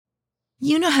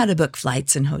You know how to book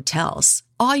flights and hotels.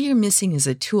 All you're missing is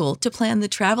a tool to plan the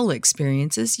travel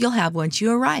experiences you'll have once you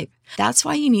arrive. That's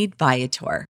why you need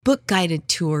Viator. Book guided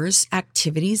tours,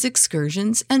 activities,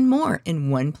 excursions, and more in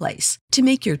one place to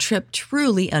make your trip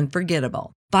truly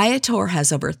unforgettable. Viator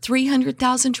has over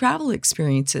 300,000 travel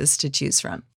experiences to choose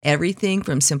from. Everything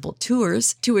from simple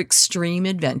tours to extreme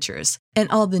adventures and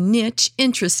all the niche,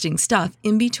 interesting stuff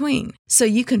in between. So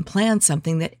you can plan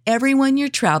something that everyone you're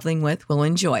traveling with will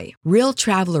enjoy. Real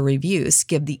traveler reviews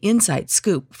give the inside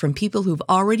scoop from people who've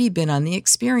already been on the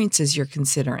experiences you're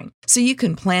considering. So you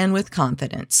can plan with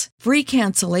confidence. Free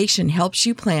cancellation helps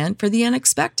you plan for the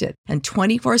unexpected. And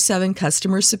 24/7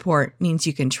 customer support means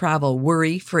you can travel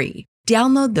worry-free.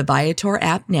 Download the Viator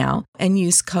app now and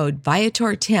use code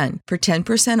Viator10 for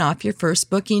 10% off your first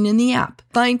booking in the app.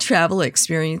 Find travel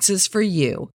experiences for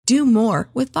you. Do more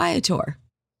with Viator.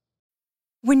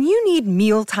 When you need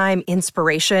mealtime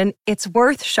inspiration, it's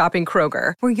worth shopping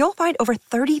Kroger, where you'll find over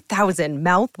 30,000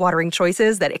 mouth-watering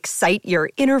choices that excite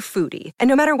your inner foodie. And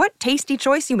no matter what tasty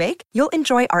choice you make, you'll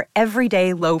enjoy our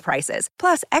everyday low prices,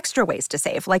 plus extra ways to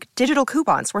save, like digital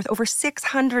coupons worth over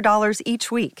 $600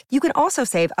 each week. You can also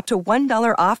save up to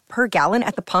 $1 off per gallon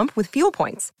at the pump with fuel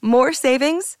points. More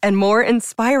savings and more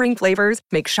inspiring flavors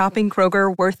make shopping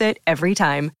Kroger worth it every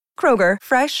time. Kroger,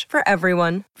 fresh for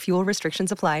everyone. Fuel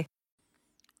restrictions apply.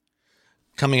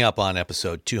 Coming up on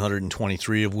episode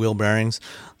 223 of Wheel Bearings,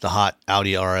 the hot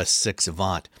Audi RS6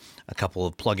 Avant, a couple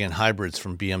of plug-in hybrids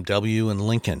from BMW and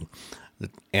Lincoln, the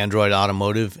Android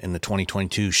Automotive in the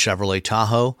 2022 Chevrolet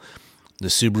Tahoe, the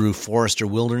Subaru Forester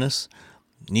Wilderness,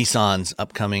 Nissan's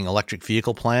upcoming electric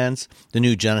vehicle plans, the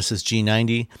new Genesis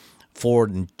G90,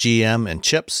 Ford and GM and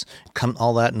chips,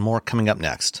 all that and more coming up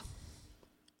next.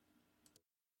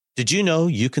 Did you know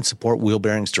you can support Wheel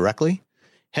Bearings directly?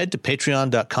 Head to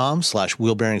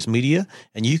patreon.com/wheelbearingsmedia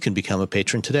and you can become a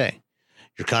patron today.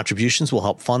 Your contributions will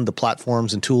help fund the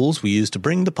platforms and tools we use to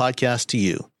bring the podcast to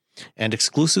you. And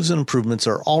exclusives and improvements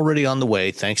are already on the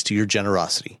way thanks to your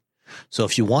generosity. So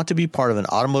if you want to be part of an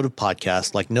automotive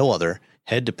podcast like no other,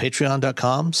 head to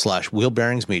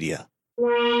patreon.com/wheelbearingsmedia.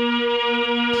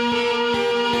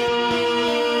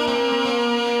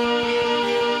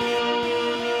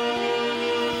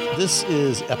 This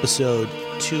is episode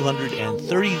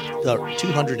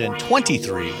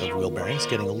 223 of Wheel Bearings,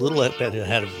 getting a little bit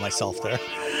ahead of myself there.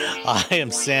 I am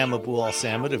Sam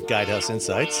Abu-Al-Samad of Guidehouse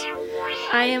Insights.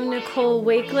 I am Nicole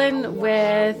Wakelin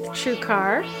with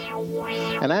TrueCar.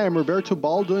 And I am Roberto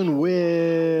Baldwin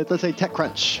with, let's say,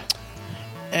 TechCrunch.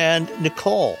 And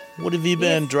Nicole, what have you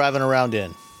been driving around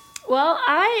in? Well,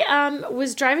 I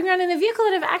was driving around in a vehicle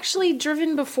that I've actually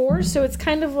driven before, so it's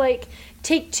kind of like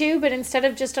take two, but instead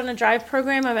of just on a drive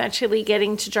program, I'm actually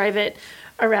getting to drive it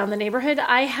around the neighborhood.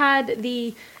 I had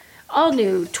the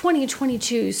all-new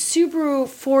 2022 Subaru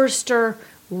Forester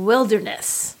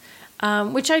Wilderness,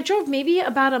 which I drove maybe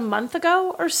about a month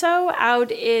ago or so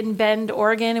out in Bend,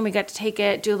 Oregon, and we got to take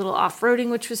it, do a little off-roading,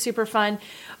 which was super fun.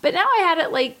 But now I had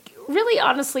it, like, really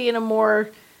honestly in a more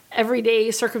everyday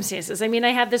circumstances. I mean, I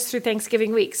had this through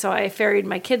Thanksgiving week, so I ferried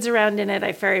my kids around in it.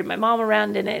 I ferried my mom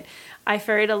around in it. I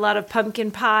ferried a lot of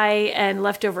pumpkin pie and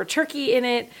leftover turkey in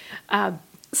it.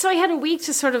 So I had a week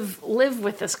to sort of live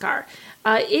with this car.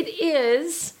 It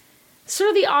is sort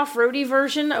of the off-roady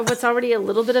version of what's already a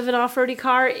little bit of an off-roady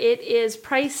car. It is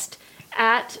priced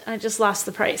at, I just lost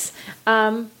the price.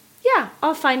 Yeah,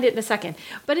 I'll find it in a second.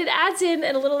 But it adds in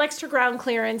a little extra ground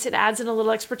clearance. It adds in a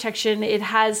little extra protection. It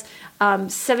has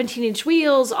 17-inch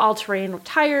wheels, all-terrain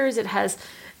tires. It has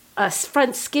a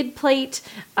front skid plate,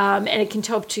 and it can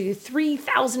tow up to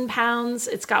 3,000 pounds.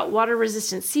 It's got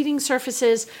water-resistant seating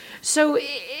surfaces. So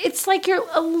it's like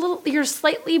your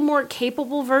slightly more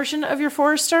capable version of your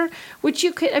Forester, which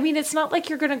you could, I mean, it's not like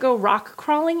you're going to go rock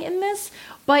crawling in this,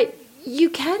 but you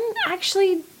can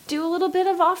actually do a little bit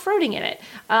of off-roading in it.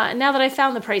 Now that I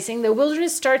found the pricing, the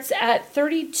Wilderness starts at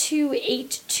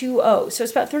 $32,820, so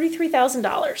it's about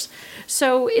 $33,000.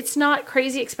 So it's not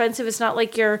crazy expensive. It's not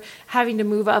like you're having to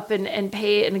move up and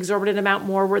pay an exorbitant amount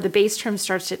more, where the base trim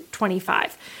starts at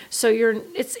 $25,000. So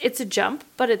it's a jump,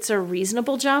 but it's a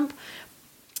reasonable jump.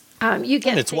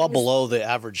 It's well below the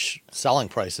average selling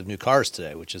price of new cars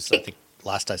today, which is, I think,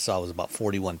 last I saw was about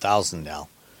 $41,000 now.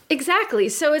 Exactly.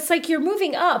 So it's like you're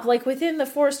moving up, like within the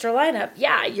Forester lineup.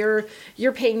 Yeah, you're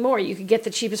paying more. You could get the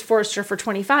cheapest Forester for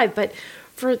 $25,000, but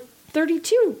for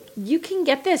 $32,000, you can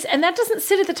get this. And that doesn't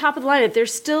sit at the top of the lineup.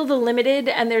 There's still the Limited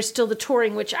and there's still the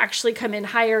Touring, which actually come in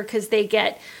higher because they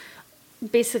get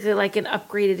basically like an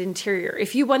upgraded interior.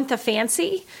 If you want the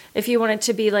fancy, if you want it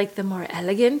to be like the more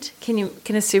elegant, can a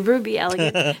Subaru be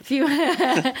elegant? If you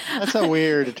That's a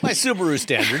weird. By Subaru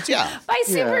standards, yeah. By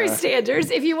Subaru standards,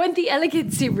 if you want the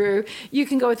elegant Subaru, you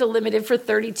can go with the Limited for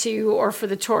 32 or for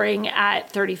the Touring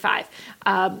at 35,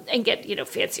 and get,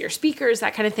 fancier speakers,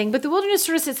 that kind of thing. But the Wilderness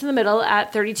sort of sits in the middle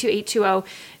at 32,820,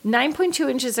 9.2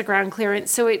 inches of ground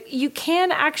clearance. So you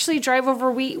can actually drive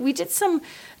over. We did some,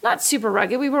 not super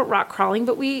rugged, we weren't rock crawling,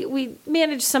 but we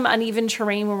managed some uneven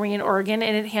terrain when we were in Oregon,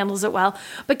 and it handles it well.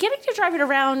 But getting to drive it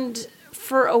around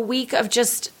for a week of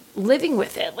just living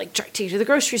with it, like taking to the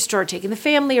grocery store, taking the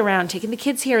family around, taking the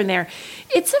kids here and there,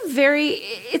 it's a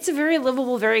very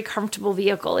livable, very comfortable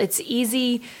vehicle. It's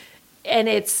easy, and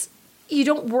you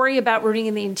don't worry about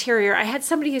ruining the interior. I had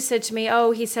somebody who said to me,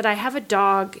 he said, I have a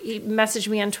dog. He messaged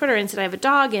me on Twitter and said, I have a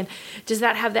dog, and does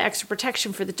that have the extra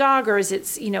protection for the dog, or is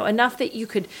it, enough that you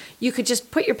could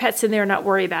just put your pets in there and not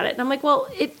worry about it? And I'm like, well,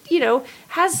 it's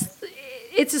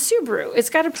a Subaru. It's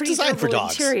got a pretty durable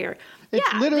interior.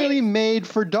 It's literally made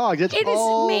for dogs. It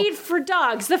is made for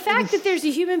dogs. The fact that there's a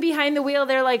human behind the wheel,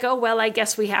 they're like, oh, well, I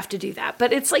guess we have to do that.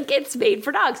 But it's like, it's made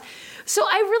for dogs. So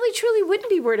I really, truly wouldn't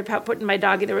be worried about putting my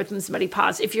dog in there with some muddy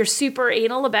paws. If you're super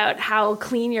anal about how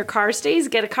clean your car stays,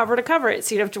 get a cover to cover it,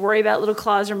 so you don't have to worry about little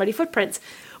claws or muddy footprints.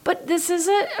 But this is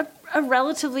a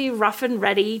relatively rough and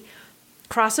ready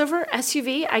crossover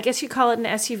SUV. I guess you call it an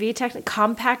SUV,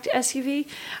 compact SUV.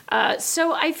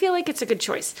 So I feel like it's a good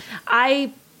choice.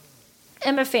 I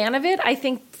am a fan of it. I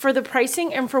think for the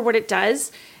pricing and for what it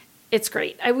does, it's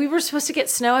great. We were supposed to get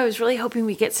snow. I was really hoping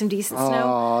we'd get some decent snow.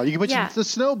 Oh, you can put the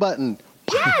snow button.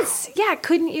 Yes. Yeah,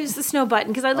 couldn't use the snow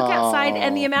button because I look outside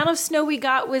and the amount of snow we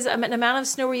got was an amount of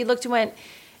snow where you looked and went,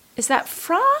 is that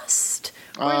frost?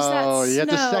 Or is that snow? You have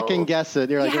to second guess it.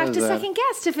 You have to second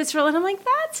guess if it's real. And I'm like,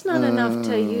 that's not enough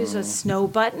to use a snow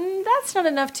button. That's not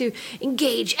enough to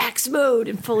engage X mode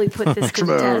and fully put this to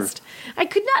the test. I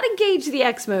could not engage the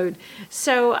X mode.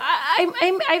 So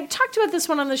I've talked about this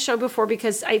one on the show before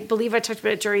because I believe I talked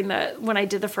about it when I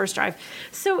did the first drive.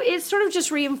 So it sort of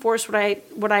just reinforced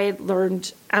what I had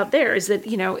learned out there is that,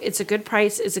 it's a good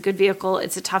price, it's a good vehicle,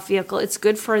 it's a tough vehicle, it's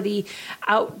good for the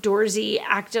outdoorsy,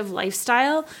 active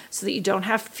lifestyle so that you don't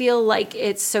have to feel like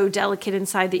it's so delicate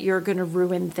inside that you're going to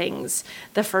ruin things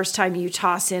the first time you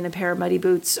toss in a pair of muddy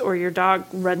boots or your dog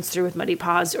runs through with muddy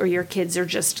paws or your kids are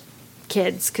just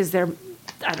kids because they're,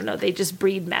 I don't know, they just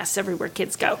breed mess everywhere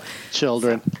kids go.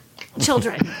 Children.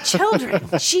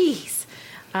 Jeez.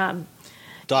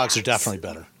 Dogs are definitely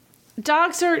better.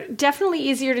 Dogs are definitely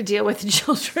easier to deal with than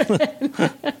children.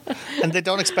 And they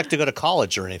don't expect to go to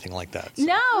college or anything like that. So.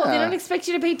 No, they don't expect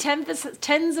you to pay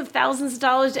tens of thousands of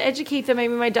dollars to educate them. I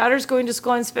mean, my daughter's going to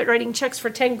school and writing checks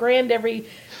for $10,000 every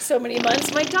so many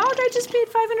months. My dog, I just paid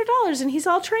 $500 and he's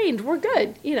all trained. We're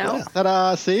good, Yeah.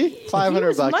 Ta-da, see?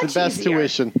 $500, the best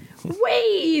tuition. Way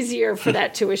easier for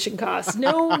that tuition cost.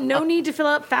 No need to fill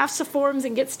out FAFSA forms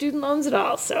and get student loans at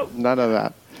all. So none of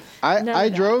that. I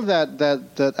drove the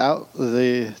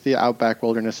Outback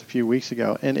Wilderness a few weeks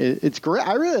ago, and it's great.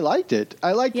 I really liked it.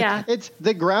 I liked it. It's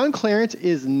the ground clearance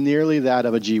is nearly that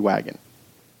of a G-Wagon.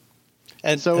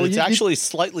 And so it's actually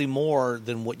slightly more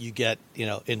than what you get,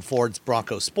 in Ford's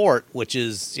Bronco Sport, which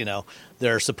is,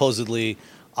 their supposedly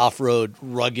off-road,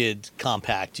 rugged,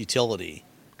 compact utility.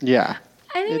 Yeah.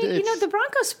 I mean, the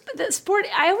Bronco Sport,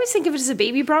 I always think of it as a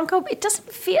baby Bronco. It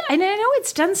doesn't feel, and I know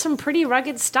it's done some pretty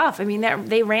rugged stuff. I mean,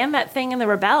 they ran that thing in the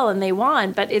Rebelle and they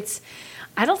won, but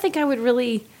I don't think I would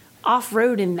really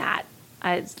off-road in that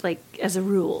as a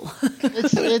rule.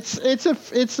 It's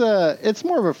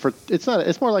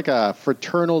more like a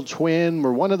fraternal twin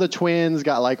where one of the twins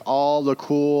got like all the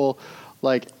cool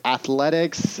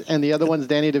athletics, and the other one's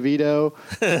Danny DeVito.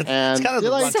 And it's kind of the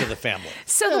runt of the family.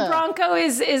 So the Bronco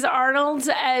is Arnold,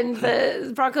 and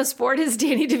the Bronco Sport is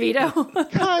Danny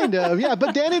DeVito. Kind of, yeah.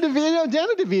 But Danny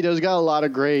DeVito's got a lot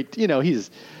of great. Danny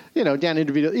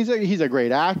DeVito. He's a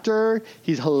great actor.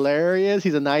 He's hilarious.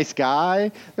 He's a nice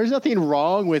guy. There's nothing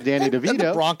wrong with Danny DeVito. And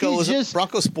the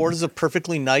Bronco Sport is a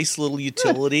perfectly nice little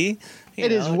utility.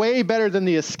 It is way better than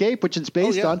the Escape, which it's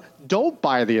based on. Don't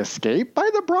buy the Escape. Buy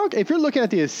the Bronco. If you're looking at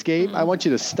the Escape, I want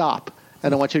you to stop.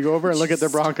 And I want you to go over and look at the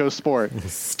Bronco Sport.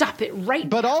 Stop it right now.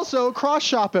 But also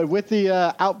cross-shop it with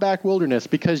the Outback Wilderness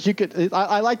because you could.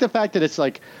 I like the fact that it's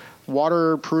like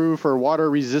waterproof or water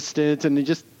resistant, and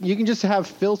you can just have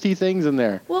filthy things in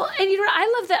there. Well, and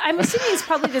I love that. I'm assuming it's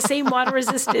probably the same water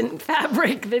resistant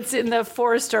fabric that's in the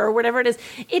Forester or whatever it is.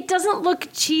 It doesn't look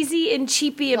cheesy and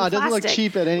cheapy and plastic. It doesn't look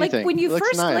cheap at anything. Like when you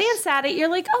first glance at it, you're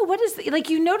like, oh, what is like?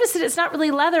 You notice that it's not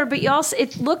really leather, but you also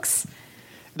it looks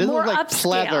It doesn't more look like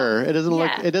upscale. pleather. It doesn't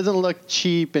Yeah. It doesn't look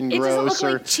cheap and It doesn't gross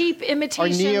look like cheap or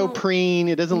imitation. neoprene.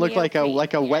 It doesn't look like a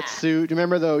Neoprene, yeah. wetsuit.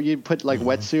 Remember though, you put like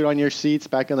wetsuit on your seats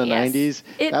back in the Yes. 90s.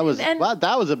 It- That was and-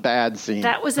 that was a bad scene.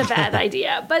 That was a bad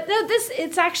idea. But no,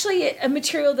 it's actually a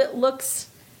material that looks,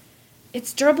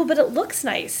 it's durable, but it looks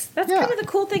nice. That's Yeah. kind of the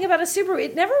cool thing about a Subaru.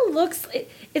 It never looks,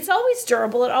 it's always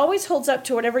durable. It always holds up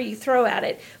to whatever you throw at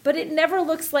it. But it never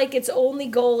looks like its only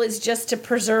goal is just to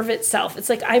preserve itself. It's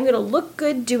like, I'm going to look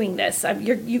good doing this.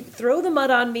 You throw the mud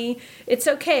on me. It's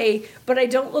okay. But I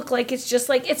don't look like it's just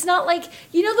like, it's not like,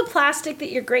 you know, the plastic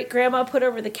that your great grandma put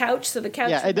over the couch so the couch.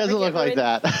 Yeah, would it doesn't never look get like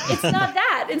ruined? that. It's not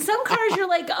that. In some cars, you're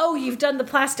like, oh, you've done the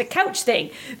plastic couch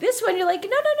thing. This one, you're like,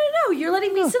 no. You're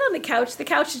letting me sit on the couch. The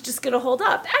couch is just going to hold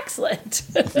up. Excellent.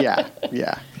 Yeah.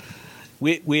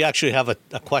 We actually have a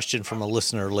question from a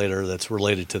listener later that's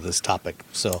related to this topic,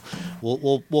 so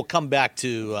we'll come back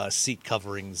to seat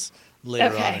coverings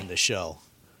later on in the show.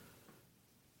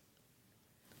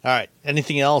 All right.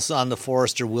 Anything else on the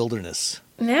Forester Wilderness?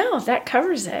 No, that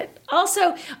covers it.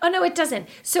 Also, oh no, it doesn't.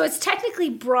 So it's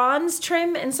technically bronze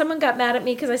trim, and someone got mad at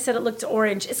me because I said it looked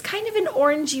orange. It's kind of an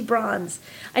orangey bronze.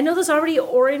 I know there's already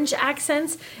orange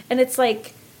accents, and it's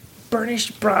like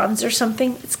burnished bronze or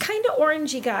something. It's kind of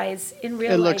orangey, guys, in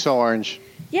real life. It looks orange.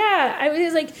 Yeah, I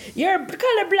was like, you're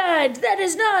colorblind. That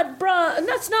is not bronze.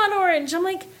 That's not orange. I'm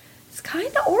like, it's kind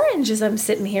of orange as I'm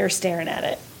sitting here staring at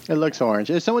it. It looks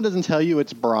orange. If someone doesn't tell you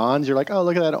it's bronze, you're like, oh,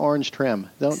 look at that orange trim.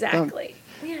 Exactly.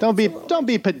 Yeah, Don't it's a little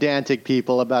be pedantic,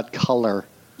 people, about color.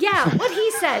 Yeah, what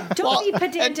he said. Don't be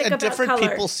pedantic and about different color.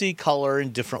 people see color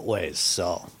in different ways,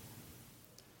 so.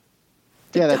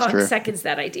 Yeah, that's Dog true. seconds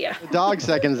that idea. Dog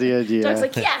seconds the idea. Dog's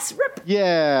like, yes, rip.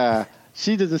 Yeah.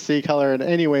 She doesn't see color in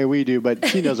any way we do, but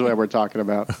she knows what we're talking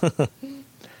about.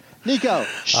 Nico.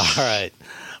 All right.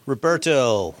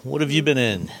 Roberto, what have you been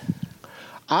in?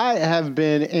 I have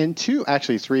been in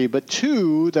three, but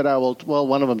two that I will, well,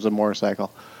 one of them's a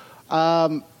motorcycle.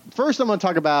 First, I'm going to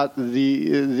talk about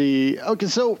okay,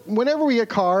 so whenever we get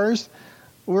cars,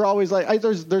 we're always like,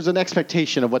 there's an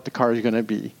expectation of what the car is going to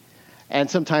be. And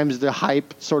sometimes the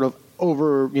hype sort of a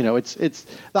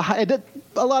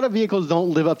lot of vehicles don't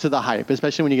live up to the hype,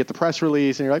 especially when you get the press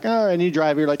release and you're like, oh, and you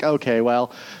drive, you're like, okay,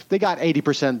 well, they got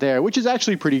 80% there, which is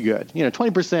actually pretty good.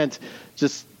 20%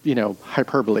 just,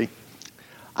 hyperbole.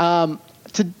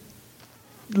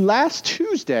 Last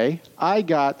Tuesday, I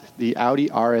got the Audi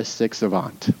RS6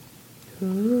 Avant.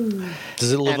 Ooh.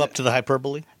 Does it live up to the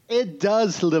hyperbole? It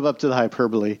does live up to the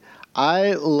hyperbole.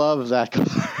 I love that car.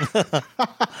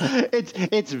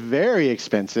 It's very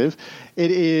expensive.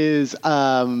 It is.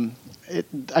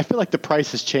 I feel like the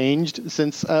price has changed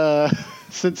since the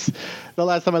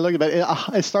last time I looked at it.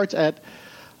 It starts at.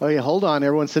 Okay, hold on,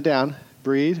 everyone, sit down,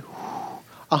 breathe.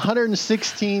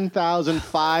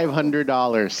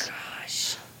 $116,500.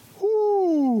 Gosh.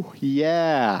 Ooh,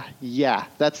 yeah.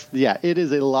 It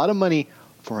is a lot of money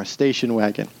for a station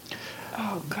wagon.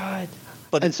 Oh, God.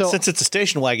 But since it's a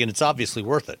station wagon, it's obviously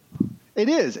worth it. It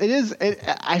is.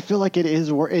 I feel like it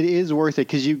is worth it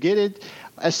because you get it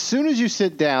as soon as you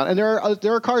sit down. And there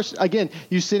are cars. Again,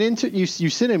 you sit in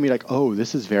and you're like, oh,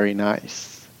 this is very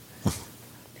nice.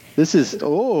 This is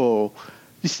I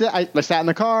sat in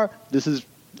the car. This is.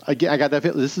 Again, I got that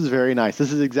feeling. This is very nice.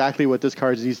 This is exactly what this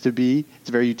car needs to be. It's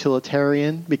very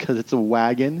utilitarian because it's a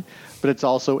wagon, but it's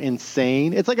also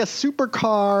insane. It's like a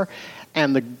supercar,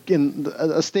 and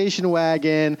a station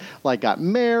wagon got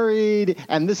married,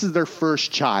 and this is their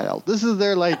first child. This is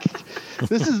their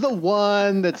this is the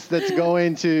one that's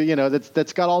going to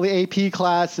that's got all the AP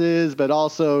classes, but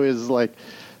also is like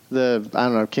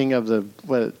the king of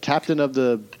the captain of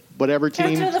the whatever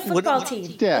team. Captain of the football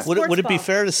team. Yeah. Would it be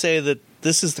fair to say that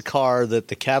this is the car that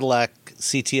the Cadillac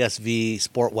CTS-V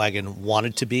Sport Wagon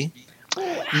wanted to be?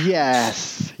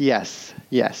 Yes.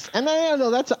 And I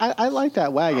know I like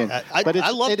that wagen. But I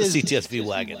love the CTS-V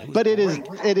wagon. But it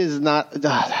is not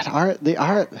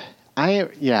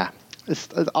it's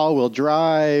all-wheel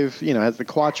drive. Has the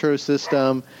Quattro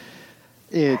system.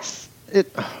 Hold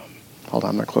on,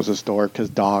 I'm gonna close this door because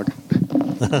dog.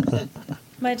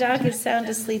 My dog is sound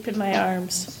asleep in my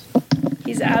arms.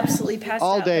 He's absolutely passed out.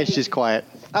 All day she's quiet.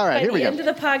 All right, here we go. By the end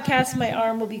of the podcast, my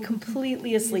arm will be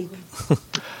completely asleep.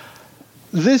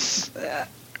 This,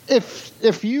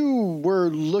 if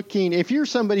you're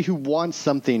somebody who wants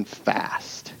something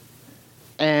fast,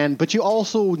 but you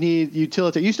also need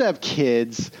utility. You still have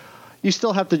kids. You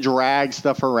still have to drag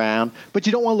stuff around, but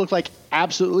you don't want to look like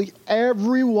absolutely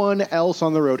everyone else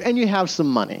on the road, and you have some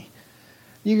money.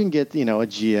 You can get, a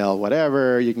GL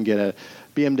whatever. You can get a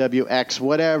BMW X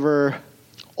whatever.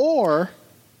 Or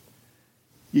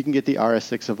you can get the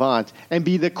RS6 Avant and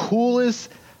be the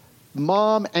coolest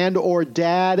mom and or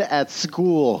dad at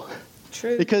school.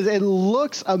 True. Because it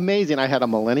looks amazing. I had a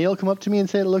millennial come up to me and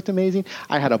say it looked amazing.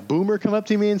 I had a boomer come up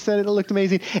to me and said it looked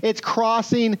amazing. It's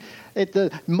crossing the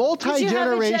multi-generational. Did you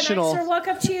have a Gen Xer walk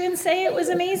up to you and say it was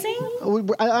amazing?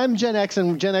 I'm Gen X,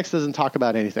 and Gen X doesn't talk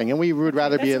about anything, and we would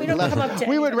rather be left.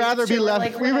 We would rather be left.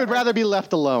 Like, we would rather be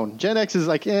left alone. Gen X is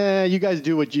like, you guys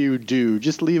do what you do.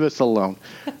 Just leave us alone.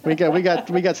 We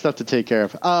got stuff to take care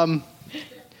of.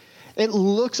 It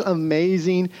looks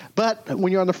amazing, but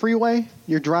when you're on the freeway,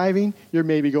 you're driving, you're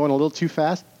maybe going a little too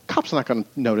fast. Cops are not going to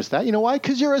notice that. You know why?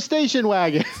 Because you're a station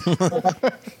wagon.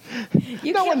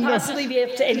 You can't possibly be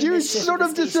up to any You sort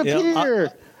of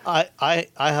disappear. I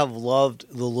have loved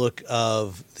the look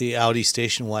of the Audi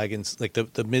station wagons, like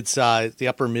the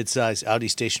upper mid-size Audi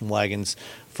station wagons,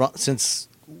 since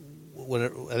I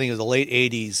think it was the late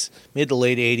 '80s, mid to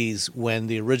late '80s, when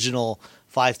the original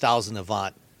 5000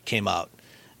 Avant came out.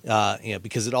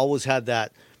 Because it always had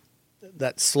that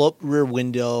sloped rear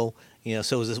window,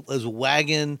 so it was a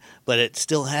wagon, but it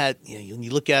still had, when you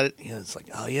look at it, it's like,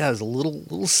 oh yeah, it's a little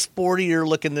sportier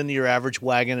looking than your average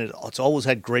wagon. It's always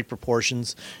had great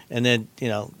proportions. And then,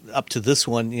 up to this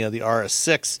one, the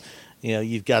RS6,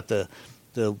 you've got the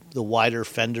wider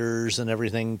fenders and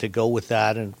everything to go with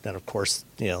that. And then of course,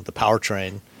 the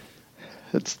powertrain.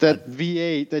 It's that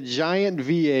V8, the giant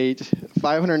V8,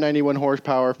 591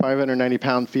 horsepower, 590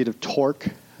 pound-feet of torque,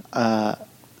 0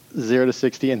 to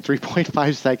 60 in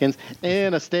 3.5 seconds,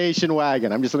 and a station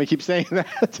wagon. I'm just going to keep saying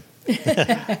that.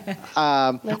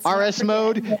 RS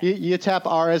mode, you tap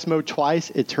RS mode twice,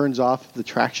 it turns off the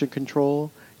traction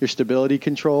control, your stability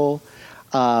control.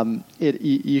 You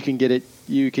can get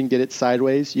it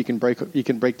sideways. You can break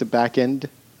the back end.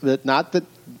 Not that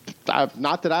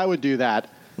I would do that.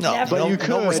 No, but you could.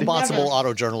 No responsible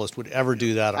auto journalist would ever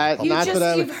do that. You've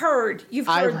heard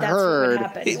that's what would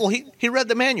happen. He read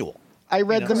the manual. I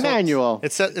read the manual.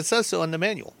 It says so in the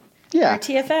manual. Yeah.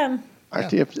 RTFM.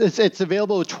 It's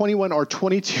available with 21 or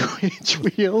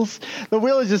 22-inch wheels. The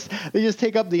wheel is they just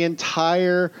take up the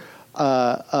entire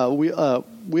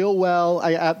wheel well.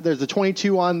 There's a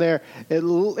 22 on there. It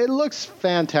looks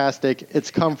fantastic.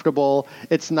 It's comfortable.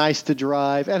 It's nice to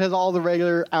drive. It has all the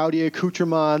regular Audi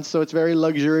accoutrements, so it's very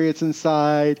luxurious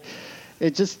inside.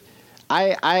 It just,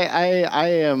 I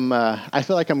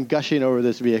feel like I'm gushing over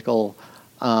this vehicle.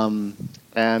 And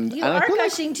you are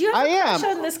gushing. Do you have a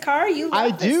crush on this car?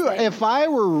 I do. If I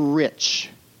were rich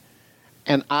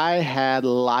and I had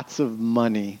lots of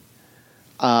money,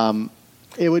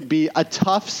 it would be a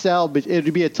tough sell, but it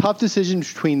would be a tough decision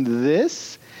between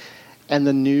this and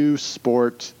the new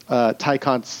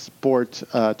Taycan Sport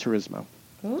Turismo.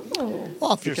 Ooh.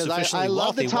 Well, if you're sufficiently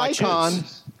wealthy, why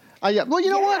choose? Well, you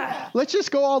know what? Let's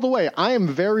just go all the way. I am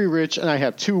very rich, and I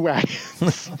have two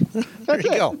wagons. There you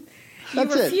go. You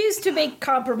refuse to make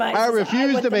compromises. I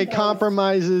refuse to make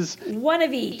compromises. One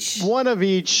of each.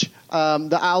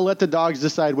 I'll let the dogs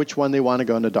decide which one they want to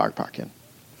go in the dog park in.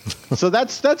 So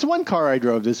that's one car I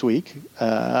drove this week.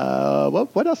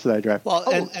 What else did I drive?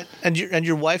 Well, and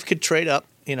your wife could trade up,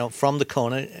 from the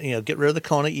Kona, get rid of the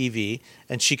Kona EV,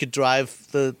 and she could drive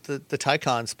the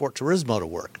Taycan Sport Turismo to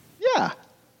work. Yeah,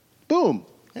 boom,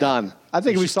 done. I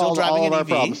think we solved all of our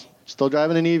problems. Still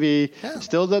driving an EV. Yeah.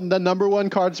 Still the number one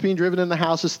car that's being driven in the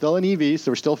house is still an EV,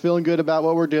 so we're still feeling good about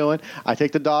what we're doing. I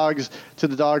take the dogs to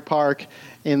the dog park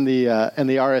in the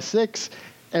RS6.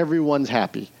 Everyone's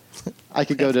happy. I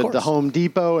could go to the Home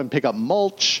Depot and pick up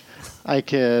mulch. I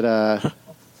could,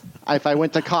 if I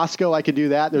went to Costco, I could do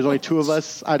that. There's only two of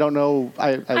us. I don't know.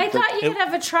 I thought you could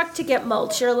have a truck to get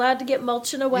mulch. You're allowed to get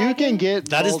mulch in a wagon. You can get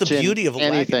that mulch is the beauty of a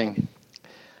anything. Wagon.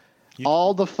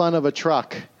 All the fun of a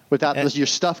truck without your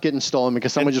stuff getting stolen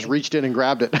because someone just reached in and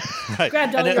grabbed it. Right.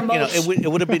 Grabbed all your mulch. It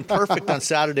would have been perfect on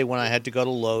Saturday when I had to go to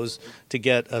Lowe's to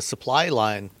get a supply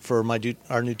line for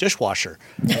our new dishwasher.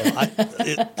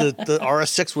 The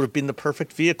RS6 would have been the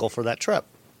perfect vehicle for that trip.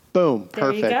 Boom.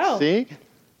 Perfect. There you go. See?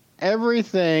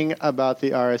 Everything about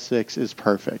the RS6 is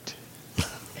perfect.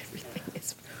 Everything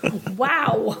is...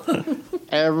 Wow.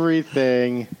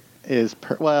 Everything is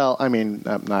not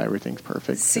everything's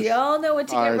perfect. So you all know what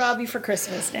to get Robbie for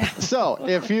Christmas now. So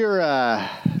if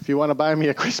you want to buy me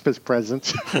a Christmas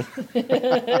present,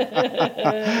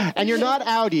 and you're not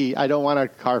Audi, I don't want a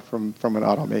car from an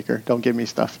automaker. Don't give me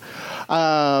stuff.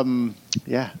 Audi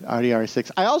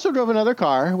RS6. I also drove another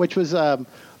car, which was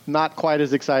not quite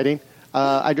as exciting.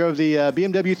 I drove the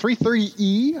BMW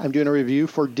 330e. I'm doing a review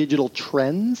for Digital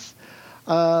Trends.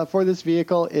 For this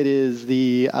vehicle, it is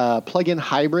the plug-in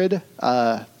hybrid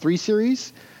 3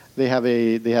 Series. They have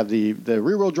the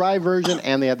rear-wheel drive version,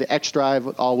 and they have the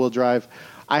X-Drive all-wheel drive.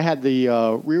 I had the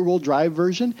rear-wheel drive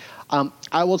version.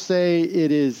 I will say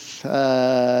it is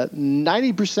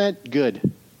 90%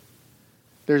 good.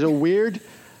 There is a weird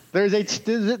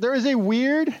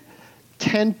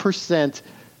 10%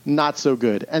 not so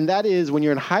good, and that is when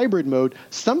you're in hybrid mode.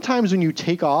 Sometimes when you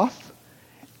take off,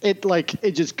 it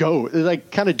just goes,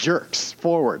 it kind of jerks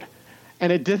forward.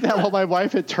 And it did that while my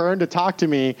wife had turned to talk to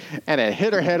me, and it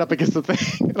hit her head up against the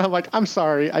thing. And I'm like, I'm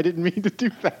sorry, I didn't mean to do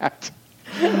that.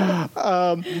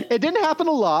 It didn't happen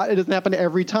a lot. It doesn't happen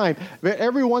every time. But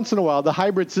every once in a while, the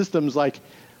hybrid system's like,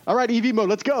 all right, EV mode,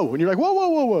 let's go. And you're like, whoa, whoa,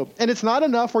 whoa, whoa. And it's not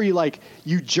enough where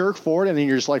you jerk forward and then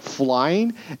you're just like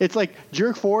flying. It's like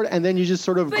jerk forward and then you just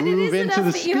sort of groove into the speed. But it is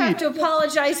enough that you have to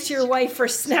apologize to your wife for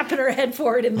snapping her head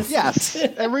forward in the seat. Yes,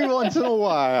 every once in a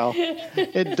while,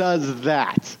 it does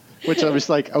that. Which I was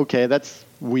like, okay, that's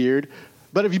weird.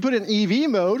 But if you put it in EV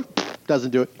mode, doesn't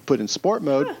do it. Put it in sport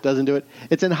mode, doesn't do it.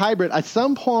 It's in hybrid. At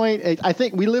some point, I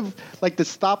think we live like the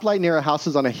stoplight near our house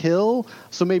is on a hill,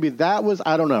 so maybe that was,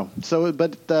 I don't know. So,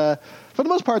 but for the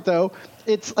most part, though,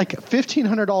 it's like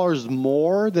 $1,500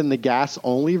 more than the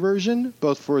gas-only version,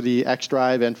 both for the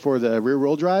xDrive and for the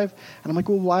rear-wheel drive. And I'm like,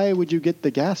 well, why would you get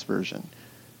the gas version?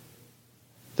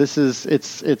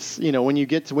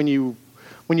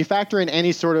 When you factor in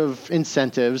any sort of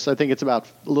incentives, I think it's about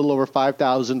a little over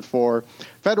 $5,000 for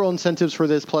federal incentives for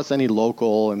this, plus any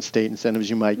local and state incentives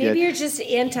you might get. Maybe you're just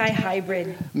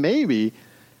anti-hybrid. Maybe.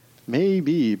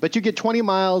 But you get 20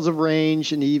 miles of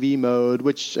range in EV mode,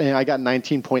 which I got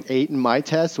 19.8 in my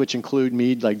test, which include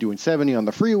me doing 70 on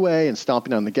the freeway and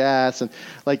stomping on the gas and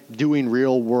doing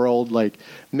real world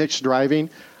mixed driving.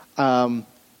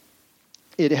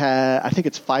 It had, I think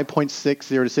it's 5.6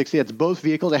 0 to 60. It's both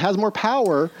vehicles. It has more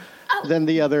power than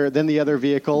the other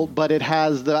vehicle, but it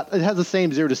has the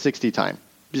same 0 to 60 time.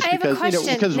 Just I have a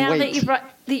question. Because now weight.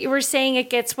 that you were saying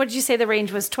it gets, what did you say the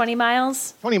range was? 20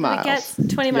 miles? 20 miles. It gets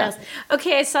 20 miles. Yeah.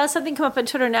 Okay, I saw something come up on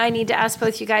Twitter. Now I need to ask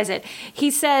both you guys it. He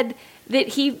said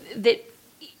that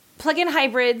plug-in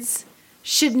hybrids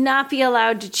should not be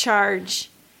allowed to charge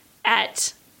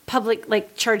at public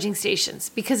charging stations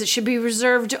because it should be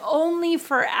reserved only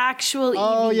for actual EVs.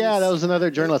 Oh yeah, that was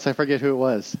another journalist. I forget who it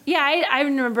was. Yeah, I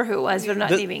remember who it was, but I'm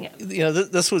not naming it.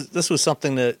 This was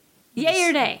something that. Yay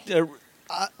or nay?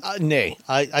 Nay.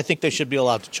 I think they should be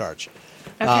allowed to charge.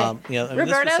 Okay. This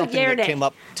Roberto, was something yay or that nay? came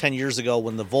up 10 years ago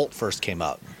when the Volt first came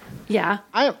out. Yeah.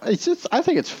 I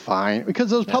think it's fine because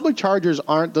those public chargers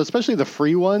aren't, especially the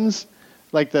free ones,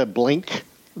 like the Blink.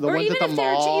 Or even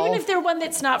if they're one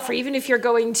that's not free, even if you're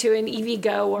going to an EV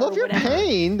Go or if you're whatever.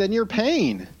 paying, then you're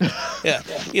paying. Yeah,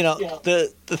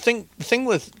 the thing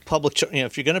with public,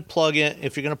 if you're going to plug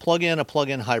in a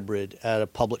plug-in hybrid at a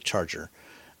public charger,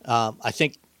 I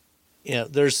think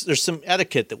there's some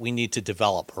etiquette that we need to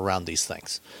develop around these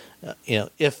things.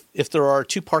 If there are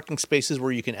 2 parking spaces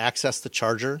where you can access the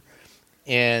charger,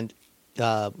 and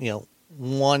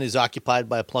one is occupied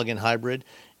by a plug-in hybrid,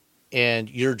 and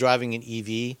you're driving an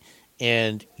EV,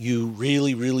 and you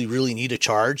really, really, really need a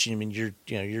charge. I mean,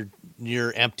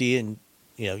 you're empty, and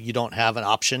you don't have an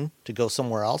option to go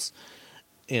somewhere else.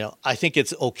 I think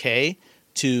it's okay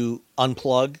to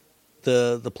unplug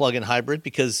the plug-in hybrid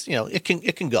because it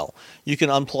can go. You can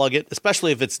unplug it,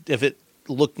 especially if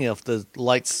the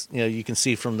lights you can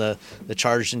see from the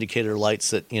charge indicator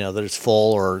lights that that it's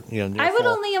full or near I would full.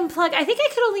 only unplug. I think I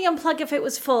could only unplug if it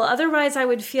was full. Otherwise, I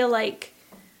would feel like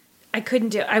I couldn't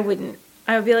do it. I wouldn't.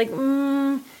 I would be like,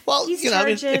 well, he's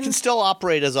it can still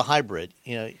operate as a hybrid.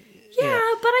 Yeah, but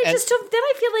I just don't. Then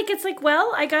I feel like it's like,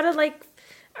 well, I gotta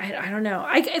I don't know.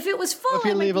 If it was full, If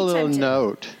you I might leave be a little tempted.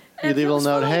 note, If it was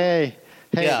full, hey.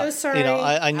 Yeah, so sorry.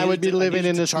 I would be living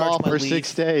in this mall for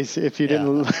 6 days if you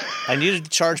didn't. I needed to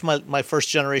charge my first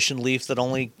generation Leaf that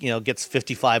only gets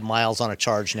 55 miles on a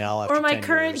charge now. After or my 10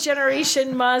 current years.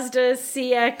 generation Mazda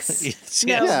CX.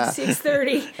 No, Yeah.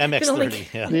 CX-30.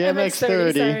 MX-30. Yeah. The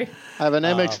MX-30. sorry. I have an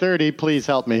MX-30. Please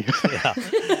help me.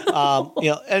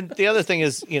 And the other thing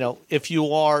is, if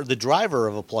you are the driver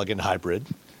of a plug-in hybrid,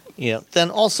 then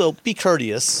also be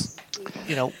courteous.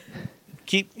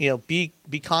 Keep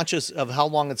be conscious of how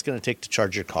long it's going to take to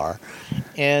charge your car,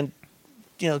 and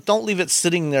don't leave it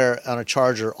sitting there on a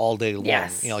charger all day long.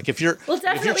 Yes. If you're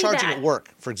charging that. at work,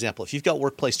 for example, if you've got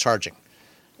workplace charging,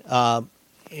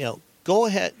 go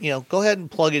ahead and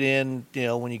plug it in.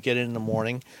 When you get in the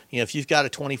morning, if you've got a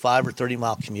 25 or 30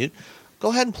 mile commute, go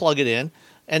ahead and plug it in,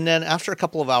 and then after a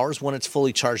couple of hours, when it's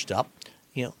fully charged up,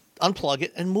 unplug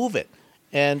it and move it.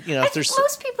 And I think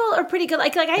most people are pretty good.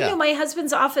 Like I know my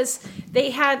husband's office, they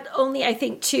had only I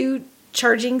think 2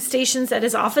 charging stations at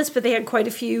his office, but they had quite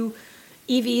a few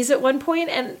EVs at one point.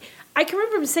 And I can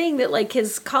remember him saying that, like,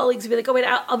 his colleagues would be like, oh, wait,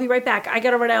 I'll be right back. I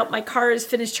got to run out. My car is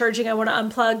finished charging. I want to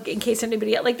unplug in case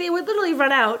anybody else. Like, they would literally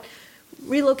run out,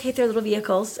 relocate their little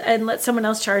vehicles, and let someone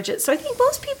else charge it. So I think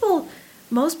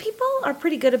most people are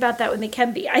pretty good about that when they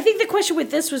can be. I think the question with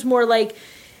this was more like,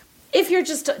 if you're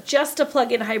just a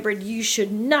plug-in hybrid, you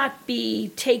should not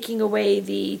be taking away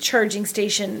the charging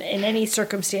station in any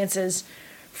circumstances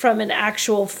from an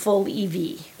actual full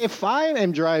EV. If I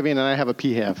am driving and I have a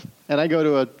PHEV and I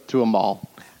go to a mall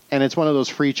and it's one of those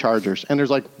free chargers and there's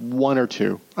like one or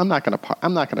two, I'm not gonna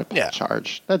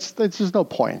charge. That's just no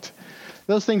point.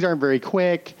 Those things aren't very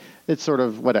quick. It's sort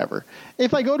of whatever.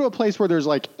 If I go to a place where there's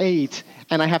like 8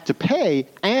 and I have to pay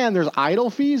and there's idle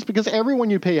fees, because everyone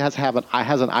you pay has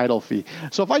an idle fee.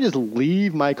 So if I just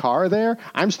leave my car there,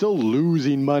 I'm still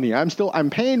losing money. I'm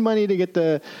paying money to get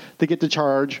the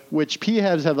charge, which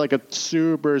PHEVs have like a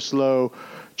super slow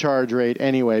charge rate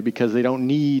anyway, because they don't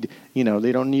need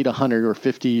 100 or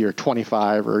 50 or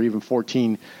 25 or even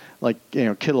 14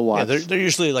 kilowatts. Yeah, they're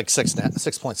usually like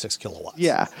 6.6 kilowatts.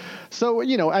 Yeah. So,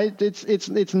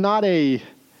 it's not a,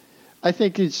 I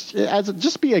think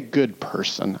just be a good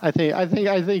person. I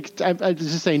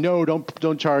just say, no,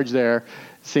 don't charge there.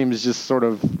 Seems just sort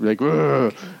of like,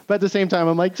 ugh. But at the same time,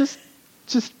 I'm like, just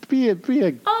be a.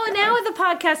 Oh, now the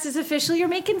podcast is official. You're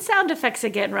making sound effects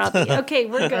again, Robbie. Okay,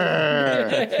 we're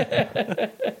good.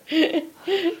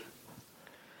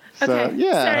 Okay,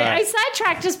 yeah. Sorry, I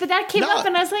sidetracked us, but that came up,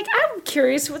 and I was like, I'm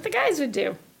curious what the guys would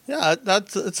do. Yeah,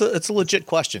 it's a legit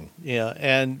question. Yeah,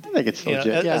 and I think it's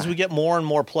legit. As we get more and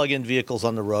more plug-in vehicles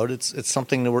on the road, it's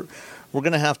something that we're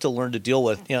going to have to learn to deal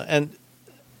with. And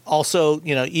also,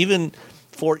 even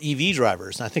for EV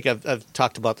drivers, and I think I've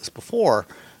talked about this before.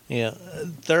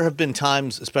 There have been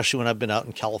times, especially when I've been out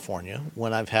in California,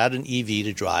 when I've had an EV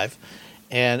to drive,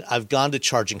 and I've gone to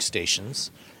charging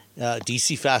stations.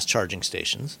 DC fast charging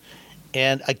stations,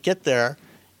 and I get there,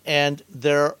 and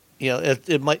there,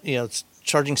 it's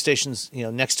charging stations,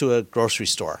 next to a grocery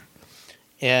store,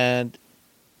 and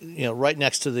right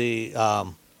next to the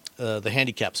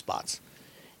handicap spots,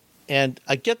 and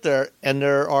I get there, and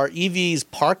there are EVs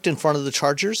parked in front of the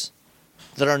chargers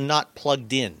that are not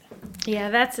plugged in. Yeah,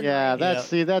 that's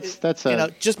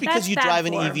just because you drive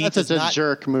an EV that's a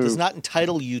jerk move. Does not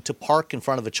entitle you to park in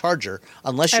front of a charger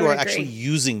unless you are actually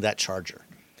using that charger.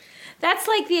 That's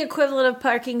like the equivalent of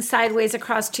parking sideways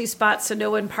across two spots so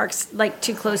no one parks like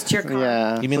too close to your car.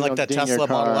 Yeah. You mean like that Tesla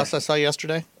Model S I saw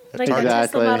yesterday? Like the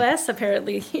Tesla Model S,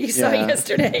 apparently, you saw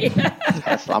yesterday.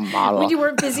 Tesla Model. When you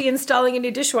weren't busy installing a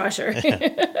new dishwasher.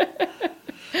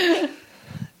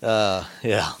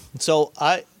 Yeah. So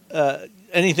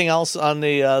anything else on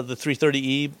the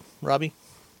 330e, Robbie?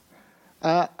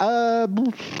 Nah.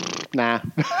 I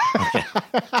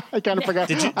kind of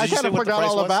forgot. I kind of forgot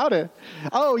all about it.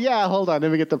 Oh yeah, hold on.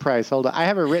 Let me get the price. Hold on. I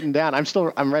have it written down.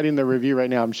 I'm writing the review right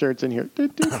now. I'm sure it's in here.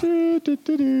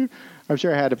 I'm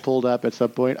sure I had it pulled up at some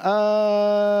point.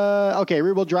 Okay,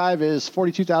 rear-wheel drive is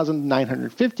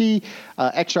 $42,950.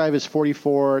 X-Drive is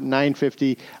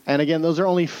 $44,950. And again, those are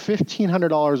only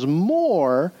 $1,500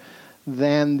 more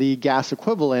than the gas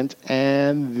equivalent,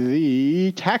 and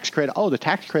the tax credit. Oh, the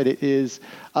tax credit is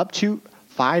up to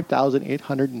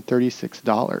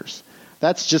 $5,836.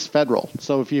 That's just federal.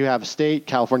 So if you have state,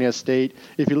 California state,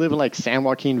 if you live in like San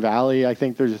Joaquin Valley, I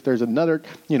think there's another,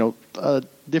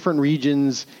 different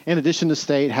regions in addition to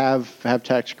state have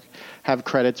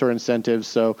credits or incentives.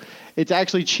 So it's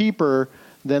actually cheaper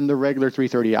than the regular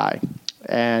 330i,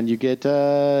 and you get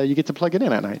to plug it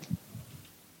in at night.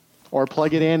 Or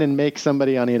plug it in and make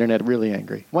somebody on the internet really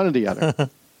angry. One or the other.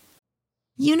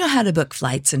 You know how to book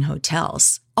flights and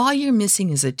hotels. All you're missing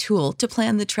is a tool to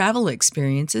plan the travel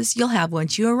experiences you'll have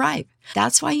once you arrive.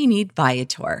 That's why you need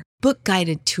Viator. Book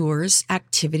guided tours,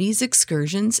 activities,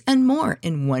 excursions, and more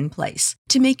in one place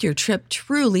to make your trip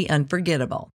truly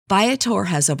unforgettable. Viator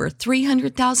has over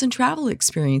 300,000 travel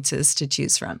experiences to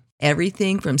choose from.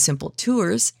 Everything from simple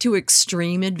tours to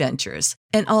extreme adventures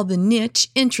and all the niche,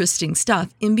 interesting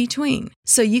stuff in between.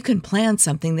 So you can plan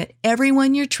something that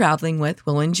everyone you're traveling with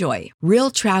will enjoy. Real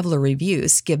traveler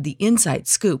reviews give the inside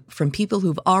scoop from people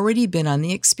who've already been on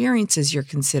the experiences you're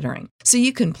considering. So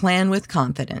you can plan with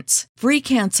confidence. Free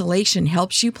cancellation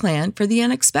helps you plan for the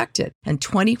unexpected. And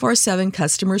 24/7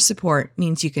 customer support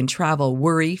means you can travel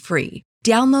worry-free.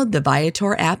 Download the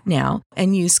Viator app now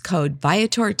and use code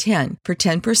Viator10 for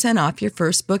 10% off your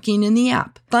first booking in the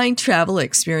app. Find travel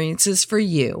experiences for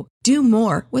you. Do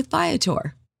more with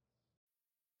Viator.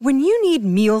 When you need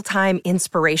mealtime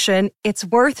inspiration, it's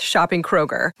worth shopping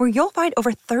Kroger, where you'll find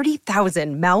over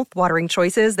 30,000 mouth-watering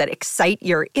choices that excite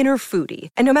your inner foodie.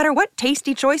 And no matter what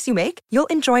tasty choice you make, you'll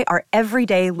enjoy our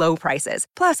everyday low prices,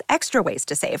 plus extra ways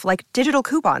to save, like digital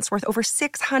coupons worth over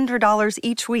 $600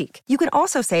 each week. You can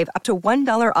also save up to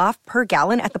 $1 off per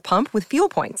gallon at the pump with fuel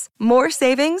points. More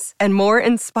savings and more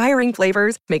inspiring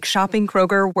flavors make shopping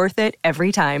Kroger worth it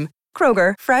every time.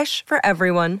 Kroger, fresh for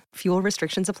everyone. Fuel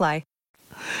restrictions apply.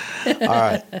 All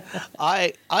right.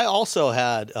 I also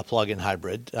had a plug-in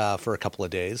hybrid for a couple of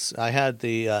days. I had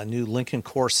the new Lincoln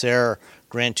Corsair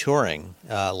Grand Touring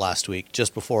last week,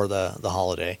 just before the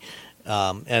holiday.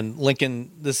 And Lincoln,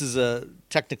 this is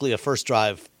technically a first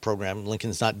drive program.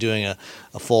 Lincoln's not doing a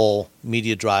full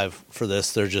media drive for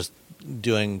this. They're just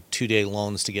doing 2-day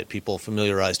loans to get people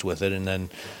familiarized with it, and then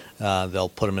they'll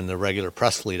put them in the regular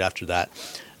press fleet after that.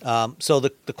 So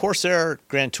the Corsair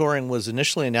Grand Touring was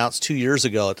initially announced 2 years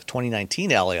ago at the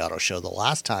 2019 LA Auto Show, the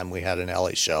last time we had an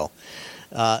LA show.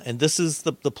 And this is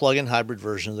the plug-in hybrid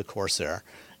version of the Corsair.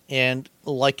 And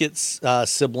like its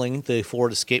sibling, the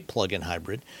Ford Escape plug-in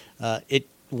hybrid, it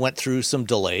went through some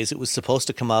delays. It was supposed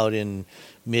to come out in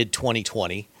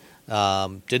mid-2020.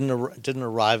 Didn't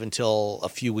arrive until a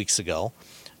few weeks ago.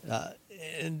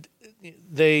 And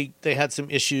they had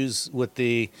some issues with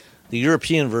the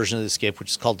European version of the Escape,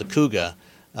 which is called the Kuga,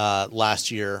 last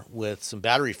year with some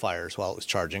battery fires while it was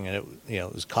charging, and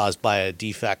it was caused by a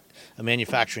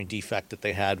manufacturing defect that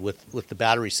they had with the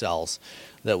battery cells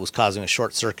that was causing a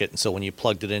short circuit. And so when you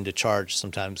plugged it in to charge,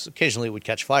 occasionally it would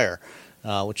catch fire,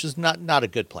 which is not a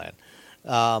good plan.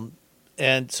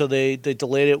 And so they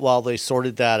delayed it while they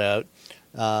sorted that out.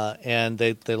 And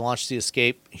they launched the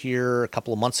Escape here a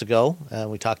couple of months ago,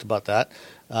 and we talked about that.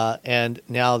 And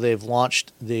now they've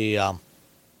launched the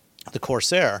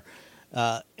Corsair,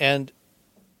 and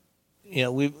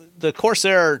the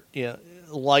Corsair,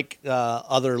 like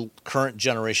other current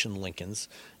generation Lincolns,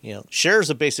 shares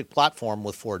a basic platform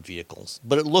with Ford vehicles,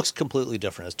 but it looks completely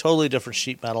different. It's totally different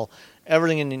sheet metal.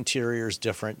 Everything in the interior is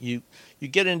different. You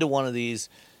get into one of these,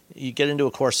 you get into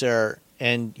a Corsair,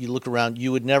 and you look around.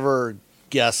 You would never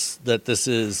guess that this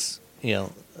is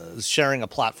sharing a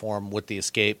platform with the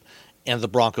Escape and the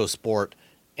Bronco Sport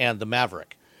and the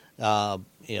Maverick,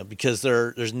 because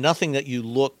there's nothing that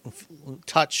you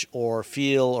touch or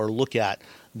feel or look at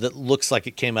that looks like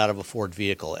it came out of a Ford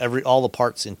vehicle. All the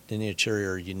parts in the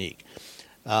interior are unique,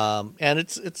 and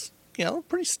it's a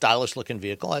pretty stylish looking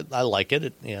vehicle. I like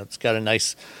it. It's got a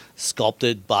nice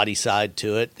sculpted body side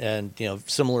to it, and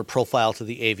similar profile to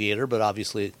the Aviator, but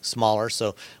obviously smaller.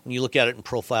 So when you look at it in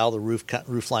profile, the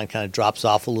roof line kind of drops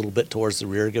off a little bit towards the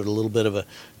rear, give it a little bit of a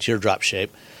teardrop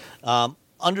shape.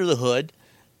 Under the hood,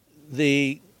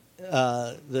 the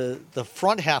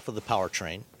front half of the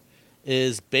powertrain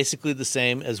is basically the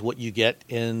same as what you get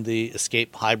in the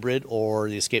Escape Hybrid or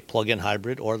the Escape Plug-in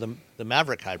Hybrid or the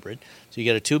Maverick Hybrid. So you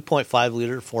get a 2.5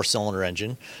 liter 4-cylinder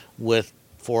engine with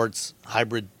Ford's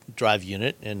hybrid drive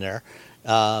unit in there,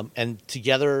 and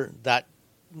together the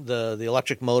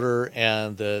electric motor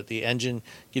and the engine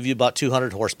give you about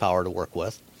 200 horsepower to work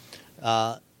with.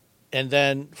 And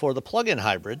then for the plug-in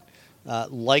hybrid,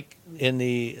 like in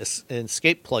the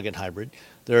Escape plug-in hybrid,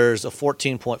 there's a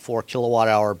 14.4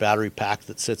 kilowatt-hour battery pack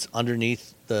that sits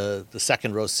underneath the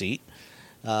second row seat,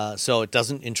 so it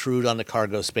doesn't intrude on the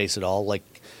cargo space at all, like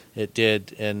it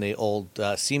did in the old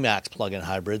C-Max plug-in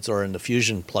hybrids or in the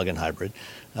Fusion plug-in hybrid.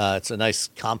 It's a nice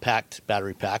compact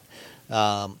battery pack,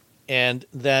 and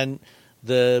then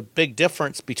the big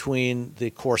difference between the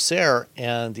Corsair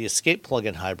and the Escape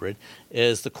plug-in hybrid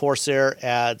is the Corsair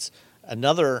adds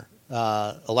another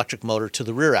electric motor to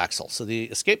the rear axle. So the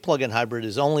Escape plug-in hybrid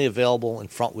is only available in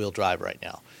front-wheel drive right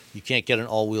now. You can't get an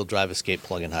all-wheel drive Escape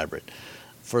plug-in hybrid.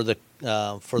 For the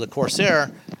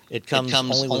Corsair, it comes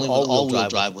only with all-wheel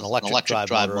drive with an electric drive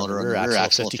motor on the rear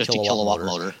axle, 50 kilowatt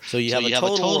motor. So you have a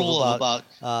total of about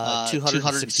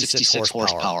 266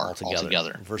 horsepower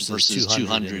altogether versus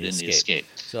 200 in the Escape.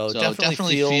 So it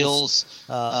definitely feels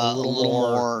a little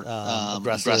more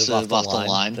aggressive off the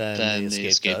line than the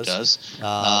Escape does.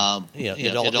 It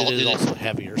is also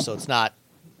heavier, so it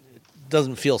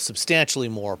doesn't feel substantially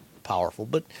more powerful,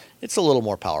 but it's a little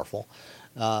more powerful.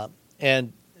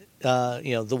 And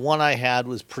the one I had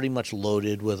was pretty much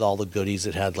loaded with all the goodies.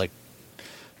 It had like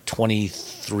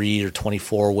 23 or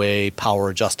 24 way power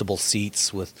adjustable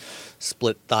seats with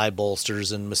split thigh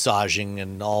bolsters and massaging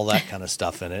and all that kind of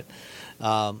stuff in it.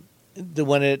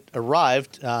 When it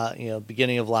arrived,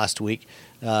 beginning of last week,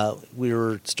 we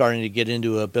were starting to get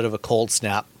into a bit of a cold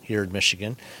snap here in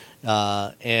Michigan,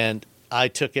 and I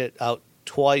took it out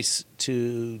twice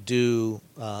to do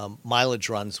mileage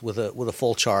runs with a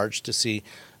full charge to see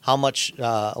how much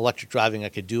electric driving I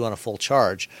could do on a full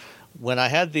charge. When I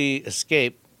had the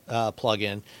Escape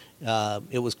plug-in,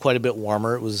 it was quite a bit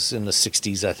warmer. It was in the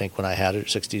 60s, I think, when I had it,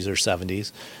 60s or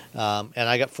 70s. And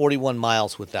I got 41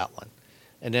 miles with that one.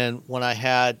 And then when I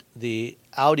had the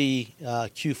Audi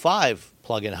Q5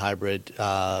 plug-in hybrid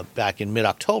back in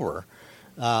mid-October,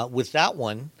 with that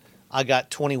one, I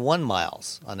got 21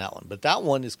 miles on that one. But that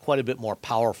one is quite a bit more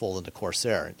powerful than the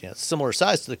Corsair. You know, it's similar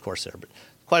size to the Corsair, but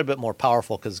quite a bit more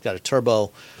powerful because it's got a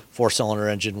turbo 4-cylinder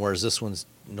engine, whereas this one's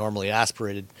normally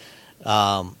aspirated.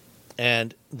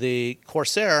 And the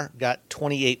Corsair got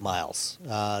 28 miles.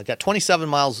 Got 27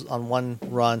 miles on one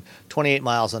run, 28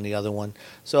 miles on the other one.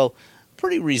 So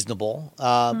pretty reasonable. You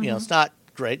know, it's not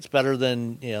great. It's better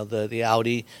than the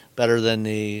Audi, better than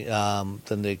the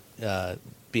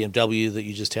BMW that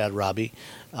you just had, Robbie.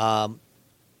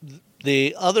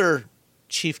 The other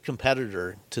chief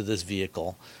competitor to this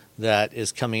vehicle that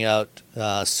is coming out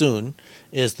soon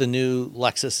is the new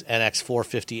Lexus NX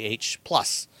 450h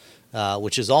Plus,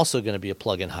 which is also going to be a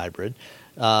plug-in hybrid.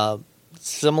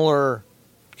 Similar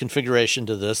configuration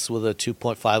to this with a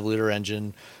 2.5-liter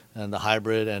engine and the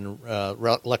hybrid and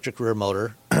electric rear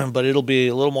motor, but it'll be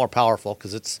a little more powerful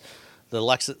because it's the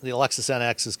Lexus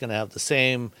NX is going to have the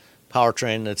same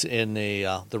powertrain that's in the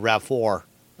RAV4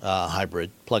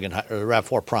 hybrid plug-in or the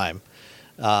RAV4 Prime.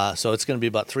 So it's going to be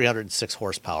about 306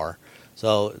 horsepower.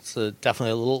 So it's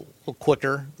definitely a little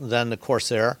quicker than the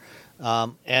Corsair.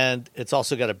 And it's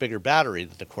also got a bigger battery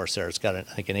than the Corsair. It's got, I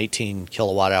think, an 18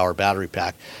 kilowatt-hour battery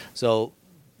pack. So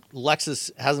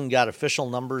Lexus hasn't got official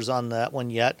numbers on that one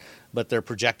yet, but they're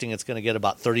projecting it's going to get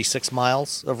about 36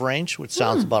 miles of range, which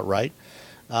sounds about right.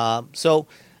 So,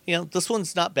 this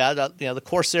one's not bad. The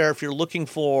Corsair, if you're looking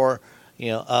for,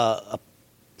 a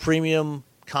premium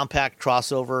compact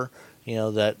crossover,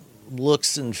 that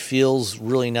looks and feels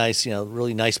really nice,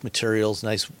 really nice materials,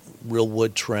 nice real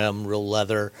wood trim, real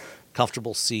leather,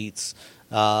 comfortable seats.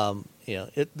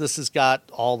 This has got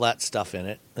all that stuff in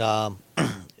it.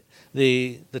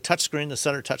 The touchscreen, the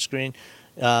center touchscreen,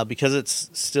 because it's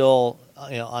still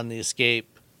on the Escape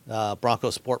Bronco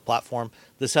Sport platform,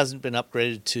 this hasn't been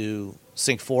upgraded to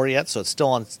Sync 4 yet, so it's still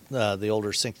on the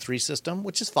older Sync 3 system,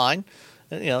 which is fine.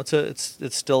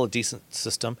 It's still a decent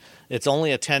system. It's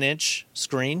only a 10-inch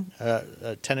screen, not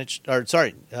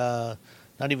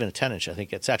even a 10-inch. I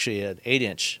think it's actually an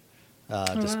 8-inch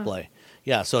display. Wow.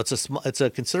 Yeah, so it's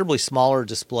a considerably smaller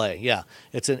display. Yeah,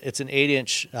 it's an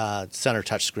 8-inch center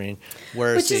touchscreen.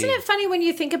 Which isn't it funny when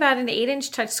you think about an 8-inch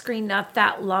touchscreen not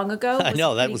that long ago? I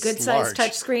know that was a good sized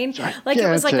touchscreen. Like it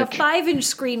was like a 5-inch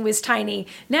screen was tiny.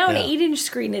 Now an 8-inch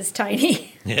screen is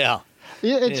tiny. Yeah.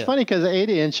 Yeah, it's funny because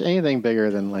 8-inch, anything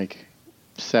bigger than like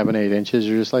 7-8 inches,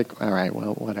 you're just like, all right,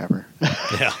 well, whatever.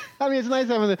 Yeah. I mean, it's nice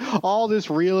having all this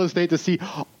real estate to see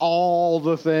all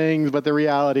the things, but the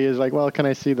reality is like, well, can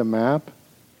I see the map?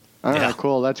 All right,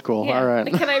 cool. That's cool. Yeah. All right.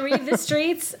 Can I read the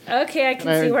streets? Okay, I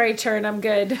can see where I turn. I'm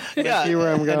good. Yeah. See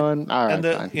where I'm going? All right.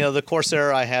 And the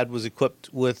Corsair I had was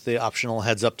equipped with the optional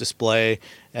heads-up display,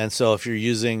 and so if you're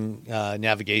using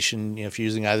navigation, if you're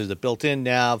using either the built-in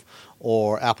nav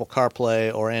or Apple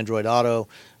CarPlay or Android Auto,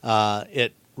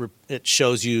 it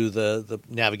shows you the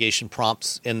navigation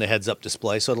prompts in the heads-up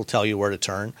display, so it'll tell you where to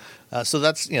turn. So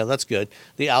that's good.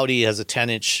 The Audi has a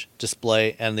 10-inch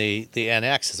display, and the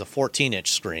NX has a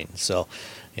 14-inch screen. So,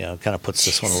 kind of puts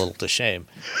this one a little to shame.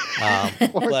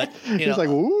 But it's like,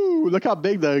 ooh, look how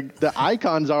big the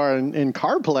icons are in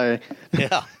CarPlay.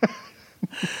 Yeah.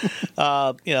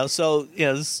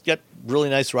 This got really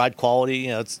nice ride quality.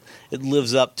 It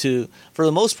lives up to, for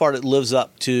the most part,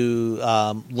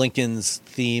 Lincoln's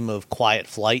theme of quiet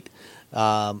flight.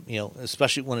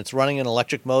 Especially when it's running in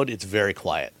electric mode, it's very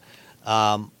quiet.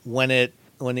 When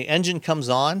the engine comes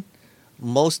on,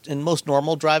 in most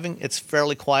normal driving, it's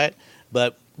fairly quiet.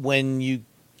 But when you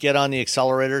get on the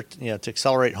accelerator, to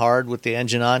accelerate hard with the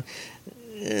engine on,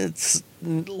 it's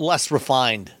less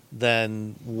refined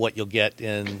than what you'll get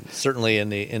certainly in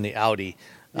the Audi.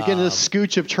 You get a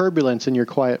scooch of turbulence in your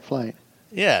quiet flight.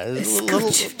 Yeah, a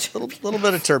little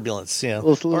bit of turbulence, or a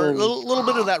little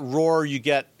bit of that roar you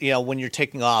get, when you're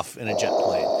taking off in a jet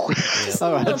plane.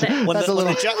 When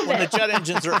the jet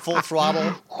engines are at full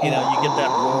throttle, you get that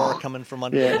roar coming from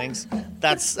under the wings.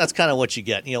 That's kind of what you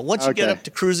get. Once you get up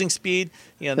to cruising speed,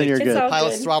 the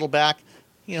pilots throttle back,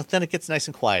 then it gets nice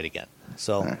and quiet again.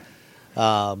 So,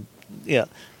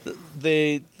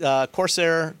 The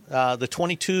Corsair, the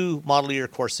 22 model year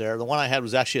Corsair, the one I had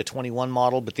was actually a 21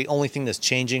 model, but the only thing that's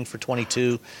changing for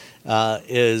 22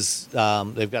 is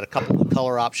they've got a couple of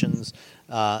color options.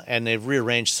 and they've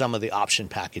rearranged some of the option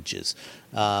packages.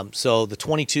 So the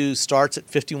 22 starts at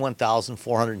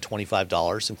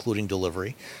 $51,425, including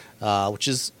delivery, which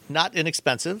is not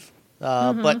inexpensive,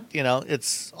 but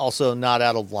it's also not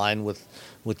out of line with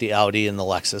the Audi and the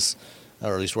Lexus,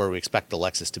 or at least where we expect the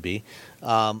Lexus to be.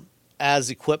 As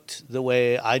equipped, the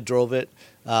way I drove it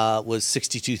was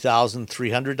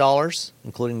 $62,300,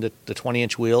 including the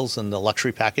 20-inch wheels and the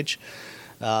luxury package.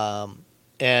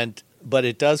 But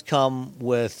it does come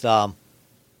with you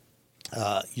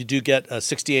do get a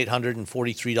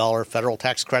 $6,843 federal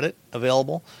tax credit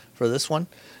available for this one.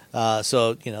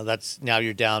 So that's now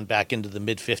you're down back into the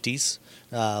mid 50s,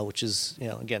 which is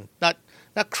again not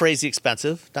crazy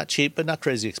expensive, not cheap, but not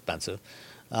crazy expensive.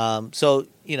 So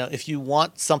if you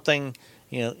want something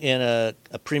in a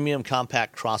premium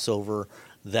compact crossover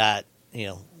that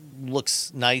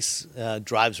looks nice,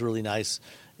 drives really nice,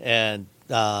 and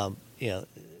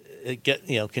it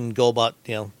can go about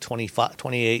 25,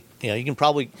 28. You can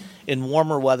probably in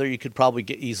warmer weather you could probably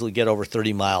easily get over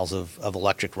 30 miles of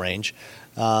electric range.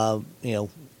 That'll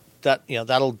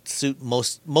suit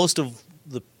most of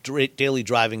the daily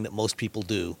driving that most people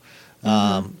do.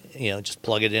 Just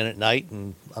plug it in at night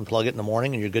and unplug it in the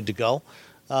morning, and you're good to go.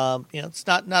 It's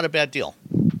not a bad deal.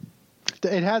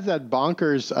 It has that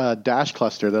bonkers dash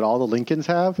cluster that all the Lincolns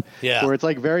have, where it's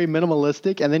like very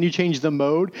minimalistic, and then you change the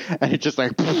mode, and it's just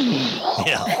like,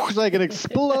 it's like an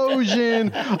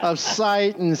explosion of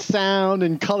sight and sound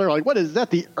and color. Like, what is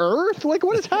that? The Earth? Like,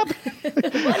 what is happening?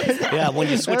 When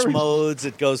you switch modes,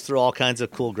 it goes through all kinds of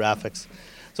cool graphics.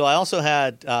 So I also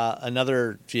had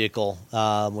another vehicle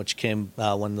which came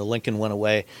when the Lincoln went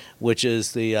away, which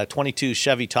is the 22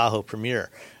 Chevy Tahoe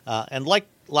Premier. And like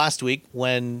last week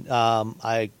when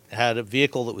I had a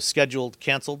vehicle that was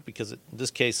canceled because in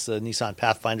this case the Nissan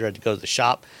Pathfinder had to go to the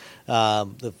shop.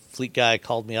 The fleet guy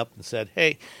called me up and said,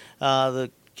 "Hey,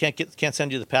 can't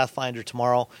send you the Pathfinder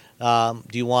tomorrow.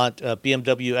 Do you want a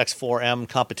BMW X4M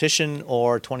competition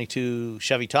or 22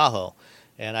 Chevy Tahoe?"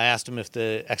 And I asked him if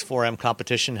the X4M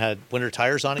competition had winter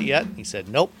tires on it yet. He said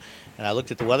nope. And I looked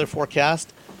at the weather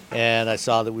forecast, and I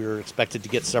saw that we were expected to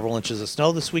get several inches of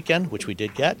snow this weekend, which we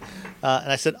did get.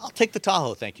 And I said, "I'll take the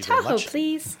Tahoe, thank you very much." Tahoe,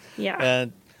 please. Yeah.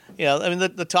 And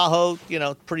the Tahoe,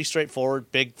 pretty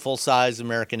straightforward, big, full-size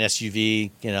American SUV.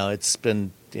 It's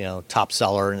been top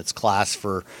seller in its class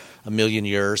for a million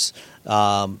years.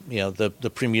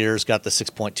 The Premier's got the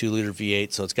 6.2 liter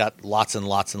V8, so it's got lots and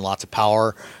lots and lots of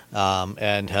power,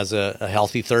 and has a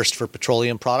healthy thirst for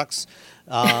petroleum products.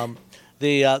 The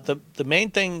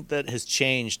main thing that has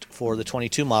changed for the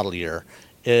 22 model year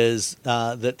is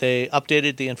that they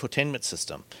updated the infotainment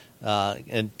system,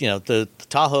 and the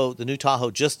new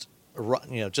Tahoe just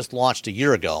launched a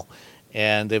year ago.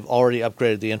 And they've already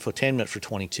upgraded the infotainment for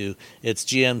 22. It's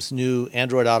GM's new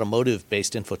Android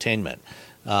Automotive-based infotainment.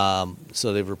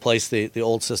 So they've replaced the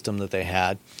old system that they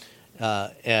had,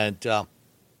 and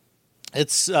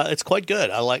it's quite good.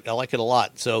 I like it a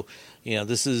lot. So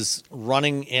this is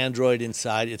running Android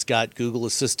inside. It's got Google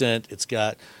Assistant. It's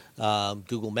got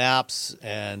Google Maps,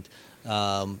 and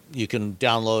you can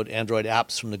download Android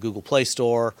apps from the Google Play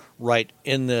Store right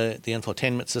in the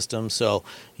infotainment system. So,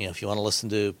 if you want to listen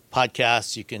to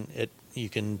podcasts, you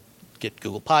can get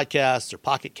Google Podcasts or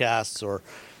Pocket Casts or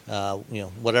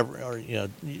whatever. Or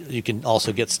you can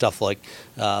also get stuff like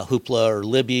Hoopla or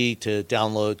Libby to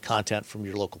download content from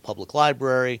your local public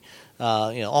library.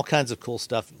 All kinds of cool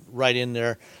stuff right in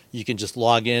there. You can just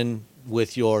log in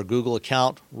with your Google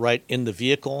account right in the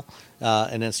vehicle,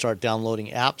 and then start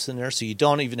downloading apps in there. So you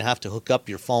don't even have to hook up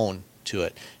your phone to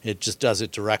it. It just does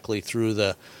it directly through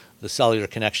the cellular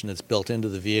connection that's built into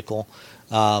the vehicle.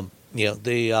 The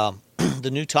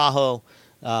new Tahoe.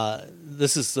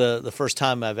 This is the first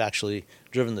time I've actually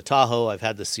driven the Tahoe. I've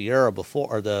had the Sierra before,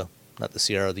 or the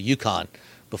Yukon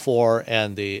before,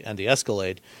 and the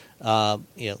Escalade.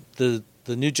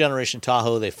 The new generation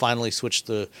Tahoe, they finally switched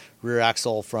the rear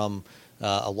axle from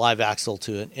a live axle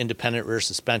to an independent rear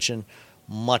suspension.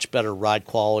 Much better ride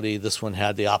quality. This one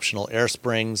had the optional air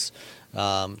springs.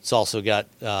 It's also got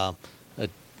a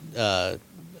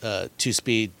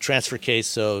 2-speed transfer case,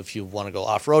 so if you want to go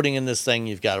off-roading in this thing,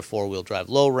 you've got a 4-wheel drive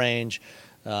low range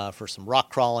for some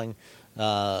rock crawling.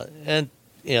 And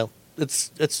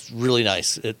it's really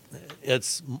nice.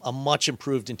 It's a much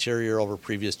improved interior over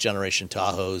previous generation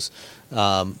Tahoes.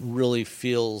 Really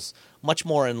feels much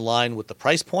more in line with the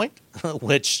price point,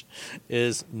 which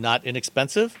is not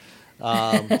inexpensive.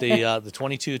 The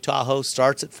 22 Tahoe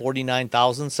starts at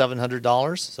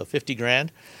 $49,700, so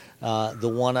 $50,000. The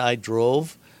one I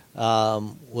drove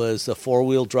was a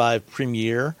 4-wheel drive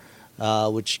Premier.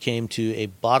 which came to a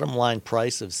bottom line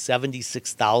price of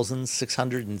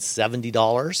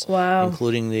 $76,670. Wow.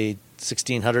 Including the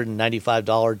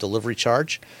 $1,695 delivery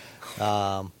charge.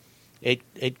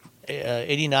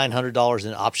 $8,900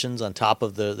 in options on top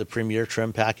of the Premier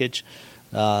trim package.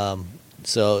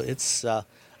 So it's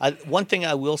one thing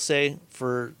I will say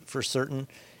for certain,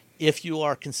 if you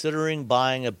are considering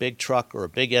buying a big truck or a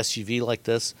big SUV like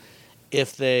this,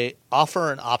 if they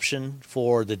offer an option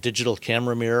for the digital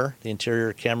camera mirror, the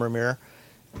interior camera mirror,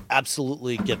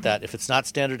 absolutely get that. If it's not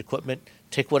standard equipment,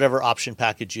 take whatever option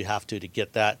package you have to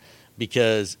get that,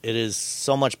 because it is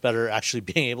so much better actually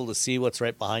being able to see what's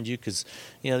right behind you, because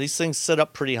these things sit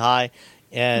up pretty high,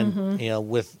 and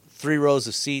with 3 rows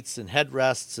of seats and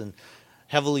headrests and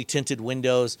heavily tinted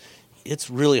windows,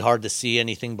 it's really hard to see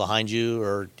anything behind you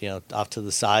or off to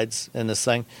the sides in this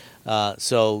thing.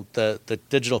 So the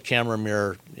digital camera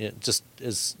mirror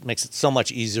makes it so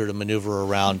much easier to maneuver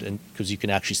around, and because you can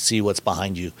actually see what's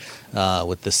behind you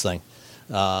with this thing,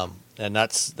 and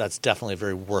that's definitely a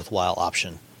very worthwhile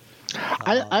option.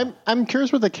 I'm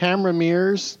curious with the camera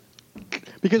mirrors,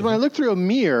 because when I look through a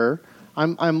mirror,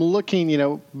 I'm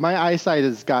looking. My eyesight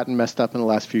has gotten messed up in the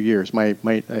last few years. My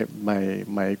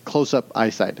close-up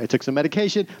eyesight. I took some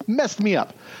medication, messed me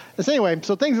up. So anyway,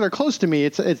 so things that are close to me,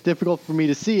 it's difficult for me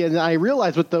to see. And I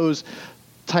realize with those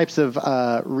types of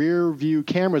rear view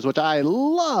cameras, which I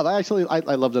love. I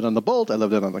loved it on the Bolt. I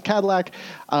loved it on the Cadillac.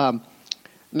 Now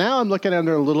I'm looking at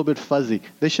it a little bit fuzzy.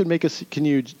 They should make us.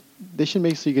 They should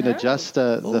make so you can adjust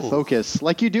the focus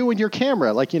like you do in your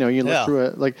camera. Like, you look through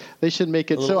it. Like, they should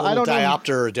make it so I don't know.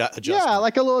 Diopter adjustment. Yeah,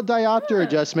 like a little diopter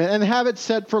adjustment, and have it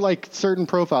set for like certain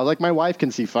profiles. Like my wife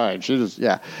can see fine. She just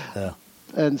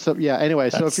And so anyway,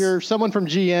 so if you're someone from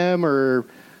GM or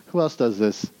who else does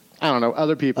this? I don't know,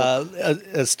 other people.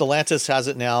 Stellantis has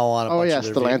it now on a bunch of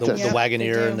their Stellantis. The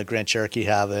Wagoneer and the Grand Cherokee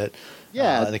have it.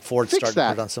 Yeah, I think Ford's starting to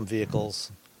put it on some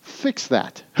vehicles. Fix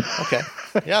that. Okay.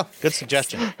 Yeah, good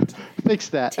suggestion. Fix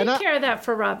that. Take care of that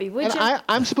for Robbie, would you?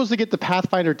 I'm supposed to get the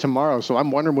Pathfinder tomorrow, so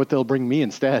I'm wondering what they'll bring me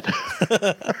instead.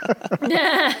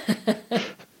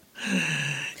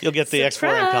 You'll get the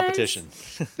X4M competition.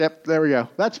 Yep, there we go.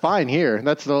 That's fine here.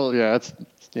 That's the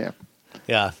yeah.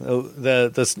 Yeah,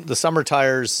 the summer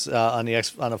tires on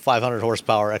a 500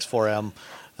 horsepower X4M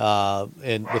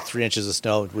and with 3 inches of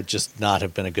snow would just not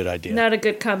have been a good idea. Not a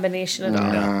good combination of No,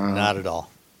 not at all.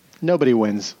 Nobody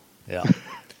wins. Yeah.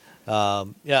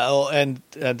 And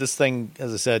this thing,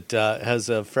 as I said, has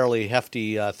a fairly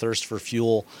hefty thirst for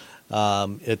fuel.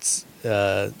 It's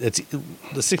the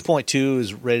 6.2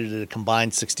 is rated at a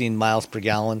combined 16 miles per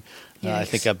gallon. I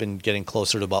think I've been getting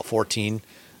closer to about 14,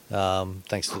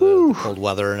 thanks to the cold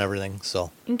weather and everything.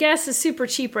 So, and gas is super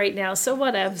cheap right now, so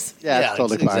whatevs. Yeah, it's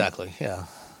totally fine. Exactly. Yeah.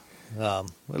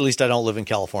 At least I don't live in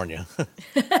California.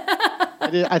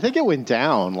 I think it went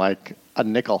down like a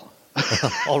nickel.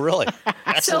 Oh, really?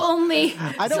 So only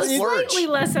slightly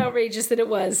less outrageous than it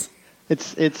was. It's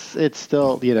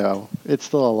still it's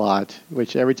still a lot.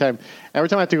 Which every time I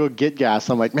have to go get gas,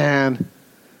 I'm like, man,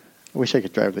 I wish I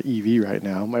could drive the EV right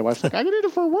now. My wife's like, I need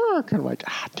it for work, and I'm like,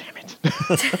 damn it.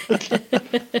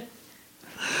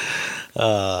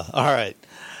 All right.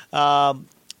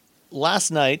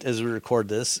 Last night, as we record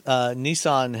this,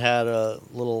 Nissan had a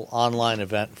little online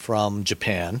event from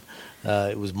Japan.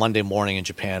 It was Monday morning in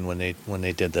Japan when they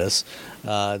did this.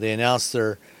 They announced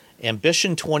their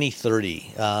Ambition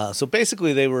 2030. So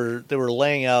basically, they were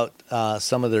laying out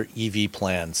some of their EV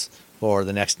plans for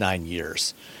the next 9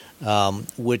 years,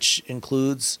 which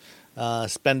includes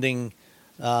spending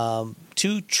 2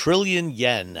 trillion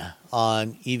yen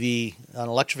on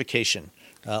electrification.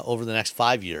 Over the next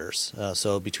 5 years,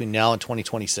 so between now and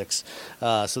 2026.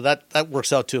 So that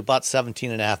works out to about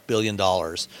 $17.5 billion,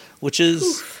 which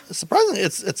is surprisingly,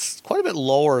 it's quite a bit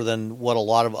lower than what a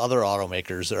lot of other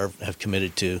automakers have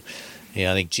committed to.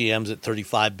 I think GM's at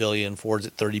 $35 billion, Ford's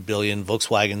at $30 billion,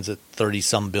 Volkswagen's at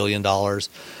 $30-some billion. All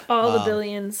the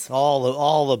billions.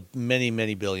 All the many,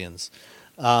 many billions.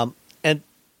 And I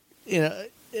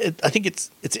think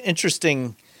it's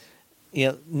interesting.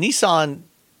 Nissan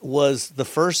was the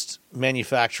first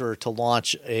manufacturer to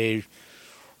launch a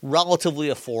relatively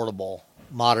affordable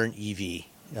modern EV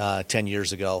 10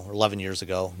 years ago or 11 years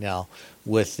ago now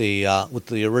with the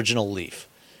original Leaf.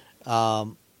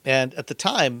 And at the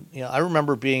time, I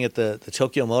remember being at the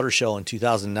Tokyo Motor Show in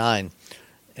 2009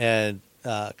 and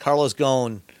Carlos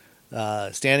Ghosn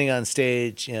standing on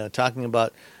stage, talking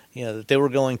about that they were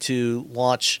going to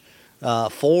launch 4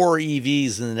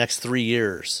 EVs in the next 3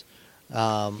 years.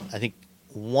 I think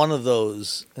one of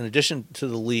those, in addition to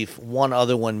the Leaf, one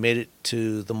other one made it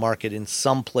to the market in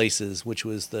some places, which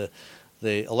was the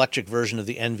the electric version of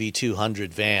the NV200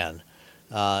 van.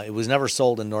 It was never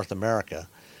sold in North America.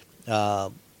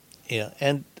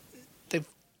 And they've,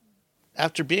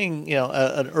 after being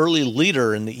an early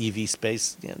leader in the EV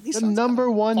space, the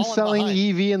number one selling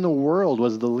EV in the world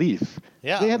was the Leaf.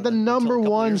 Yeah, they had the number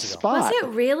one spot. Was it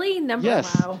really?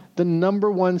 Yes, wow. The number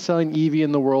one selling EV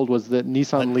in the world was the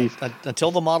Nissan Leaf.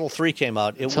 Until the Model 3 came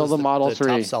out, it was the Model 3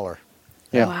 top seller.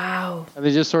 Yeah. Wow. And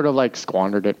they just sort of like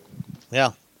squandered it.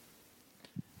 Yeah.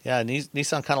 Yeah,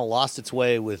 Nissan kind of lost its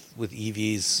way with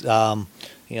EVs.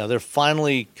 They're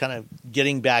finally kind of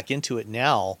getting back into it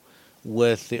now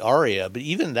with the Ariya, but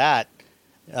even that,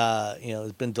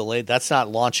 has been delayed. That's not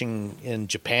launching in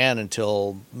Japan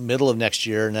until middle of next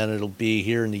year, and then it'll be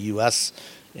here in the U.S.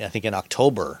 I think in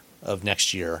October of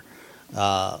next year.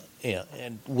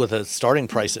 And with a starting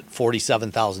price at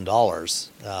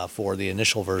 $47,000 for the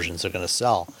initial versions they're going to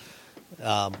sell.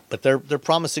 But they're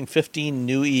promising 15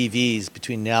 new EVs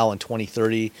between now and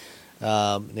 2030.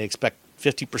 They expect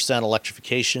 50%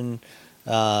 electrification,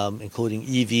 including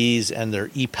EVs and their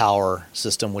e-Power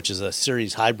system, which is a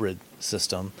series hybrid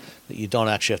system that you don't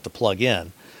actually have to plug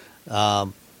in.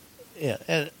 And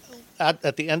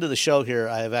at the end of the show here,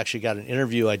 I have actually got an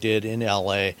interview I did in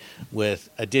LA with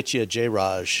Aditya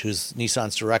Jairaj, who's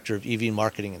Nissan's director of EV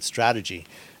marketing and strategy.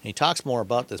 And he talks more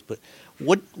about this, but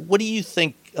what do you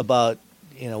think about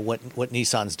what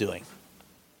Nissan's doing?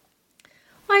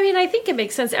 Well, I mean, I think it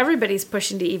makes sense. Everybody's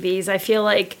pushing to EVs. I feel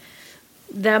like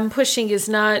them pushing is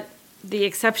not the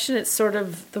exception; it's sort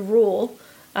of the rule.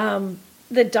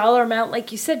 The dollar amount,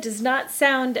 like you said, does not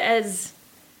sound as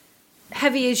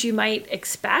heavy as you might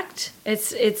expect.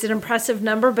 It's an impressive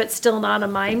number, but still not a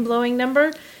mind-blowing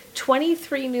number.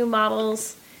 23 new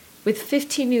models with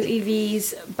 15 new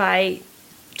EVs by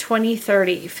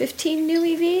 2030. 15 new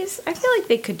EVs? I feel like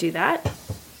they could do that.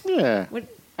 Yeah.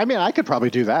 I could probably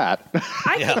do that.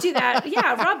 I could do that.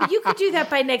 Yeah, Rob, you could do that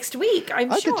by next week, I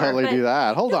could totally do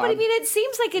that. Hold on. But I mean, it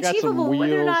seems like achievable.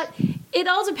 Whether or not, it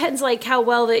all depends like how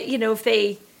well if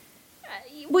they...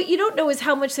 What you don't know is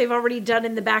how much they've already done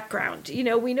in the background.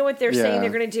 We know what they're saying they're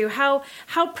going to do. How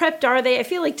prepped are they? I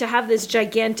feel like to have this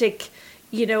gigantic,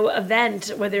 event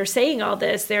where they're saying all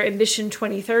this, their Ambition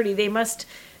 2030, they must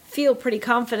feel pretty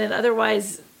confident.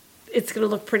 Otherwise, it's going to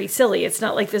look pretty silly. It's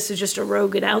not like this is just a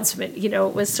rogue announcement.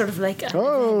 It was sort of like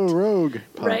rogue,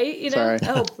 right? Sorry.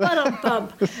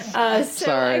 Bump.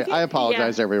 Sorry, I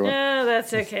apologize, everyone. No,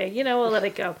 that's okay. We'll let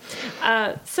it go.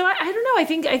 So I don't know. I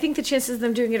think the chances of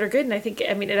them doing it are good, and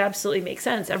it absolutely makes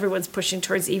sense. Everyone's pushing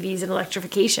towards EVs and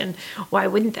electrification. Why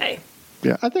wouldn't they?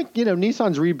 Yeah, I think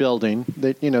Nissan's rebuilding.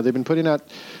 They've been putting out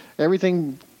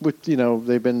everything with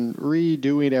they've been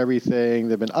redoing everything.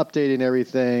 They've been updating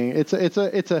everything. It's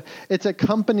a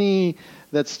company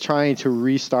that's trying to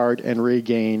restart and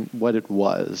regain what it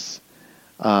was.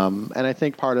 And I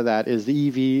think part of that is the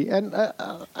EV. And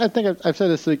I think I've said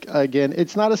this again.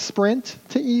 It's not a sprint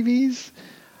to EVs.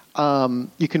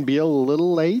 You can be a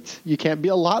little late. You can't be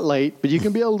a lot late, but you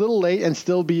can be a little late and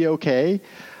still be okay.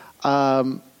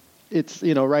 It's,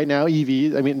 right now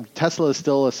EVs, Tesla is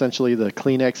still essentially the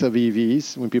Kleenex of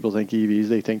EVs. When people think EVs,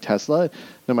 they think Tesla,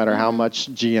 no matter how much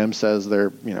GM says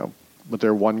they're, with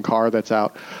their one car that's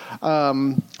out.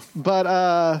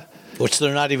 Which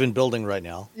they're not even building right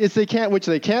now. Yes, they can't, which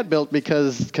they can't build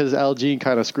because LG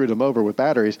kind of screwed them over with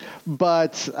batteries.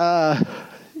 But, I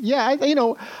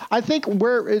think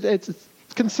it's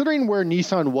considering where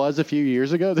Nissan was a few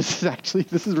years ago, this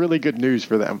is really good news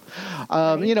for them.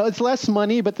 It's less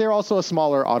money, but they're also a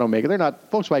smaller automaker. They're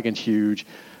not, Volkswagen's huge.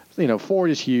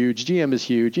 Ford is huge. GM is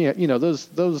huge. Those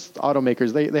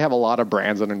automakers, they have a lot of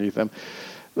brands underneath them.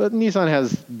 But Nissan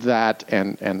has that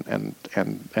and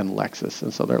Lexus,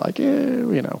 and so they're like,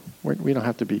 we don't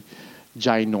have to be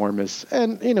ginormous.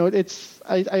 And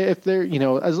if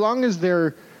they're as long as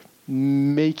they're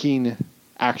making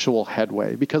actual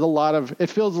headway, because it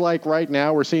feels like right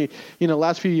now we're seeing,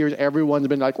 last few years, everyone's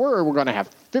been like, we're going to have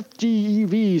 50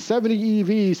 EVs, 70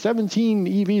 EVs, 17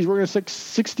 EVs, we're going to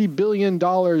 $60 billion,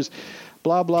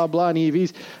 blah, blah, blah, in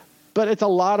EVs. But it's a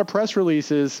lot of press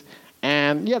releases,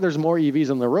 and there's more EVs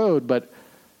on the road, but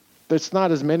there's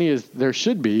not as many as there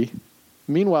should be.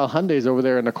 Meanwhile, Hyundai's over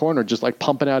there in the corner just like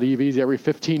pumping out EVs every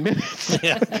 15 minutes.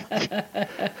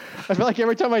 I feel like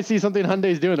every time I see something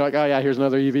Hyundai's doing, they're like, oh, yeah, here's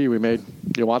another EV we made.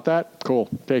 You want that? Cool.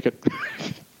 Take it.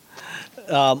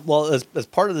 Well, as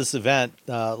part of this event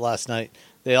last night,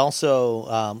 they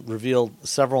also revealed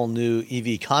several new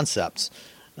EV concepts,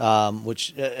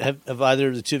 which have either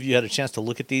of the two of you had a chance to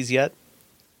look at these yet?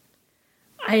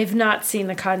 I have not seen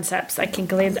the concepts. I can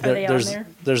glance. Are they on there?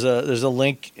 There's a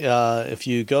link. If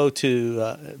you go to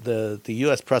the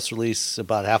U.S. press release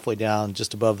about halfway down,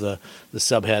 just above the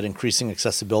subhead, increasing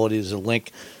accessibility, there's a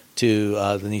link to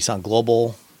the Nissan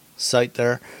Global site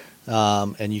there,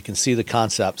 and you can see the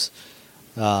concepts.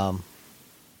 Surf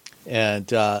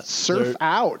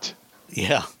out.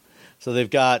 Yeah. So they've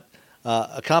got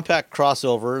a compact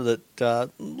crossover that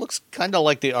looks kind of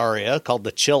like the Aria, called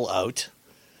the Chill Out.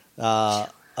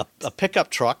 A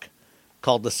pickup truck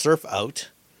called the Surf Out,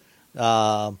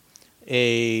 a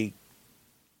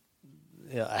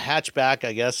hatchback,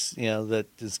 I guess, that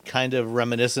is kind of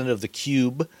reminiscent of the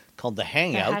Cube, called the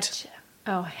Hangout.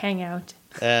 Hangout.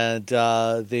 And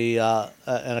and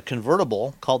a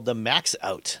convertible called the Max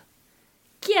Out.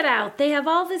 Get out! They have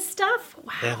all this stuff.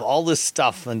 Wow. They have all this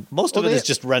stuff, and most of it is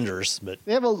just renders. But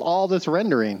they have all this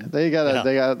rendering. They got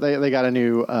a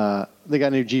new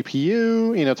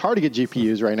GPU. It's hard to get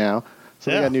GPUs right now,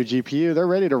 so they got a new GPU. They're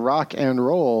ready to rock and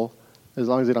roll, as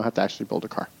long as they don't have to actually build a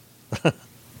car.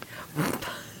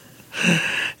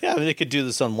 Yeah, they could do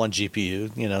this on one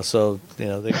GPU. So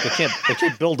they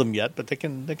can't build them yet, but they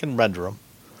can render them.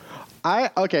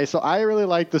 So I really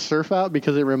like the Surf Out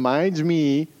because it reminds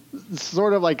me,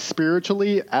 sort of like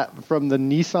spiritually, from the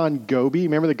Nissan Gobi.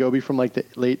 Remember the Gobi from like the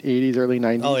late 80s, early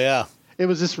 90s? Oh, yeah. It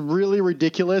was just really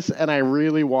ridiculous, and I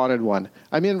really wanted one.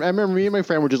 I mean, I remember me and my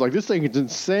friend were just like, this thing is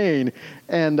insane.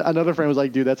 And another friend was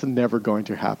like, dude, that's never going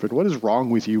to happen. What is wrong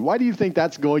with you? Why do you think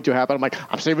that's going to happen? I'm like,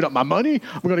 I'm saving up my money.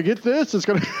 I'm going to get this.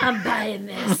 I'm buying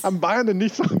this. I'm buying the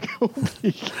Nissan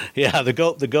Gobi. Yeah,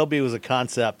 the Gobi was a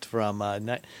concept from,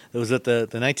 it was at the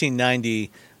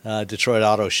 1990 Detroit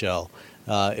Auto Show.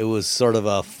 It was sort of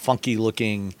a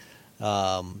funky-looking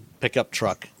pickup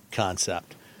truck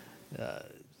concept.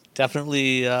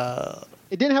 Definitely.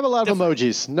 It didn't have a lot of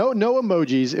emojis. No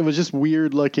emojis. It was just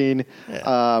weird looking.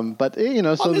 Yeah. But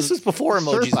so this was before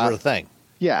emojis were a thing.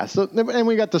 Yeah. So and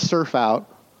we got the Surf Out,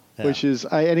 which is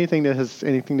anything that has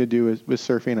anything to do with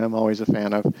surfing. I'm always a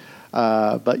fan of.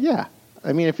 But yeah,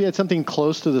 I mean, if you had something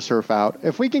close to the Surf Out,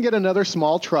 if we can get another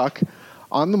small truck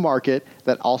on the market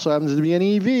that also happens to be an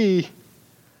EV.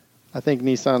 I think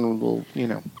Nissan will, I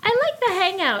like the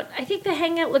Hangout. I think the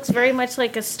Hangout looks very much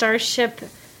like a Starship,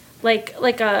 like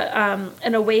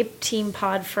an away team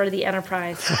pod for the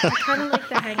Enterprise. I kind of like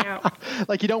the Hangout.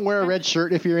 Like you don't wear a red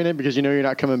shirt if you're in it because you know you're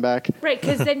not coming back. Right,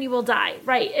 because then you will die.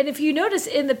 Right, and if you notice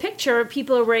in the picture,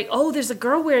 people are wearing. Oh, there's a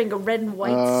girl wearing a red and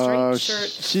white striped shirt.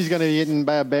 She's gonna be eaten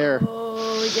by a bear.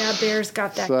 Oh yeah, bear's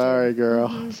got that. Sorry, kid. girl.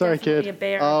 Sorry, Definitely kid. A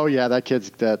bear. Oh yeah, that kid's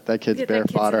bear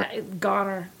fodder.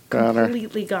 Goner.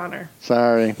 Completely goner.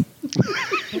 Sorry.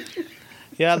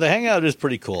 Yeah, the Hangout is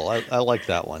pretty cool. I like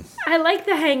that one. I like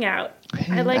the Hangout.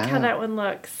 I like how that one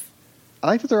looks. I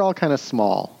like that they're all kind of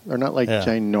small. They're not like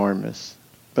ginormous.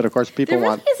 But of course, people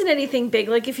want. There really isn't anything big.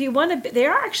 Like if you want they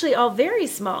are actually all very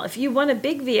small. If you want a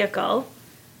big vehicle,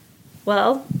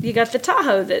 well, you got the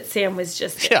Tahoe that Sam was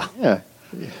just in. Yeah.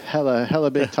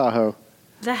 Hella big Tahoe.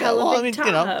 The hella big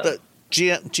Tahoe.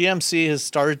 GMC has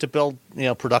started to build,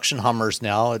 production Hummers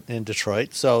now in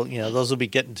Detroit. So, those will be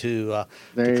getting to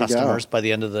customers by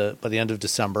the end of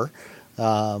December.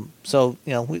 So,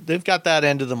 they've got that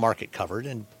end of the market covered.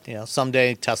 And,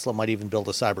 someday Tesla might even build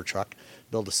a second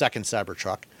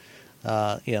Cybertruck.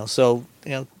 So,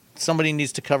 somebody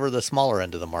needs to cover the smaller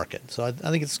end of the market. So I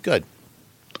think it's good.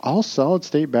 All solid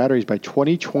state batteries by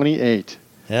 2028.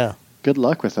 Yeah. Good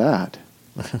luck with that.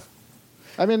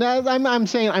 I mean, I'm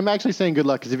actually saying good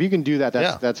luck because if you can do that,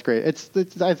 that's great. It's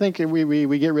I think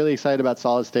we get really excited about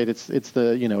solid state. It's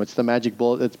the magic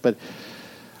bullet.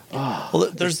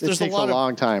 There's a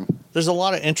long time. There's a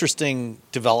lot of interesting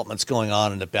developments going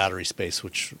on in the battery space,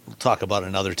 which we'll talk about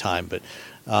another time. But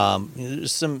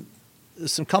there's some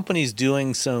companies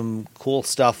doing some cool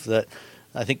stuff that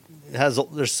I think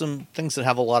there's some things that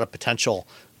have a lot of potential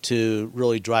to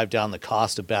really drive down the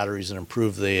cost of batteries and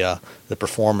improve the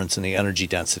performance and the energy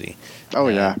density. Oh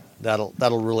yeah,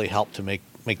 that'll really help to make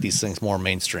these things more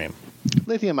mainstream.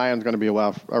 Lithium ion is going to be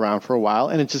around for a while,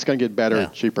 and it's just going to get better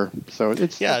and cheaper. So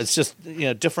it's just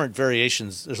different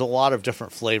variations. There's a lot of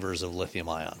different flavors of lithium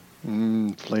ion.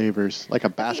 Flavors like a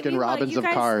Baskin Robbins of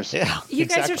cars. Yeah, you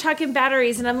guys are talking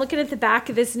batteries, and I'm looking at the back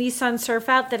of this Nissan Surf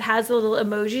Out that has little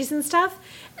emojis and stuff.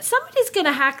 Somebody's going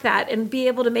to hack that and be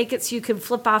able to make it so you can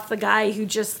flip off the guy who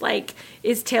just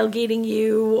is tailgating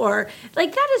you, or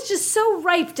that is just so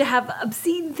ripe to have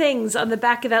obscene things on the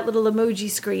back of that little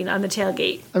emoji screen on the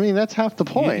tailgate. I mean, that's half the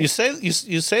point. You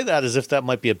say that as if that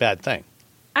might be a bad thing.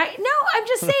 No, I'm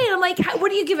just saying. I'm like, what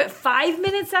do you give it? 5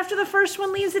 minutes after the first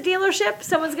one leaves the dealership,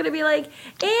 someone's going to be like,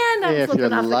 and I'm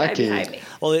flipping off the guy behind me.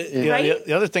 Well, Right?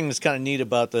 the other thing that's kind of neat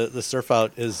about the Surf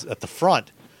Out is at the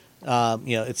front.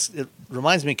 It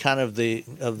reminds me kind of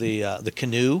the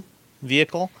canoe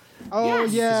vehicle. Oh,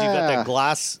 Yes. yeah. Because you've got that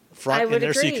glass front I in would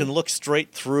there, so you agree. can look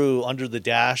straight through under the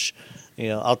dash,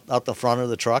 out the front of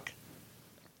the truck.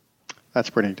 That's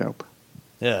pretty dope.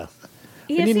 Yeah.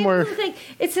 Yeah, need see, more- little thing.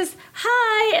 It says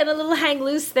hi and a little hang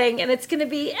loose thing, and it's going to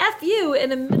be F you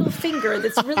and a middle finger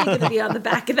that's really going to be on the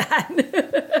back of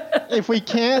that. If we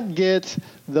can't get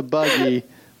the buggy,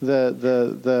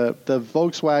 the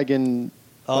Volkswagen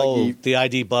Oh, buggy, the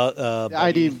ID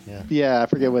ID, yeah, I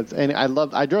forget what. And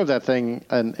I drove that thing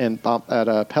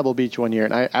at Pebble Beach one year,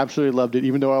 and I absolutely loved it,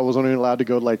 even though I was only allowed to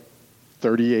go like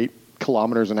 38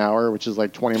 kilometers an hour, which is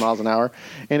like 20 miles an hour.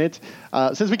 And it's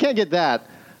since we can't get that,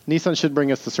 Nissan should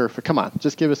bring us the Surf. Come on,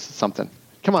 just give us something.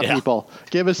 Come on, Yeah. people,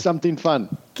 give us something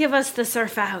fun. Give us the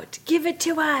Surf Out. Give it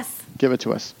to us. Give it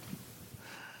to us.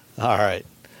 All right.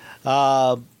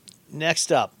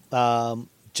 Next up,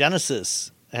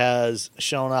 Genesis has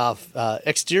shown off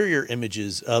exterior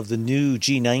images of the new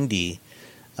G90.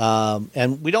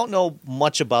 And we don't know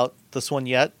much about this one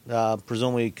yet,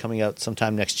 presumably coming out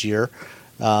sometime next year.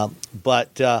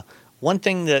 But one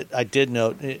thing that I did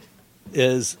note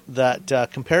is that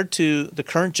compared to the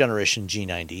current generation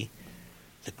G90,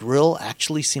 the grille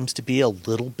actually seems to be a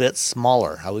little bit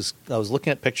smaller. I was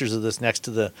looking at pictures of this next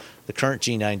to the current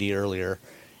G90 earlier,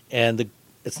 and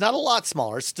it's not a lot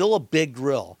smaller. It's still a big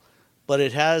grille, but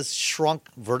it has shrunk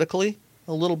vertically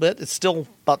a little bit. It's still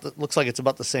looks like it's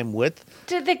about the same width.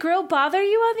 Did the grill bother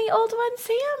you on the old one,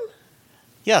 Sam?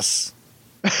 Yes.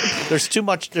 There's too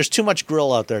much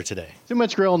grill out there today. Too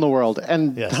much grill in the world,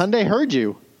 and Yes. Hyundai heard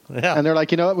you, Yeah. and they're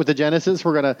like, you know what? With the Genesis,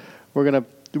 we're gonna bring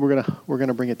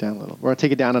it down a little. We're gonna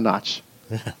take it down a notch.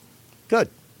 Good.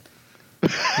 A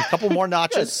couple more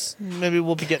notches, maybe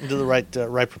we'll be getting to the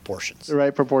right proportions. The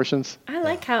right proportions. I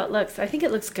like how it looks. I think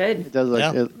it looks good. It does look.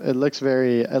 Yeah. It looks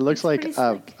very. It looks like pretty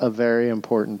slick. a very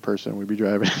important person would be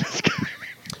driving this car.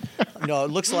 No,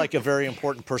 it looks like a very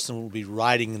important person will be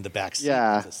riding in the back seat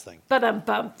Yeah. of this thing. But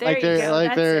bump. There Like you go.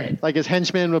 That's it. like his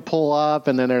henchmen would pull up,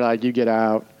 and then they're like, "You get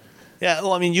out." Yeah,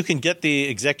 well, I mean, you can get the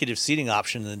executive seating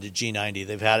option in the G90.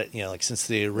 They've had it, like since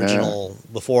the original,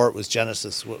 before it was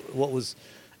Genesis. What was,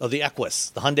 the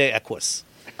Equus, the Hyundai Equus.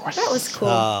 That was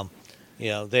cool.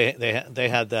 They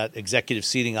had that executive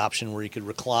seating option where you could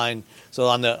recline. So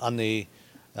on the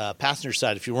passenger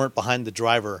side, if you weren't behind the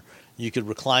driver, you could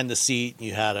recline the seat.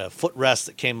 You had a footrest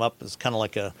that came up as kind of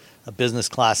like a business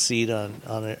class seat on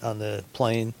the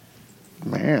plane.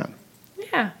 Man,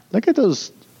 Yeah. look at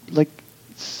those like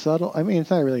subtle. I mean, it's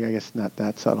not really. I guess not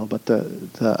that subtle, but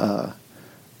the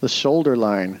shoulder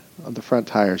line on the front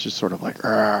tire is just sort of like.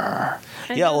 "Argh."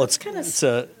 Yeah, well, kind of.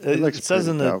 it looks says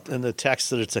in pretty the dope. in the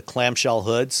text that it's a clamshell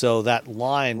hood, so that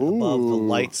line above the Ooh.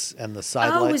 lights and the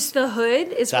side Oh, lights. is the hood?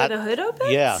 Is where that- the hood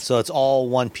opens? Yeah, so it's all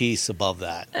one piece above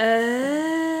that.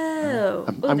 Oh.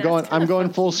 I'm going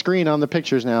full screen on the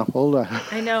pictures now. Hold on.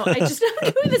 I know. I'm doing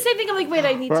the same thing. I'm like, wait,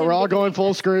 I need to. We're all going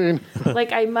full screen.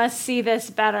 Like, I must see this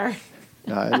better.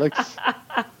 It looks.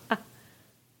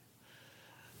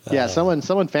 Yeah, someone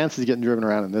fancies getting driven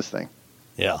around in this thing.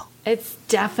 Yeah. It's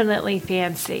definitely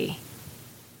fancy.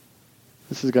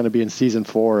 This is going to be in season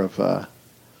 4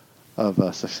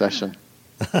 of Succession.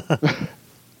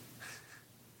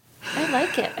 I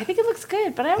like it. I think it looks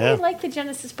good, but I Yeah. really like the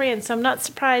Genesis brand, so I'm not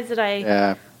surprised that I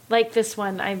Yeah. like this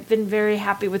one. I've been very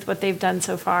happy with what they've done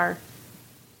so far.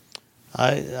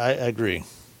 I agree.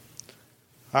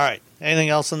 All right. Anything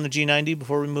else on the G90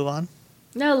 before we move on?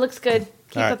 No, it looks good.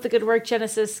 Keep All right. up the good work,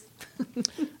 Genesis.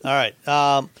 All right.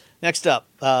 Next up,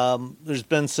 there's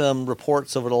been some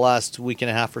reports over the last week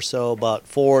and a half or so about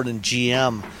Ford and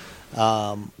GM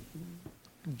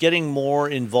getting more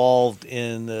involved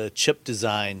in the chip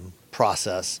design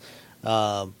process.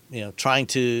 Trying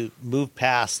to move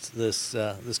past this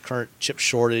current chip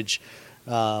shortage.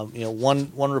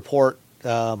 One report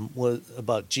was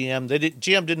about GM.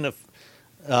 GM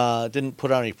didn't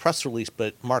put out any press release,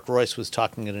 but Mark Royce was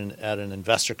talking at an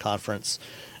investor conference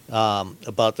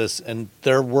about this, and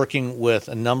they're working with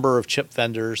a number of chip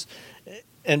vendors.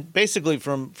 And basically,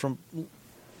 from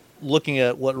looking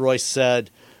at what Royce said,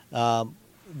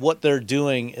 what they're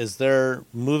doing is they're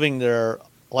moving their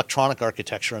electronic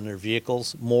architecture on their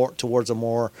vehicles more towards a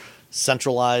more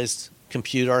centralized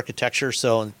compute architecture.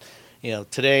 So,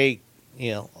 today,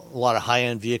 a lot of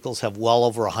high-end vehicles have well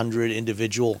over 100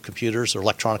 individual computers or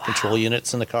electronic control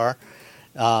units in the car,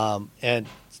 and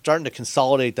starting to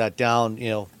consolidate that down.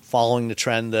 Following the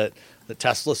trend that that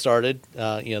Tesla started.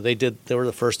 They were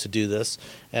the first to do this,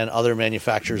 and other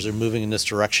manufacturers are moving in this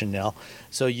direction now.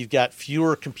 So you've got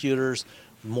fewer computers,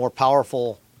 more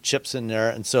powerful chips in there,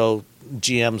 and so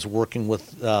GM's working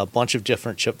with a bunch of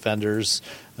different chip vendors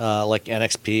like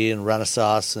NXP and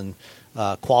Renesas and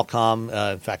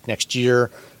Qualcomm. In fact, next year,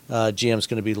 GM's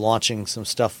going to be launching some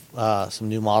stuff, some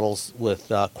new models with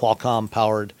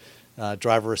Qualcomm-powered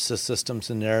driver assist systems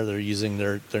in there. They're using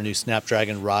their new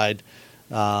Snapdragon Ride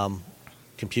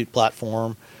compute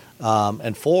platform.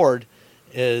 And Ford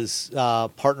is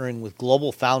partnering with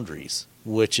Global Foundries,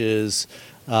 which is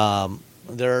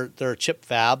they're a chip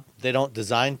fab. They don't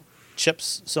design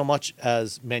chips so much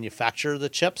as manufacture the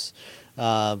chips.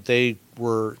 They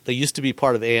used to be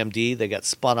part of AMD. They got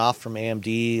spun off from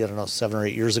AMD, I don't know, 7 or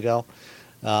 8 years ago.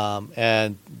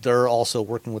 And they're also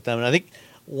working with them. And I think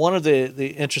one of the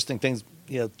interesting things,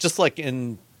 just like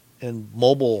in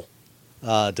mobile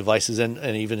devices and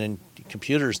even in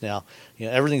computers now,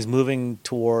 everything's moving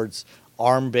towards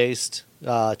ARM-based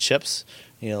chips,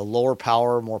 lower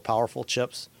power, more powerful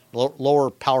chips, lower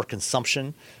power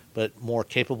consumption, but more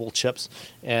capable chips.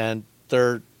 And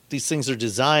these things are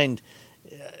designed,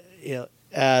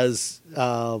 as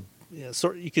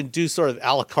you can do sort of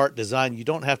a la carte design. You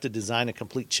don't have to design a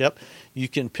complete chip. You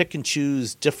can pick and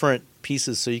choose different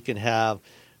pieces, so you can have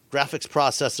graphics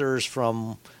processors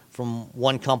from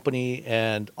one company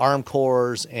and ARM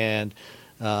cores and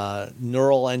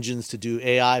neural engines to do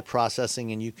AI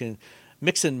processing, and you can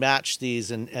mix and match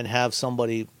these and have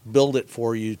somebody build it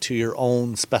for you to your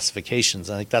own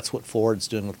specifications. I think that's what Ford's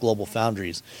doing with Global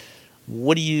Foundries.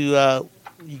 What do you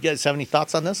guys have any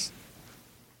thoughts on this?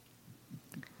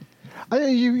 What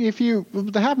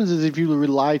happens is if you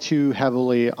rely too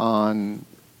heavily on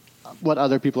what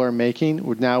other people are making,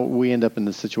 now we end up in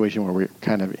the situation where we're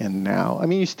kind of in now. I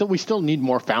mean, we still need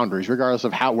more foundries, regardless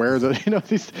of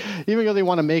even though they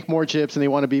want to make more chips and they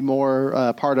want to be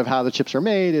more part of how the chips are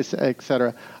made, et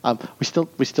cetera.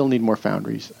 We still need more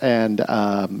foundries and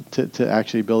to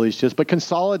actually build these chips. But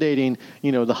consolidating,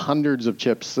 the hundreds of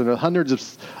chips and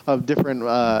hundreds of different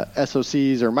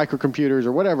SoCs or microcomputers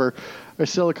or whatever, or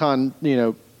silicon,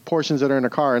 portions that are in a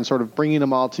car, and sort of bringing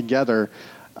them all together.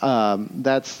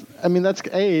 That's going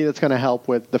to help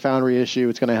with the foundry issue.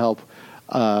 It's going to help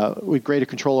with greater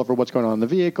control over what's going on in the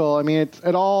vehicle. I mean, at the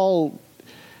end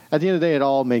of the day, it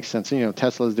all makes sense.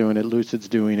 Tesla's doing it, Lucid's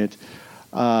doing it.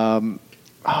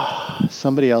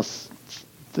 Somebody else,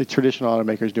 the traditional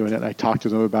automaker's doing it. I talked to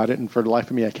them about it, and for the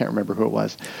life of me, I can't remember who it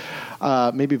was.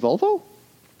 Maybe Volvo?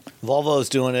 Volvo's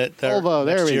doing it. Volvo,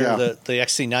 there we go. The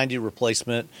XC90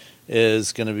 replacement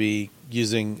is going to be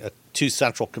using two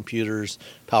central computers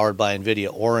powered by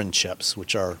NVIDIA Orin chips,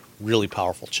 which are really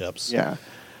powerful chips. Yeah.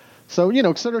 So,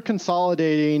 sort of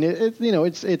consolidating it's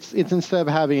instead of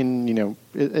having,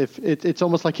 it's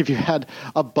almost like if you had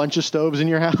a bunch of stoves in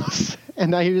your house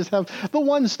and now you just have the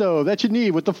one stove that you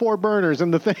need with the 4 burners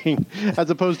and the thing, as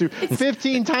opposed to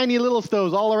 15 tiny little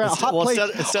stoves all around.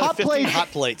 Instead of 15 hot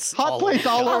plates all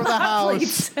over the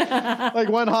house. Like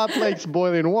one hot plate's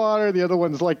boiling water, the other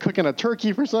one's like cooking a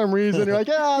turkey for some reason. You're like,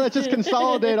 let's just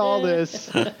consolidate all this.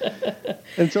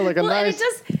 And so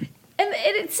And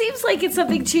it seems like it's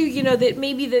something too, that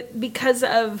maybe that because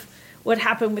of what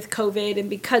happened with COVID and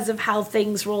because of how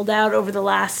things rolled out over the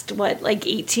last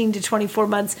 18 to 24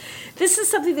 months, this is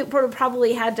something that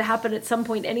probably had to happen at some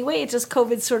point anyway. It just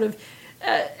COVID sort of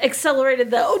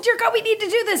accelerated oh dear God, we need to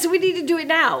do this, we need to do it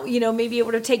now. Maybe it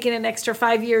would have taken an extra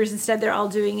 5 years. Instead, they're all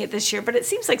doing it this year. But it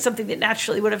seems like something that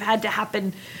naturally would have had to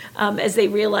happen as they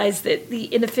realized that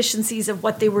the inefficiencies of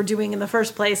what they were doing in the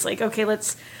first place. Like, okay,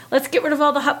 let's get rid of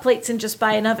all the hot plates and just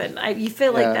buy an oven. You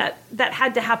feel like that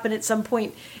had to happen at some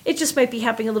point. It just might be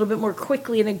happening a little bit more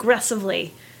quickly and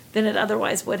aggressively than it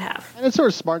otherwise would have. And it's sort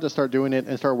of smart to start doing it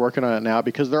and start working on it now,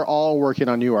 because they're all working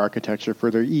on new architecture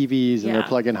for their EVs and their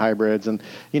plug-in hybrids. And,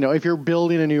 if you're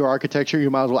building a new architecture, you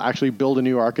might as well actually build a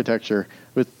new architecture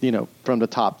with, from the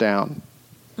top down.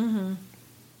 Mm-hmm.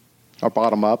 Or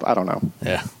bottom up. I don't know.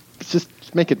 Yeah.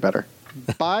 Just make it better.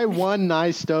 Buy one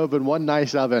nice stove and one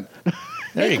nice oven.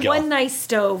 There you go. One nice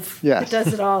stove. Yes. That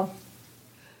does it all.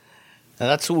 And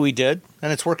that's what we did,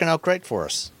 and it's working out great for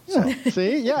us. So. Yeah.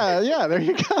 See? Yeah, there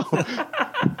you go.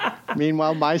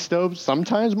 Meanwhile, my stove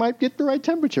sometimes might get the right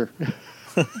temperature.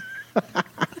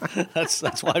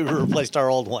 That's why we replaced our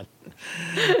old one.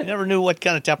 You never knew what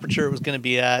kind of temperature it was going to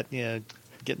be at.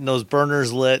 Getting those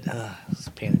burners lit, it's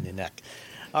a pain in the neck.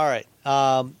 All right.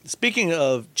 Speaking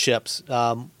of chips,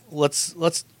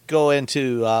 let's go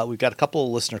into. We've got a couple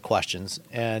of listener questions,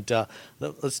 and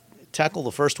let's tackle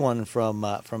the first one from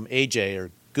AJ,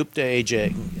 or Gupta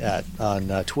AJ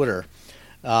on Twitter.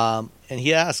 And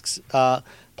he asks,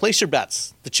 place your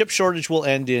bets. The chip shortage will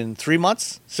end in 3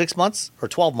 months, 6 months, or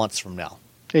 12 months from now.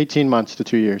 18 months to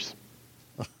 2 years.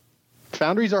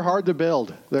 Foundries are hard to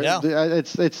build.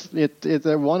 It's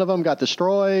one of them got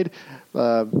destroyed.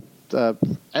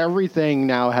 Everything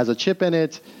now has a chip in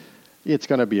it. It's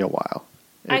going to be a while.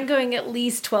 I'm going at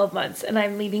least 12 months, and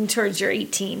I'm leaning towards your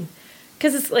 18.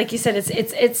 Because it's like you said,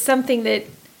 it's something that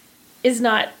is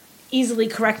not easily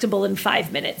correctable in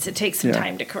 5 minutes. It takes some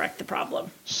time to correct the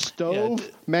problem. Stove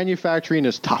manufacturing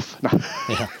is tough.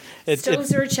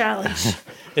 Stoves are a challenge.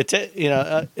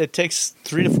 It takes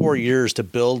 3 to 4 years to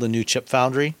build a new chip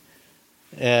foundry,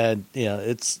 and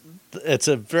it's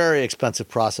a very expensive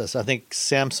process. I think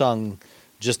Samsung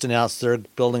just announced they're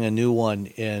building a new one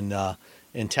in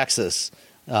Texas.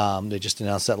 They just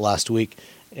announced that last week,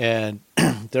 and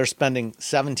they're spending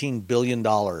 $17 billion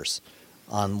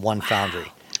on one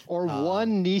foundry. Or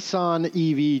one Nissan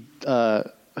EV.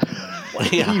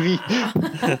 EV.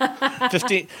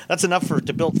 15. That's enough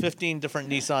to build 15 different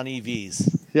Nissan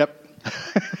EVs. Yep.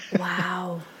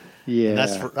 Wow. Yeah. And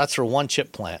that's for one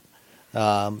chip plant.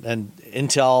 And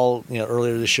Intel,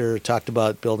 earlier this year talked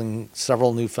about building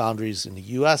several new foundries in the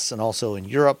U.S. and also in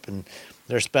Europe, and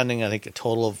they're spending, I think, a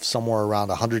total of somewhere around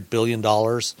 $100 billion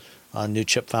on new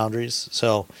chip foundries.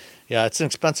 So, yeah, it's an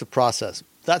expensive process.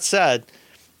 That said,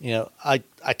 I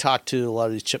talk to a lot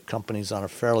of these chip companies on a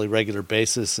fairly regular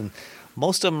basis, and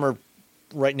most of them are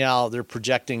right now. They're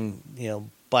projecting,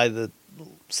 by the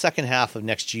second half of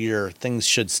next year, things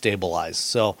should stabilize.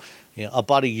 So,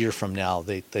 about a year from now,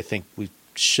 they think we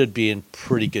should be in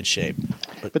pretty good shape.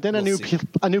 But then a new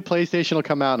PlayStation will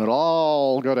come out and it'll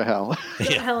all go to hell.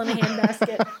 Hell in a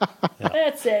handbasket.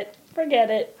 That's it. Forget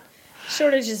it.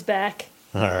 Shortage is back.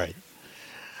 All right.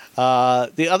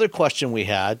 The other question we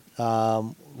had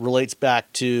relates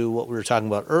back to what we were talking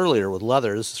about earlier with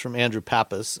leather. This is from Andrew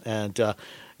Pappas. And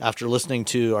after listening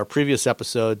to our previous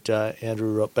episode,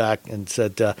 Andrew wrote back and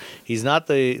said he's not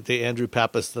the Andrew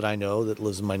Pappas that I know that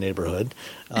lives in my neighborhood.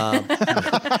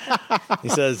 He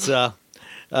says, I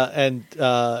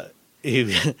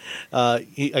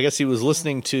guess he was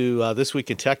listening to This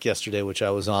Week in Tech yesterday, which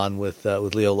I was on with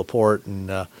Leo Laporte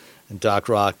and Doc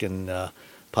Rock and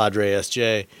Padre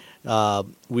SJ.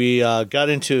 We got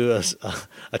into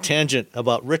a tangent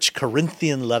about rich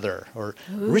Corinthian leather, or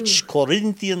rich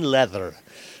Corinthian leather,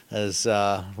 as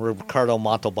Ricardo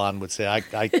Montalban would say. I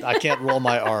can't roll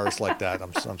my R's like that.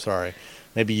 I'm sorry.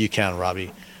 Maybe you can,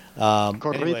 Robbie.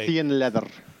 Corinthian leather.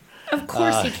 Of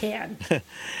course he can.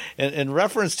 In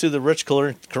reference to the rich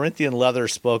Corinthian leather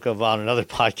spoke of on another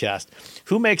podcast,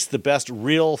 who makes the best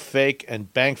real, fake,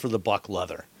 and bang for the buck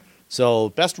leather? So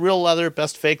best real leather,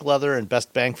 best fake leather, and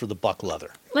best bang for the buck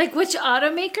leather. Like which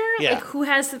automaker? Yeah. Like who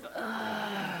has the...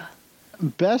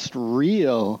 Best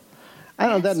real. I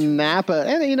don't know, that Napa.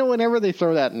 And whenever they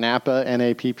throw that Napa,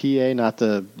 N-A-P-P-A, not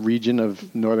the region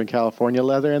of Northern California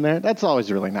leather in there, that's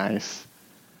always really nice.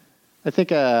 I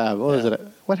think, what was it?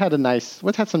 What had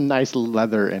some nice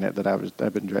leather in it that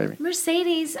I've been driving?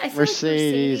 Mercedes. I feel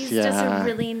Mercedes does a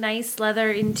really nice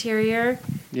leather interior.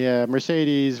 Yeah,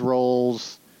 Mercedes,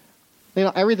 Rolls.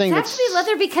 Everything. It has to be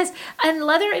leather and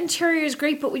leather interior is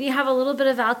great, but when you have a little bit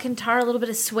of Alcantara, a little bit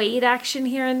of suede action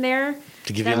here and there.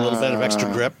 To give you a little bit of extra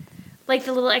grip. Like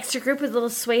the little extra grip with a little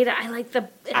suede. I like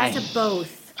it has a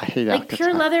both. I hate Like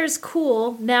pure leather is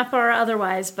cool, Napa or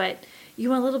otherwise, but you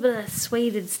want a little bit of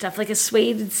suede stuff, like a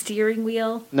suede steering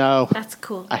wheel. No. That's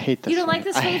cool. I hate the You don't like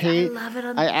the suede? I love it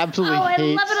on the... I absolutely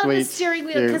hate I love it on the steering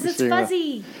wheel because it's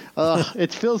fuzzy.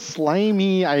 It feels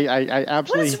slimy. I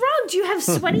absolutely... What is wrong? Do you have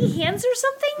sweaty hands or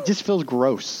something? It just feels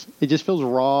gross. It just feels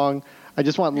wrong. I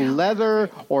just want leather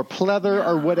or pleather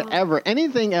or whatever.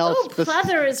 Anything else.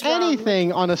 Pleather is wrong.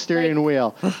 Anything on a steering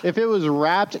wheel. If it was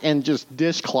wrapped in just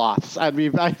dishcloths, I'd be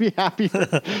happy.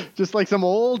 Just like some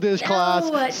old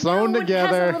dishcloths sewn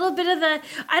together. It has a little bit of the...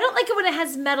 I don't like it when it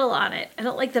has metal on it. I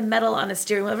don't like the metal on a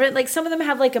steering wheel. Like some of them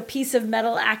have like a piece of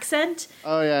metal accent.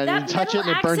 Oh yeah, and you touch it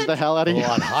and it burns the hell out of you.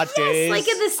 On hot days. Like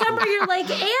in the summer, you're like,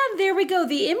 and there we go,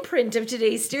 the imprint of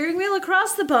today's steering wheel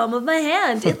across the palm of my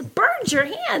hand. It burns your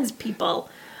hands, people.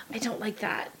 I don't like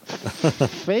that.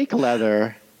 Fake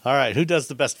leather. All right, who does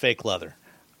the best fake leather?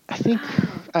 I think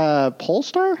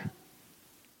Polestar.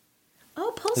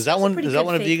 Oh, Polestar. Is that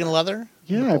one a vegan leather?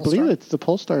 Yeah, I believe it's the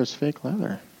Polestar is fake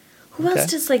leather. Who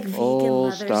else does like vegan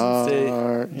leathers?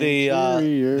 The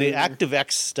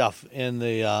ActiveX stuff in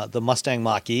the Mustang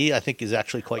Mach-E, I think, is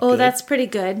actually quite good. Oh, that's pretty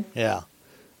good. Yeah.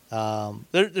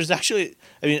 There's actually,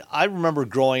 I remember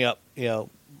growing up,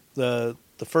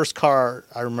 the first car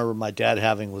I remember my dad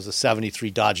having was a 73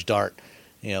 Dodge Dart,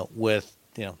 with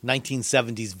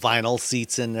 1970s vinyl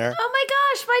seats in there. Oh my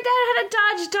gosh, my dad had a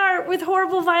Dodge Dart with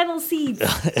horrible vinyl seats.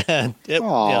 And they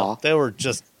were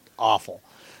just awful.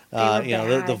 were The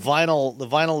bad.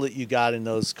 vinyl that you got in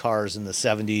those cars in the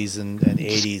 70s and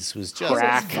 80s was just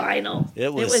Crack. Vinyl.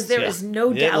 It was- There yeah. was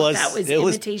no It doubt was- that was it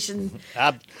was- imitation.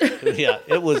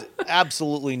 It was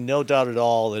absolutely no doubt at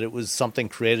all that it was something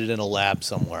created in a lab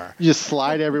somewhere. You just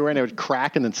slide everywhere and it would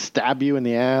crack and then stab you in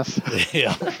the ass.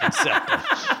 Yeah,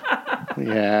 exactly.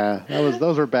 Yeah,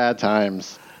 those were bad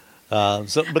times. But I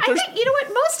there's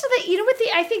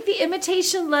think I think the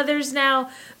imitation leathers now,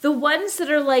 the ones that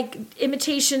are like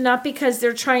imitation not because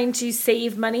they're trying to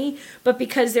save money, but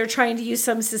because they're trying to use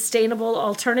some sustainable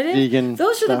alternative. Vegan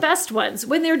those are the stuff. best ones.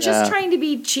 When they're just Yeah. trying to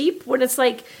be cheap, when it's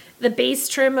like the base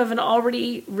trim of an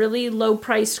already really low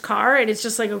priced car and it's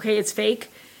just like, okay, it's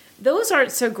fake. Those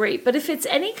aren't so great. But if it's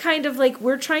any kind of like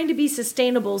we're trying to be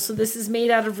sustainable, so this is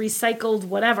made out of recycled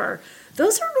whatever,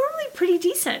 those are normally pretty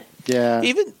decent. Yeah,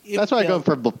 that's why I you go know,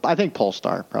 for. I think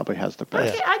Polestar probably has the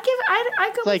best. Okay, I go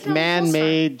It's like with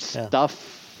man-made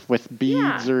stuff with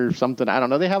beads Yeah. or something. I don't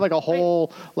know. They have like a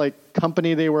whole like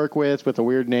company they work with a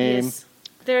weird name. Yes.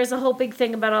 There's a whole big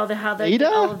thing about how they Ada?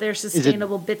 all of their Is it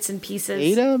sustainable bits and pieces.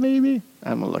 Ada, maybe.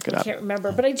 I'm gonna look it I up. can't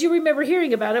remember, but I do remember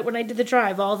hearing about it when I did the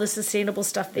drive. All the sustainable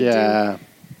stuff they Yeah.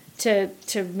 do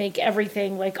to make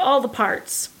everything like all the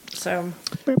parts. So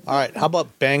all right. How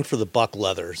about bang for the buck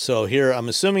leather? So here, I'm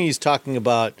assuming he's talking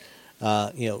about,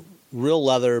 real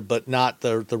leather, but not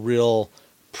the real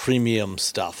premium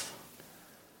stuff.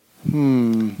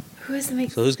 who is the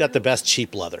make? So who's got the best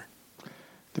cheap leather?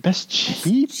 The best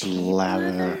cheap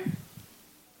leather.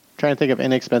 Trying to think of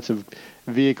inexpensive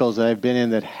vehicles that I've been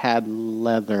in that had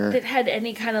leather. that had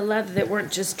any kind of leather that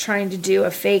weren't just trying to do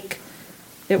a fake,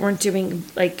 that weren't doing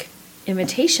like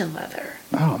imitation leather.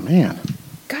 Oh man,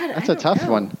 God, that's I a don't tough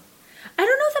know. one. I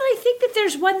don't know that I think that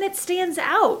there's one that stands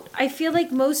out. I feel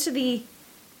like most of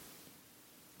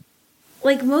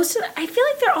I feel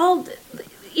like they're all,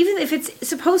 even if it's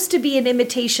supposed to be an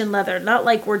imitation leather, not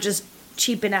like we're just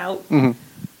cheaping out, then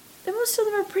most of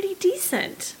them are pretty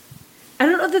decent. I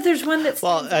don't know that there's one that's.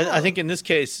 Well, I think in this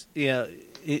case,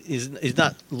 he's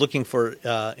not looking for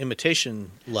imitation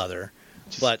leather,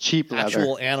 but cheap leather.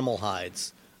 actual animal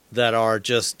hides that are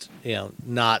just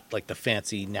not like the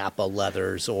fancy Napa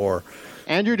leathers or.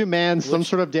 Andrew demands some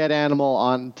sort of dead animal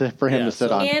for him Yeah, to sit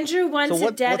so- on. Andrew wants So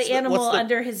a dead animal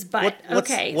under his butt.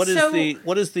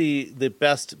 What is the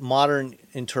best modern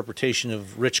interpretation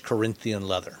of rich Corinthian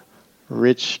leather?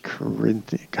 Rich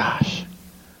Corinthian. Gosh.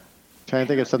 Trying to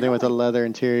think of something with a leather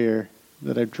interior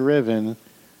that I've driven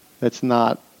that's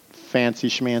not fancy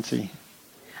schmancy.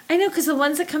 I know, because the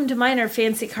ones that come to mind are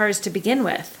fancy cars to begin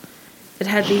with that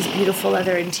had these beautiful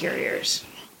leather interiors.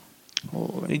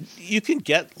 Oh, You can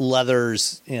get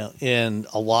leathers, in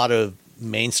a lot of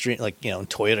mainstream, like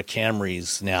Toyota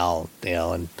Camrys now,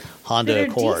 and Honda That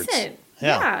are Accords. decent.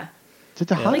 Yeah. Yeah. Did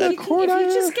the Like Honda you Accord can, I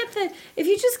if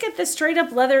you just get the straight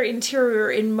up leather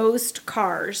interior in most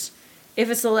cars, if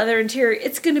it's a leather interior,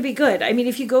 it's going to be good. I mean,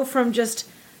 if you go from just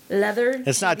leather,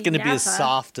 It's not going to be as Napa,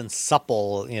 soft and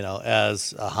supple,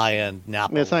 as a high end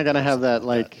Napa. It's not going to leather or have that,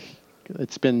 something like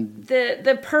it's been.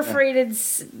 The perforated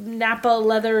Napa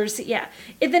leathers, yeah.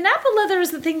 The Napa leather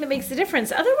is the thing that makes the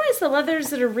difference. Otherwise, the leathers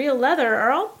that are real leather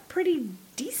are all pretty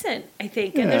decent, I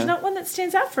think. And there's Yeah. not one that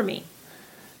stands out for me.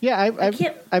 Yeah,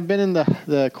 can't- I've been in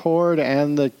the Accord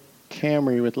and the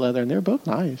Camry with leather, and they're both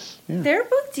nice. Yeah. They're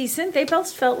both decent. They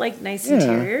both felt like nice Yeah.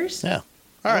 interiors. Yeah.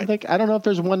 All right. I don't know if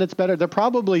there's one that's better. They're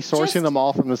probably sourcing Just- them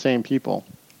all from the same people.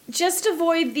 Just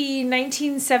avoid the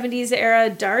 1970s era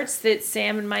darts that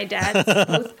Sam and my dad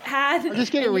both had. Or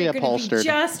just get it and you're gonna be reupholstered.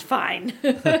 Just fine.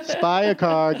 Buy a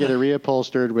car, get it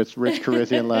reupholstered with rich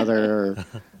Corinthian leather or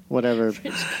whatever.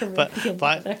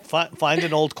 Find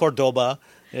an old Cordoba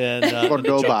in Cordoba.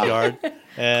 the junkyard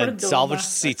and Cordoba. salvage the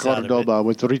seats out of it. Cordoba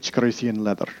with rich Corinthian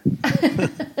leather.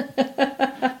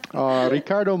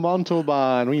 Ricardo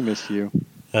Montalban, we miss you.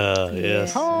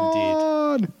 Yes, indeed.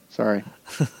 God. Sorry.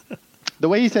 The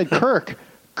way he said Kirk.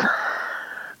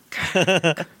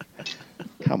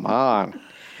 Come on.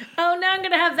 Oh, now I'm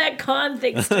going to have that con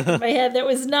thing stuck in my head that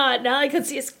was not. Now I can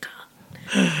see it's con.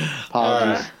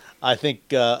 Apologies. I think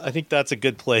that's a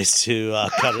good place to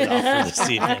cut it off for this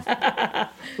evening. A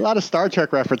lot of Star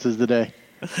Trek references today.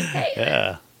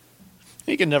 Yeah,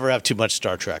 you can never have too much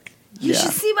Star Trek. You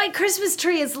should see my Christmas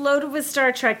tree. It's loaded with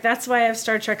Star Trek. That's why I have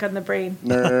Star Trek on the brain.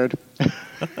 Nerd.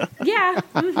 Yeah.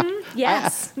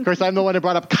 Yes. Of course, I'm the one that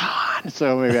brought up Khan,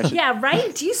 so maybe I should. Yeah,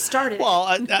 right? You started it.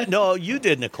 Well, no, you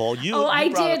did, Nicole. I you brought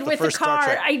did up with the first Star car.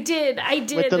 Trek. I did.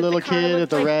 With the little car kid looked with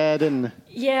the like- red and.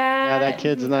 Yeah. Yeah, that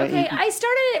kid's not. Okay, I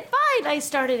started it. Fine, I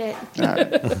started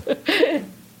it.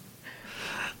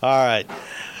 All right.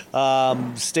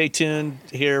 Stay tuned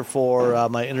here for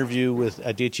my interview with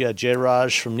Aditya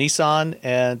Jairaj from Nissan,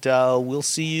 and we'll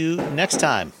see you next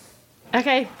time.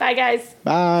 Okay. Bye, guys.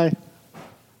 Bye.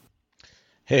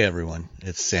 Hey, everyone.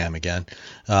 It's Sam again.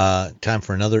 Time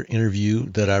for another interview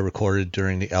that I recorded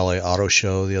during the LA Auto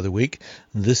Show the other week.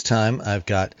 This time I've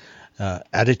got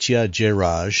Aditya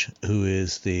Jairaj, who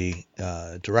is the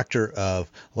Director of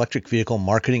Electric Vehicle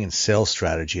Marketing and Sales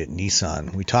Strategy at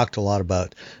Nissan. We talked a lot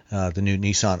about the new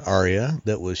Nissan Ariya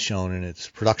that was shown in its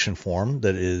production form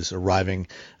that is arriving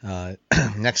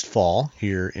next fall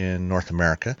here in North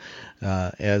America,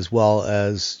 as well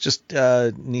as just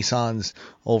Nissan's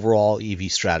overall EV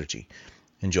strategy.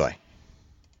 Enjoy.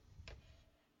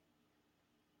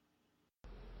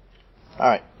 All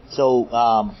right. So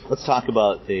let's talk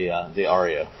about the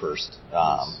Ariya first.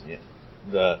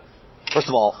 First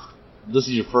of all, this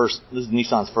is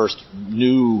Nissan's first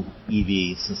new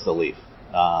EV since the Leaf,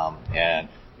 and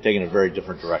taking a very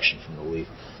different direction from the Leaf.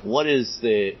 What is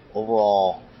the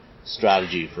overall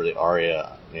strategy for the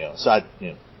Ariya? Aside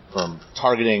from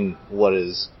targeting what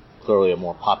is clearly a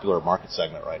more popular market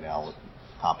segment right now with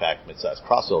compact midsize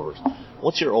crossovers,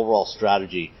 what's your overall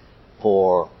strategy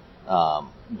for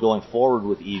going forward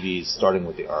with EVs, starting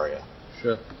with the Ariya?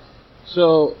 Sure.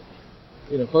 So,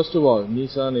 first of all,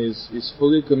 Nissan is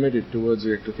fully committed towards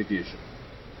electrification.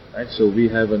 Right? So we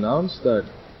have announced that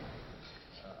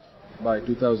by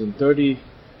 2030,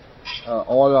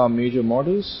 all our major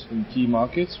models in key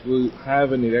markets will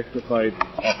have an electrified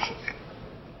option.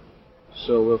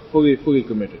 So we're fully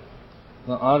committed.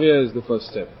 Now, Ariya is the first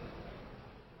step.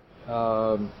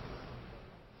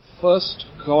 First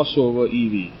crossover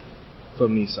EV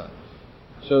from Nissan.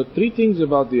 So 3 things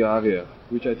about the Ariya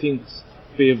which I think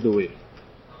paved the way.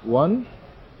 One,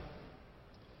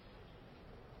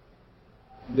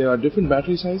 there are different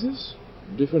battery sizes,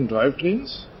 different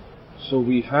drivetrains, so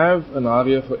we have an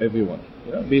Ariya for everyone,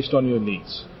 based on your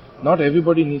needs. Not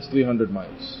everybody needs 300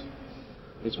 miles.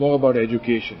 It's more about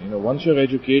education. Once you're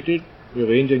educated, your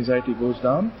range anxiety goes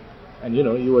down, and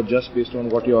you adjust based on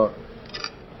what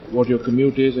your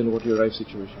commute is and what your life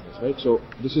situation is, right? So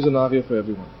this is an Ariya for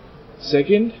everyone.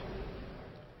 Second,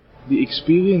 the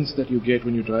experience that you get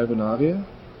when you drive an Ariya,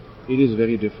 it is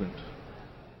very different.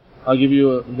 I'll give you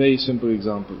a very simple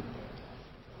example.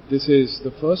 This is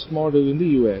the first model in the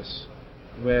US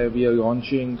where we are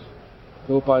launching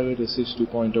ProPilot Assist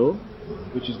 2.0,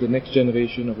 which is the next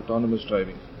generation of autonomous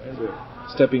driving. Right? We're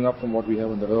stepping up from what we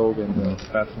have on the Rogue and the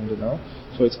Pathfinder now.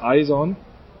 So it's eyes on,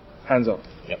 hands off.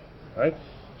 Yep. Right?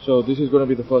 So this is going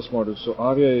to be the first model. So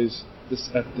Ariya is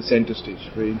at the center stage.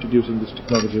 We're introducing this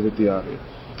technology with the Ariya.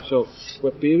 So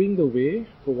we're paving the way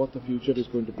for what the future is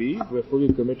going to be. We're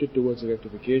fully committed towards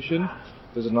electrification.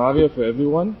 There's an Ariya for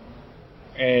everyone,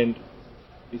 and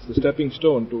it's the stepping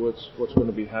stone towards what's going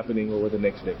to be happening over the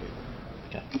next decade.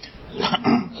 Okay.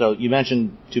 So you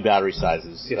mentioned 2 battery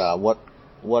sizes. Yes.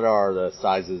 What are the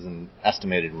sizes and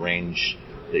estimated range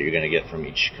that you're going to get from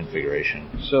each configuration?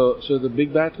 So the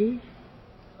big battery,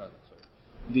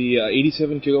 the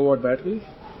 87 kilowatt battery,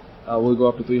 will go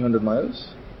up to 300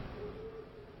 miles.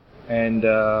 And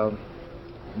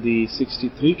the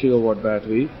 63 kilowatt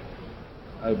battery,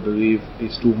 I believe,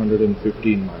 is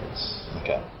 215 miles.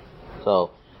 Okay.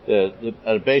 So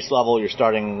at a base level, you're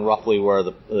starting roughly where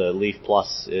the Leaf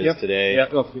Plus is today. Yeah,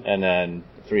 roughly. And then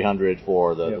 300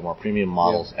 for the more premium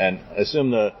models. And I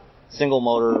assume the single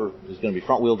motor is going to be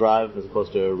front wheel drive as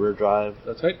opposed to rear drive?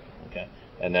 That's right. Okay.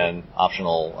 And then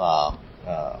optional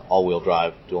all-wheel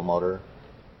drive dual motor?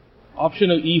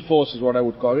 Optional E-Force is what I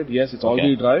would call it. Yes, it's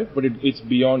all-wheel drive, but it's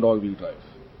beyond all-wheel drive.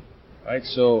 Right?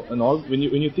 So when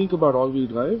you think about all-wheel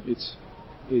drive, it's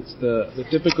the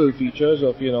typical features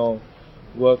of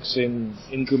works in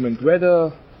inclement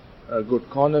weather, good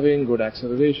cornering, good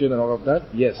acceleration, and all of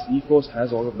that. Yes, E-Force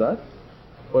has all of that.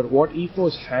 But what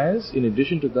E-Force has, in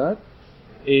addition to that,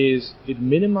 is it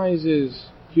minimizes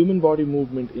human body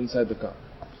movement inside the car.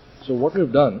 So what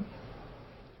we've done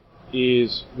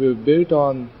is we've built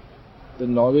on the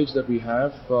knowledge that we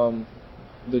have from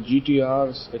the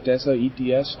GTR's Atessa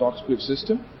ETS stock split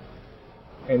system,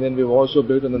 and then we've also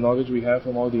built on the knowledge we have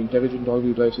from all the intelligent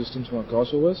all-wheel drive systems from our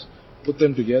crossovers, put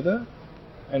them together,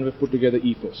 and we've put together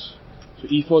E-Force. So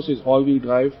E-Force is all-wheel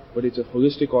drive, but it's a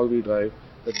holistic all-wheel drive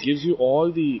that gives you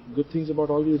all the good things about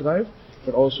all-wheel drive,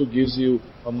 but also gives you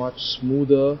a much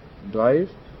smoother drive,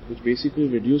 which basically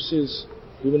reduces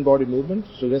human body movement,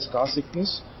 so less car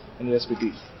sickness and less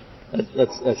fatigue.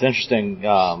 That's interesting.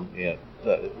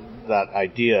 That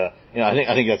idea.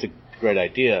 I think that's a great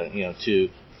idea. To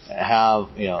have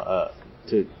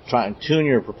to try and tune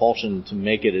your propulsion to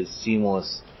make it as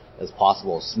seamless as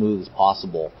possible, as smooth as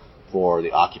possible for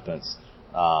the occupants.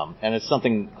 And it's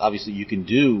something, obviously, you can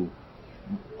do,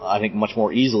 I think, much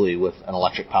more easily with an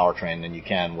electric powertrain than you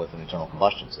can with an internal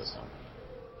combustion system.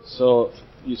 So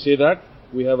you say that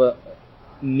we have a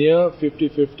near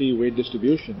 50-50 weight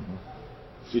distribution,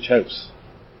 which helps,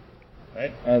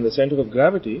 right? And the center of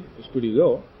gravity is pretty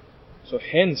low, so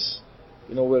hence,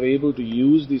 we're able to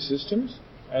use these systems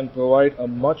and provide a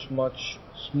much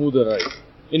smoother ride,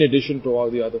 in addition to all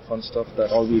the other fun stuff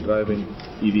that all-wheel drive and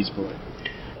EVs provide.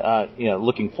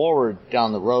 Looking forward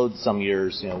down the road some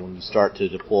years, when you start to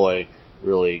deploy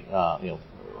really,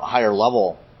 higher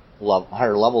levels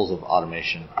of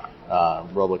automation,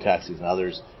 robotaxis and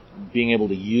others, being able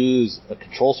to use a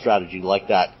control strategy like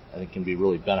that, I think, can be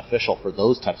really beneficial for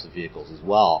those types of vehicles as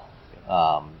well.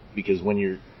 Because when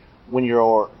you're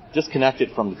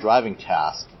disconnected from the driving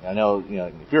task, I know,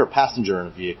 if you're a passenger in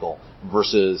a vehicle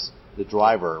versus the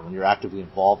driver, when you're actively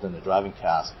involved in the driving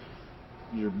task,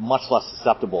 you're much less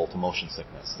susceptible to motion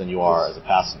sickness than you are as a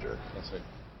passenger. That's right.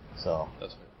 So.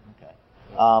 That's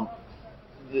right.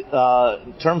 Okay.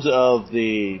 In terms of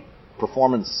the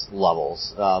performance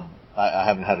levels, I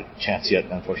haven't had a chance yet,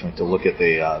 unfortunately, to look at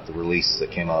the release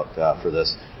that came out for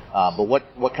this. But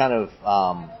what kind of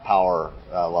power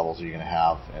levels are you going to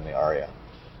have in the Aria?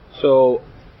 So,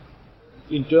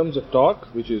 in terms of torque,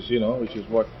 which is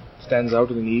what stands out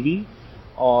in an EV,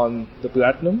 on the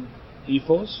Platinum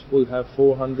E-Force will have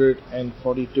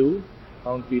 442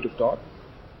 pound-feet of torque.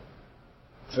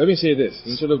 Let me say this,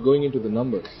 instead of going into the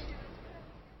numbers,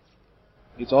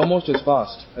 it's almost as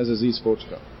fast as a Z sports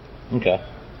car. Okay.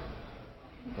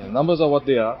 The numbers are what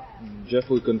they are. Jeff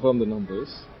will confirm the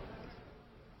numbers.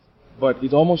 But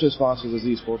it's almost as fast as a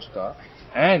Z sports car,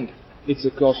 and it's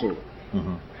a crossover.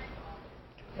 Mm-hmm.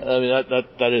 I mean,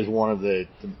 that is one of the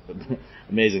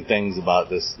amazing things about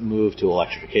this move to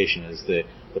electrification is the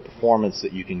performance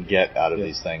that you can get out of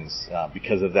these things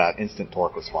because of that instant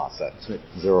torque response, that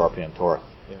 0 RPM torque.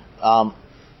 Yeah.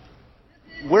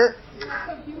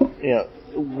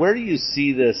 Where do you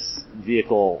see this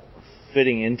vehicle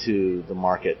fitting into the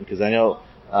market? Because I know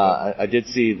I did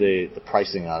see the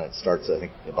pricing on it starts, I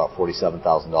think, about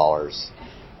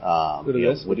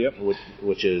 $47,000,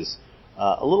 which is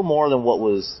a little more than what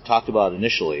was talked about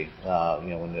initially,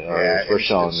 when it was first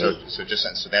shown. So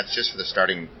that's just for the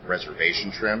starting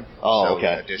reservation trim. Oh, so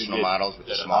okay. Additional models with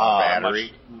the smaller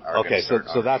battery. Okay,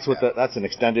 so that's that's an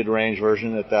extended range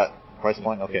version at that price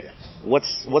point. Okay,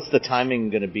 what's the timing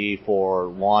going to be for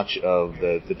launch of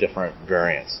the different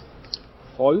variants?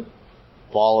 Fall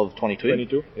of 22.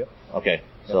 22. Yeah. Okay,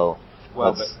 so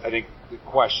I think the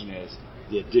question is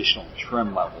the additional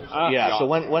trim levels. So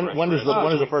when does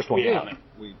the first one come out?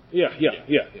 Yeah.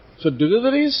 So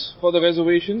deliveries for the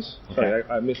reservations. Okay. Sorry,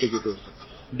 I missed the question.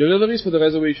 Deliveries for the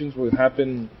reservations will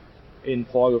happen in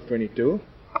fall of 22,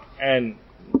 and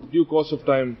due course of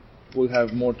time, we'll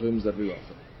have more trims that we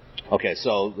offer. Okay,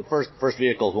 so the first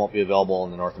vehicles won't be available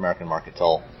in the North American market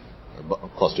till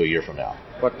close to a year from now.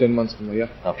 About 10 months from now, yeah.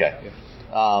 Okay. Yeah.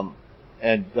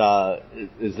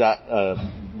 Is that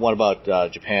what about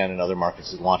Japan and other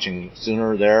markets? Is launching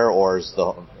sooner there, or is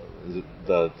the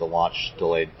launch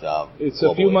delayed? It's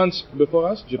globally? A few months before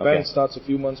us. Japan starts a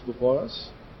few months before us,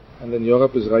 and then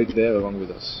Europe is right there along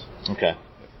with us. Okay.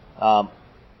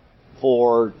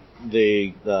 For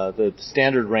the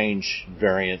standard range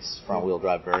variants, front-wheel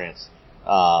drive variants,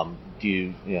 have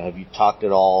you talked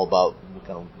at all about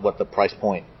kind of what the price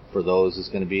point for those is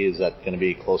going to be? Is that going to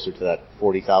be closer to that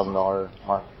 $40,000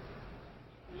 mark?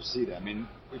 You see that. I mean,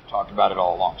 we've talked about it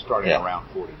all along, starting around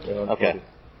 40. Okay. 40.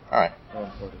 All right.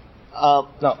 Around 40.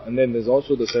 Now, and then there's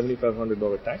also the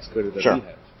 $7,500 tax credit that we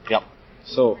have. Yep.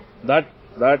 So that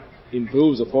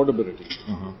improves affordability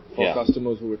for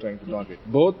customers who we're trying to target.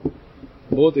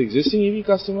 Both existing EV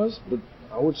customers, but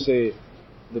I would say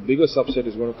the bigger subset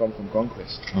is going to come from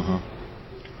Conquest. Mm-hmm.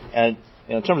 And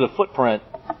in terms of footprint,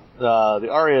 the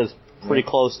Aria is pretty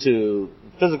close to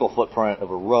physical footprint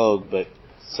of a Rogue, but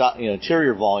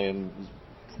interior volume is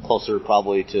closer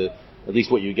probably to at least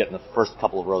what you get in the first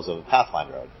couple of rows of a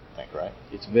Pathfinder, I think, right?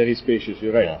 It's very spacious.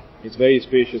 You're right. Yeah. It's very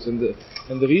spacious, and the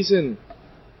reason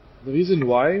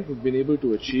why we've been able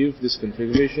to achieve this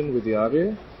configuration with the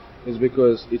Aria is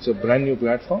because it's a brand new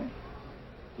platform.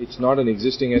 It's not an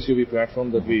existing SUV platform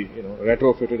that we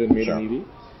retrofitted and made an EV.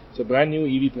 It's a brand new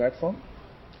EV platform.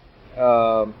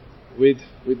 With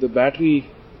the battery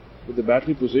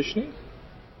positioning,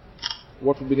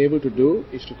 what we've been able to do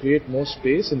is to create more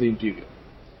space in the interior.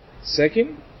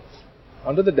 Second,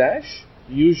 under the dash,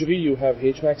 usually you have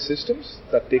HVAC systems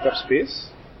that take up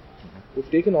space. We've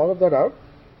taken all of that out,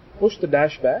 pushed the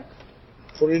dash back,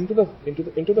 put it into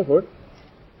the hood,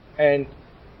 And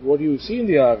what you see in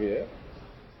the Aria,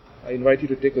 I invite you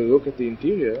to take a look at the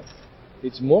interior.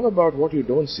 It's more about what you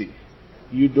don't see.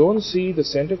 You don't see the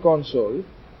center console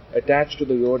attached to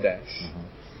the lower dash.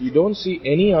 You don't see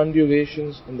any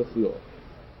undulations in the floor.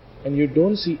 And you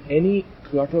don't see any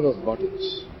clutter of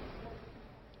buttons.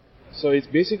 So it's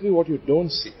basically what you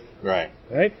don't see. Right.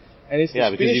 Right? And it's the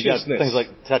because you've got spaciousness. things like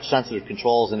touch-sensitive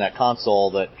controls in that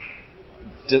console that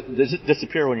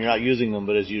disappear when you're not using them,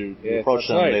 but as you approach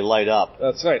them, they light up.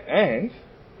 That's right. And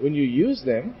when you use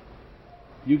them,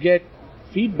 you get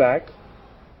feedback.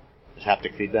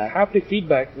 Haptic feedback? Haptic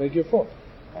feedback like your phone.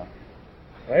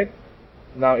 Right?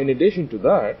 Now, in addition to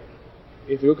that,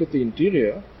 if you look at the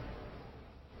interior,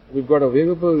 we've got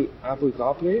available Apple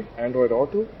CarPlay, Android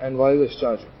Auto, and wireless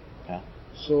charging. Yeah.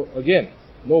 So, again,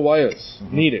 no wires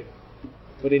needed.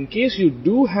 But in case you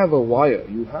do have a wire,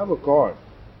 you have a cord,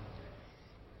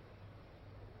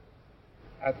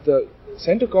 at the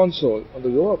center console, on the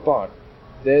lower part,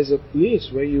 there's a place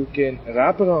where you can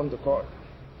wrap around the cord.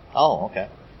 Oh, okay.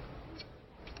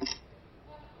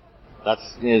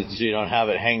 That's so you don't have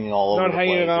it hanging all over the place. Not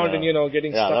hanging around and,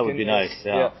 getting stuck in. Yeah, that would be nice,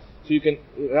 yeah. So you can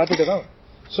wrap it around.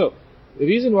 So, the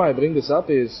reason why I bring this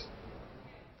up is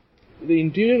the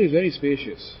interior is very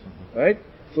spacious, right?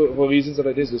 For reasons that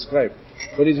I just described.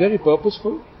 But it's very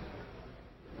purposeful.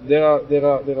 There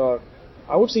are,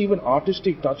 I would say, even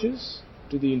artistic touches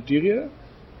to the interior,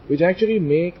 which actually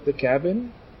make the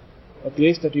cabin a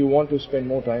place that you want to spend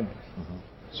more time in.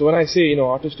 So when I say,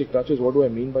 artistic touches, what do I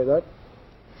mean by that?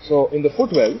 So in the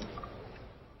footwell,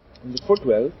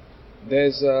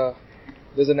 there's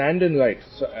an Anden light.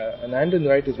 So an Anden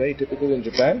light is very typical in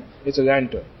Japan. It's a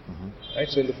lantern, right?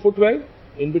 So in the footwell,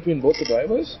 in between both the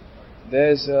drivers,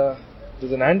 there's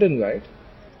an Anden light,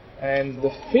 and the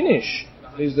finish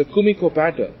is the Kumiko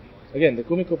pattern. Again, the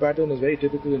Kumiko pattern is very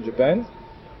typical in Japan.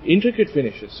 Intricate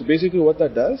finishes. So basically, what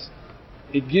that does,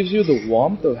 it gives you the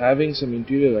warmth of having some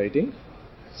interior lighting.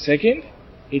 Second,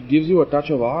 it gives you a touch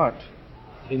of art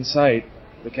inside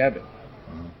the cabin.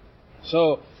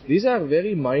 So these are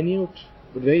very minute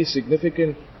but very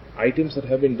significant items that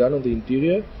have been done on the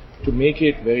interior to make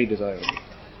it very desirable.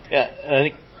 Yeah, I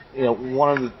think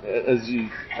one of the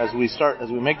as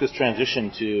we make this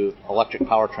transition to electric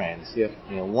powertrains,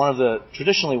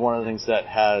 traditionally one of the things that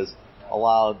has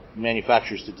allowed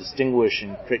manufacturers to distinguish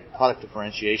and create product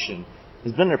differentiation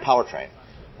has been their powertrain.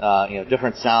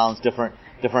 Different sounds, different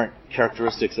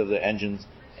characteristics of the engines.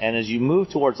 And as you move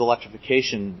towards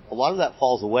electrification, a lot of that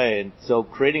falls away. And so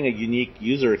creating a unique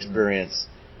user experience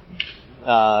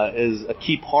is a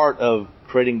key part of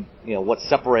creating, what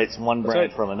separates one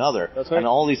brand from another. That's right. And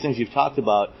all these things you've talked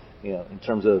about, in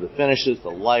terms of the finishes, the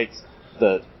lights,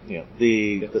 the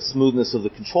smoothness of the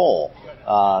control,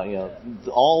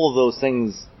 all of those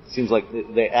things seems like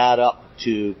they add up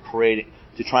to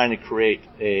trying to create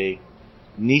a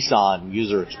Nissan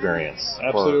user experience.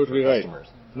 Absolutely for customers.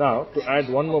 Right. Now, to add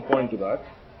one more point to that,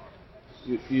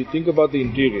 you think about the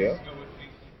interior.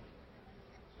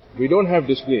 We don't have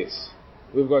displays.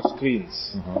 We've got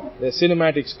screens. They're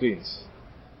cinematic screens.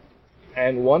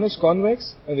 And one is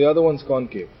convex and the other one's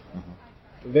concave.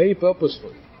 Very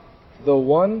purposeful. The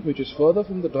one which is further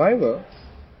from the driver,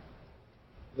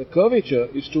 the curvature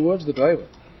is towards the driver,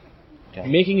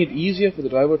 making it easier for the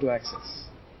driver to access.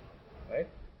 Right?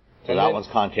 So that one's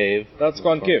concave. That's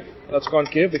concave. That's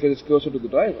concave because it's closer to the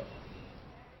driver.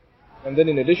 And then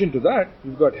in addition to that,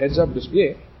 you've got heads-up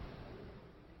display.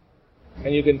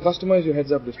 And you can customize your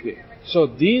heads-up display. So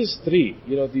these three,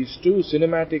 these two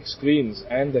cinematic screens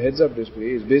and the heads-up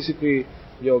display is basically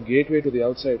your gateway to the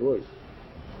outside world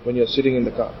when you're sitting in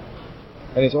the car.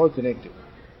 And it's all connected.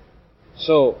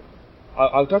 So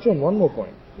I'll touch on one more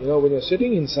point. When you're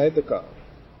sitting inside the car,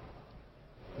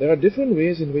 there are different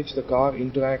ways in which the car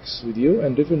interacts with you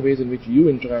and different ways in which you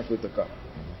interact with the car.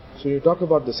 So you talk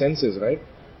about the senses, right?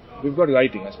 We've got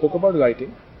lighting. I spoke about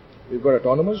lighting. We've got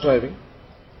autonomous driving.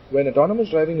 When autonomous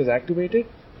driving is activated,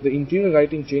 the interior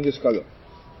lighting changes color.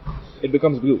 It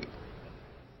becomes blue.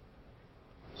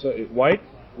 So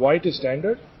white is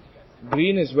standard.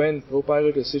 Green is when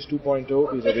ProPilot Assist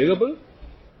 2.0 is available.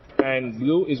 And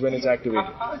blue is when it's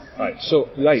activated. Right. So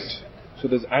light. So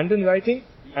there's Anden lighting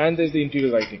and there's the interior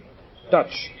lighting.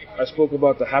 Touch. I spoke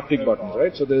about the haptic buttons,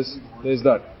 right? So there's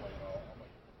that.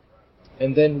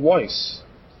 And then voice.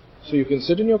 So you can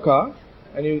sit in your car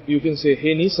and you can say,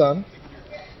 hey Nissan,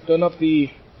 turn up the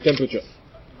temperature.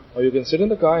 Or you can sit in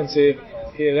the car and say,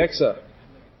 hey Alexa,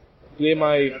 play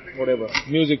my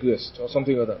music list or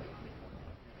something like that.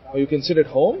 Or you can sit at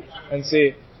home and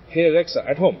say, hey Alexa,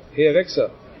 at home, hey Alexa,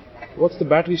 what's the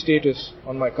battery status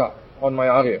on my car, on my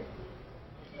Aria?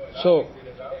 So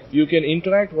You can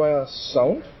interact via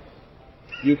sound.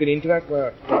 You can interact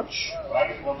via touch.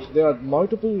 There are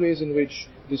multiple ways in which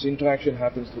this interaction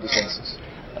happens through the senses.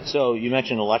 So you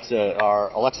mentioned Alexa. Are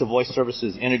Alexa voice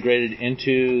services integrated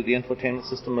into the infotainment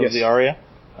system of the Aria?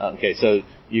 Okay, so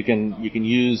you can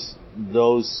use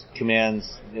those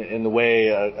commands in the way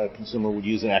a consumer would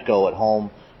use an Echo at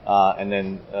home, and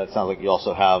then it sounds like you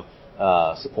also have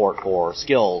support for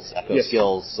skills, Echo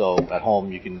skills. So at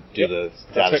home you can do the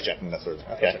status checking, that sort of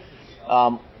thing. Okay.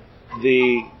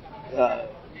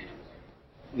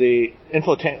 The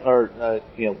infotainment, or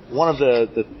one of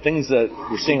the things that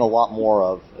we're seeing a lot more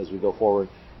of as we go forward,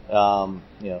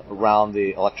 around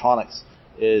the electronics,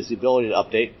 is the ability to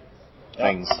update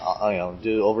things,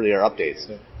 do over-the-air updates.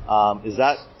 Is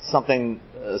that something,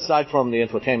 aside from the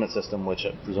infotainment system, which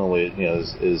presumably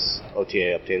is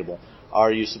OTA updatable,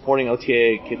 are you supporting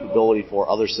OTA capability for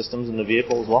other systems in the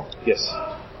vehicle as well? Yes.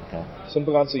 Okay.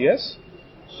 Simple answer, yes.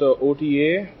 So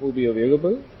OTA will be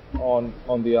available on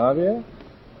the Aria,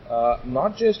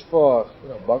 not just for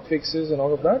bug fixes and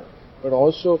all of that, but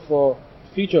also for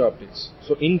feature updates.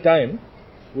 So in time,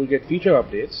 we'll get feature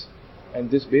updates, and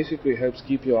this basically helps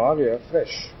keep your Aria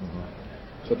fresh.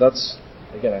 So that's,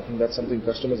 again, I think that's something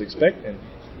customers expect, and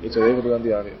it's available on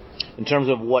the Aria. In terms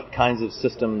of what kinds of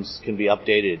systems can be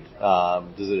updated,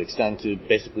 does it extend to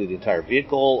basically the entire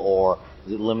vehicle, or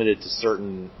is it limited to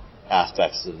certain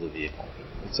aspects of the vehicle?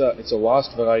 It's a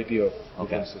vast variety of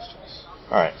different systems.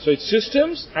 All right. So it's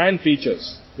systems and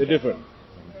features. They're different.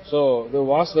 So the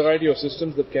vast variety of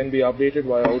systems that can be updated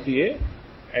via OTA,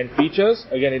 and features,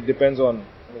 again, it depends on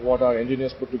what our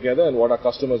engineers put together and what our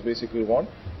customers basically want.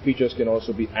 Features can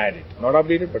also be added. Not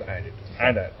updated, but added.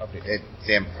 And updated.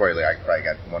 Sam, before you leave, I probably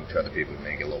got 1 or 2 other people who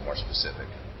may get a little more specific.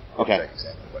 Okay.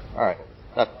 All right.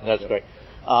 That's great.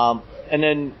 And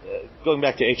then going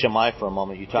back to HMI for a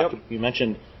moment, you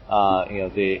mentioned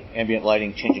the ambient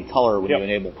lighting changing color when you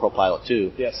enable ProPilot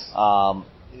 2. Yes.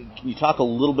 Can you talk a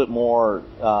little bit more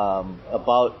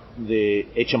about the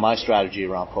HMI strategy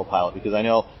around ProPilot? Because I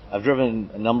know I've driven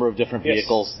a number of different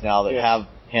vehicles now that have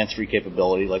hands-free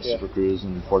capability, like Super Cruise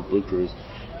and Ford Blue Cruise,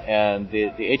 and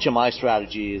the HMI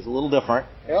strategy is a little different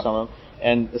for some of them,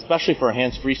 and especially for a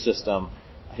hands-free system,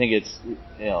 I think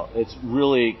it's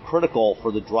really critical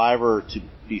for the driver to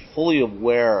be fully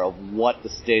aware of what the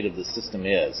state of the system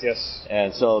is. Yes.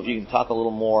 And so if you can talk a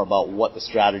little more about what the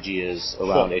strategy is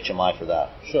around HMI for that.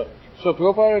 Sure. So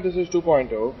ProPilot Assist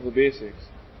 2.0, the basics,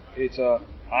 it's a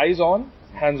eyes-on,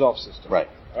 hands-off system. Right.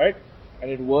 Right?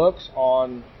 And it works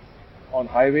on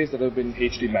highways that have been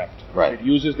HD mapped. Right. It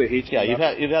uses the HD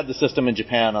map. You've had the system in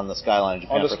Japan, on the Skyline in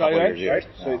Japan for a couple of years.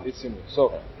 Right? So it's similar.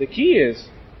 So the key is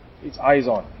it's eyes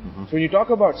on. So when you talk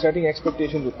about setting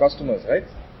expectations with customers, right?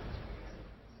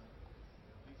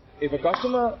 If a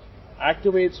customer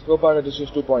activates ProPilot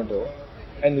Assist 2.0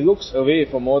 and looks away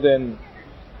for more than,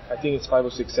 I think it's 5 or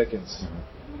 6 seconds,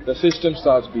 the system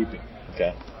starts beeping.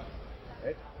 Okay.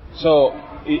 Right? So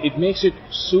it makes it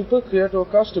super clear to a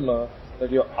customer that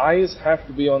your eyes have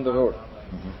to be on the road.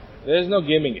 There is no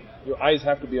gaming it. Your eyes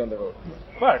have to be on the road.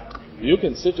 But you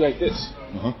can sit like this.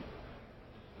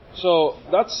 So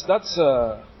that's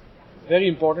very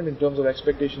important in terms of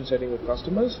expectation setting with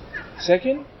customers.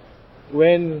 Second,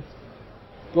 when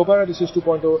ProPilot Assist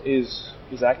 2.0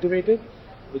 is activated,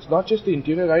 it's not just the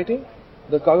interior lighting,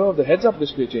 the color of the heads-up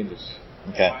display changes.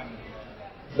 Okay.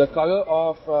 The color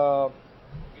of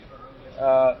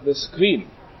the screen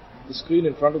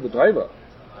in front of the driver,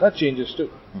 that changes too.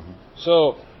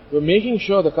 So we're making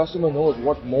sure the customer knows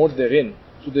what mode they're in,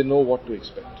 so they know what to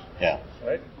expect. Yeah.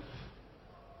 Right?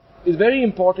 It's very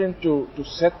important to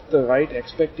set the right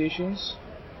expectations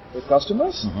with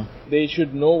customers. They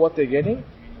should know what they're getting.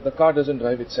 The car doesn't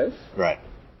drive itself. Right.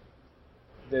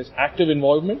 There's active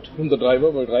involvement from the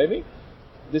driver while driving.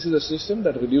 This is a system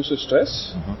that reduces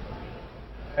stress.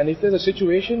 And if there's a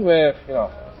situation where,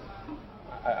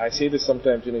 I say this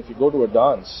sometimes, if you go to a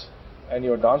dance and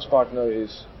your dance partner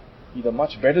is either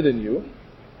much better than you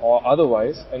or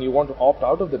otherwise, and you want to opt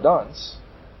out of the dance,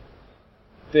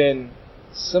 then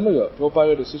similar,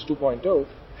 ProPilot Assist 2.0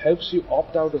 helps you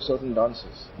opt out of certain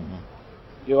dances.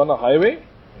 You're on a highway,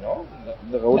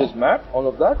 the road is mapped, all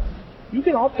of that. You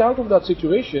can opt out of that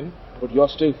situation, but you're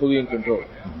still fully in control.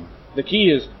 The key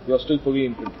is you're still fully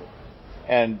in control.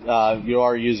 And you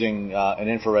are using an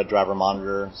infrared driver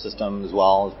monitor system as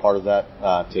well as part of that?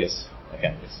 Yes.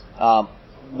 Okay.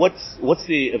 What's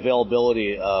the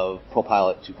availability of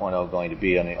ProPilot 2.0 going to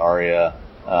be on the Aria?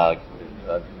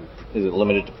 Is it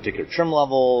limited to particular trim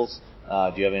levels?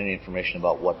 Do you have any information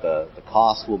about what the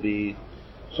cost will be?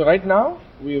 So right now,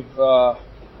 we've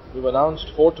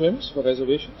announced 4 trims for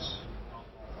reservations.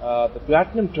 The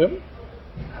Platinum trim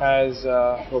has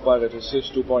ProPilot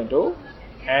Assist 2.0,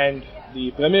 and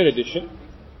the Premier Edition,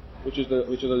 which is the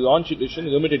launch edition,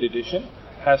 limited edition,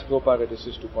 has ProPilot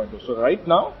Assist 2.0. So right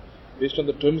now, based on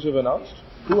the trims we've announced,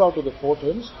 2 out of the 4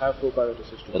 trims have ProPilot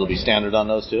Assist 2.0. It'll be standard on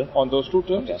those two? On those 2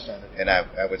 trims, it's standard. And I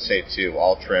would say, too,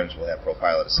 all trims will have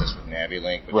ProPilot Assist with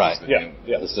NaviLink, which Right. is the new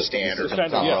The standard. The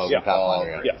standard, yes, yeah.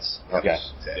 Pathfinder. Yes. Okay.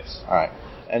 Yes. All right.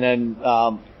 And then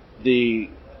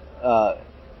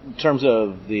in terms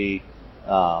of the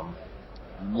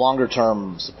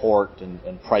longer-term support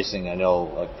and pricing, I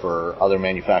know like for other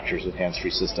manufacturers with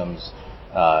hands-free systems,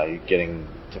 you're getting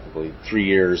typically 3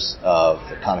 years of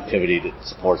the connectivity that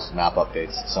supports map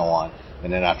updates and so on.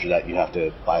 And then after that, you have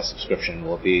to buy a subscription.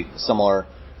 Will it be a similar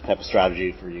type of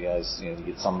strategy for you guys? You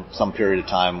get some period of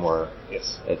time where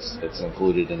it's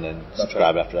included and then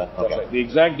subscribe after that? That's right. The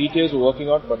exact details we're working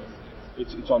on, but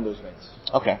it's on those lines.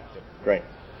 Okay, great.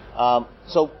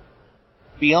 So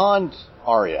beyond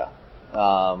Aria,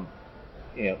 now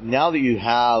that you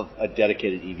have a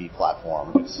dedicated EV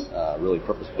platform, it's really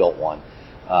purpose-built one.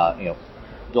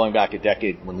 Going back a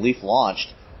decade when Leaf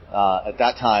launched, at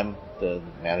that time the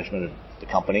management of the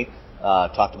company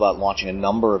talked about launching a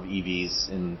number of EVs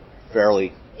in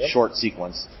fairly short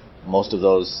sequence. Most of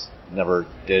those never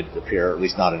did appear, at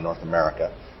least not in North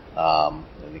America. I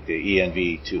think the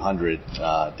ENV 200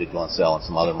 did go on sale in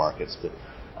some other markets. But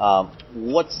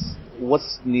what's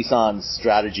Nissan's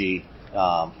strategy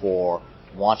for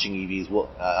launching EVs? Well,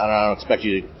 I don't expect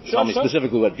you to tell me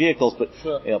specifically what vehicles, but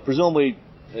presumably,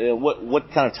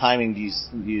 what kind of timing do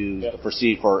you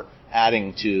foresee for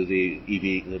adding to the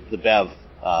EV, the BEV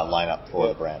lineup for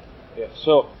the brand? Yeah.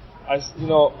 So,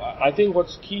 I think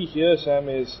what's key here, Sam,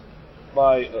 is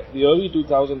by the early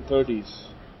 2030s,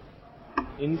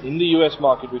 in the US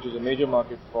market, which is a major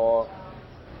market for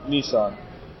Nissan,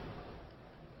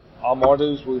 our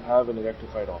models will have an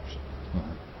electrified option,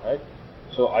 right?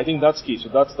 So I think that's key. So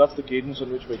that's the cadence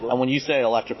on which we're going. And when you say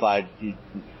electrified, you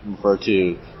refer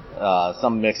to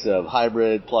some mix of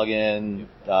hybrid, plug-in,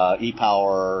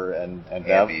 e-power, and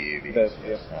BEV? BEV,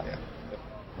 yeah.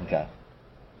 Okay.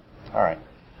 All right.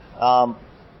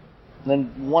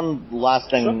 Then one last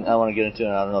thing I want to get into,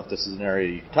 and I don't know if this is an area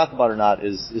you can talk about or not,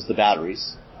 is the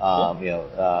batteries.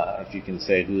 If you can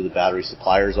say who the battery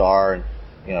suppliers are, and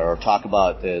or talk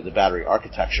about the battery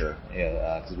architecture,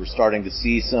 because we're starting to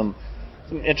see some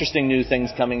interesting new things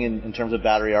coming in terms of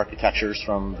battery architectures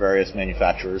from various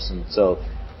manufacturers, and so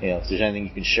if there's anything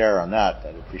you can share on that,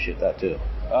 I'd appreciate that too.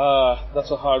 That's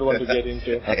a hard one to get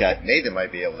into. Okay, Nathan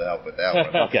might be able to help with that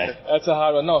one. Okay, that's a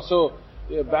hard one. No, so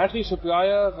battery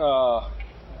supplier,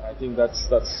 I think that's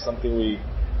something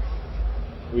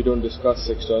we don't discuss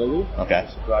externally. Okay.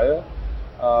 Supplier,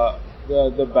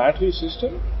 the battery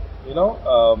system,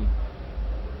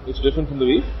 it's different from the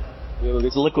Leaf.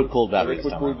 It's a liquid-cooled battery.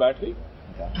 Liquid-cooled battery.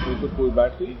 Okay. Liquid-cooled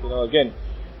battery. Again,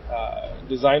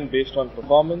 designed based on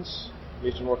performance,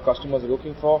 based on what customers are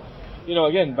looking for.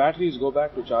 Again, batteries go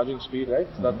back to charging speed, right?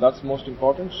 That's most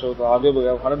important. So the Aria will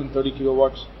have 130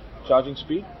 kilowatts charging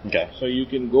speed. Okay. So you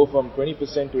can go from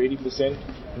 20% to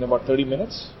 80% in about 30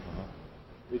 minutes,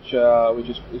 which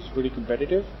is pretty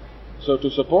competitive. So to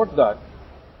support that,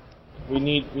 we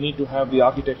need to have the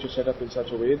architecture set up in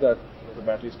such a way that the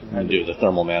batteries can handle do the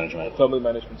thermal management. Thermal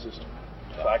management system.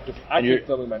 So active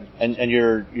thermal management. And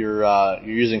you're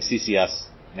using CCS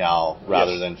now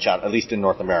rather than at least in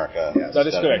North America. Yes. That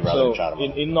is correct. So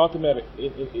in North America,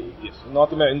 in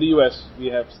North America, in the US, we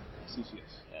have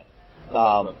CCS.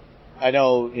 Yeah. I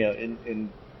know, in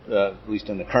at least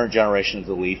in the current generation of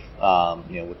the Leaf,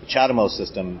 with the CHAdeMO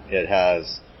system,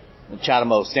 the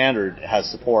CHAdeMO standard has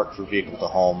support for vehicle to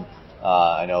home.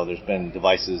 I know there's been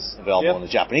devices available in the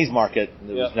Japanese market.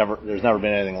 There's never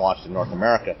been anything launched in North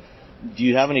America. Do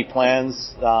you have any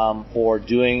plans for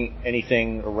doing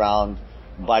anything around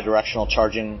bidirectional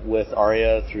charging with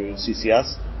Aria through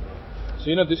CCS?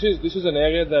 So this is an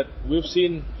area that we've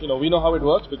seen. We know how it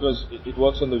works because it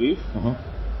works on the Leaf.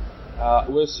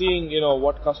 Mm-hmm. We're seeing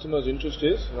what customers' interest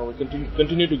is. We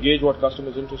continue to gauge what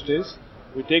customers' interest is.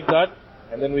 We take that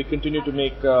and then we continue to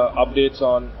make updates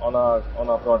on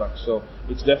our products. So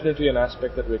it's definitely an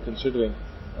aspect that we're considering.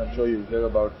 I'm sure you'll hear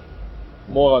about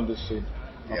more on this soon.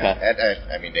 Yeah,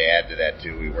 okay. To add to that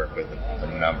too, we work with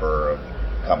a number of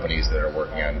companies that are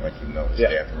working on, like the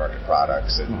aftermarket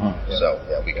products, and so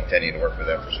we continue to work with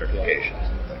them for certifications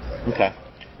and things like that. Okay.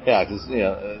 Yeah, because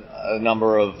a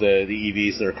number of the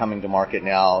EVs that are coming to market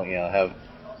now, have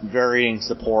varying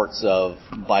supports of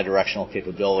bidirectional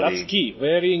capability. That's key.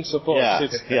 Varying supports.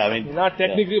 Yeah, not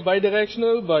technically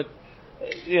bidirectional, but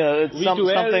it's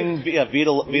something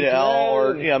Vita L,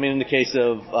 or I mean, in the case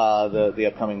of the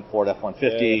upcoming Ford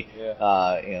F-150,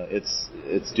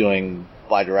 it's doing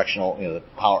bidirectional, the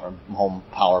home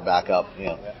power backup,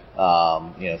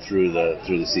 through the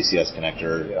CCS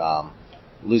connector.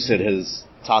 Lucid has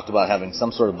talked about having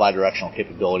some sort of bidirectional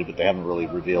capability, but they haven't really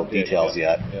revealed details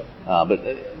yet. But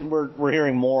we're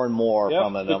hearing more and more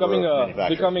from a number of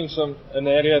manufacturers. Becoming an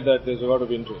area that there's a lot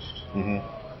of interest, and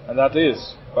that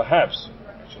is perhaps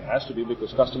it has to be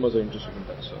because customers are interested in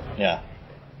that. So.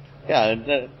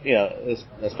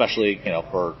 Especially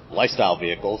for lifestyle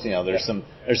vehicles, there's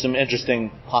some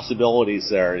interesting possibilities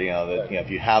there. That if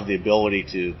you have the ability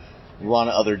to run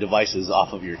other devices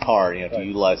off of your car, to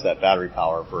utilize that battery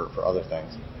power for other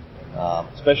things.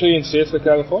 Especially in states like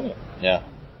California. Yeah,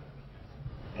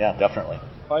 definitely.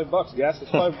 $5. Gas is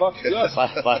 $5. Yes.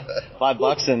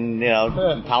 $5,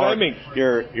 and power.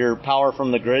 Your power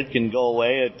from the grid can go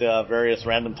away at various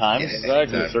random times.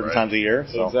 Exactly. At certain times a year.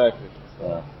 So. Exactly.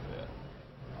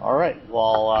 All right.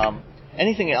 Well,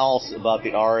 anything else about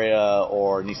the Aria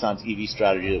or Nissan's EV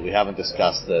strategy that we haven't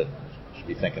discussed that you should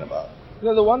be thinking about?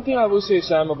 The one thing I will say,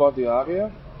 Sam, about the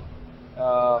Aria,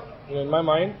 in my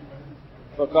mind,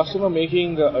 for a customer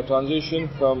making a transition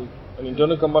from an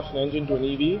internal combustion engine to an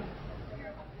EV,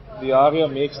 the Aria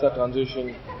makes that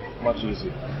transition much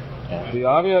easier. Yeah. The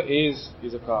Aria is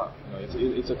a car.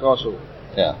 It's a crossover.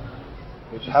 Yeah.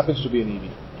 Which happens to be an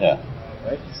EV. Yeah.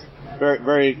 Right? Very,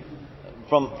 very.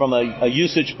 From a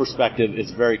usage perspective,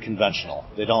 it's very conventional.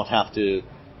 They don't have to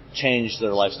change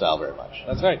their lifestyle very much.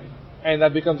 That's right. And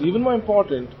that becomes even more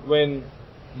important when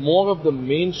more of the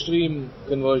mainstream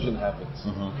conversion happens.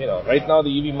 Right now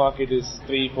the EV market is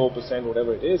 3-4%,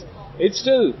 whatever it is. It's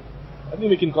still, I think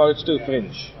we can call it still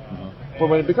fringe. But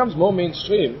when it becomes more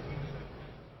mainstream,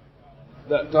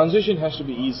 the transition has to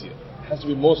be easier. It has to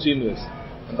be more seamless.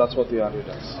 And that's what the Aria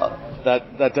does.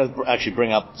 That does actually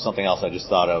bring up something else I just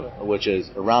thought of, which is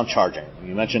around charging.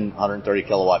 You mentioned 130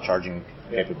 kilowatt charging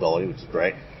capability, which is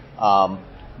great.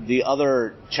 The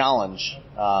other challenge,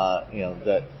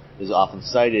 that is often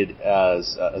cited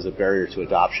as a barrier to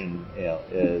adoption,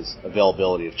 is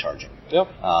availability of charging. Yep.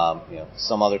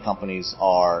 Some other companies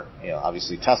are,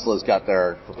 obviously Tesla's got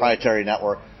their proprietary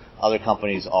network. Other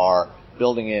companies are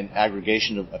building in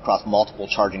aggregation across multiple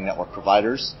charging network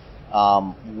providers.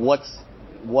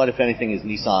 What, if anything, is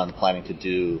Nissan planning to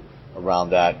do around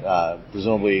that?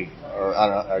 Presumably, or I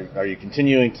don't know, are you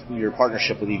continuing your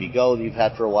partnership with EVgo that you've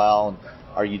had for a while? And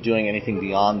are you doing anything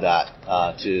beyond that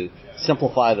to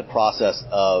simplify the process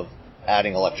of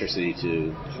adding electricity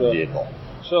to the vehicle?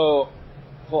 So,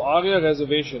 for Aria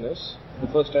reservationists, the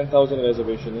first 10,000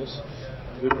 reservationists,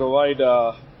 we provide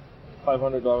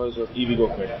 $500 of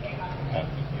EVgo credit.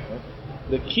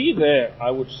 The key there,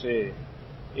 I would say,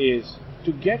 is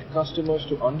to get customers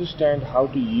to understand how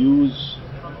to use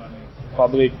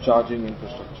public charging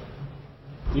infrastructure.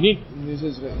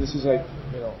 This is like,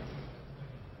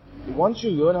 once you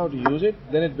learn how to use it,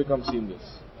 then it becomes seamless.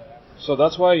 So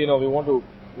that's why, we want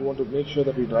to make sure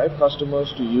that we drive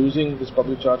customers to using this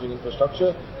public charging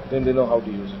infrastructure, then they know how to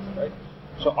use it, right?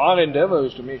 So our endeavor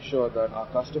is to make sure that our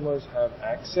customers have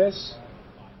access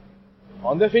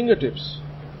on their fingertips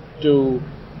to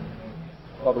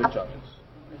public chargers.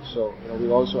 So, we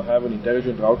also have an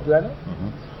intelligent route planner,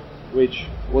 which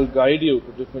will guide you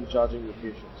to different charging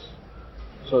locations.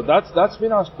 So that's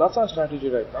our strategy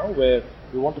right now, where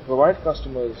we want to provide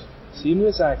customers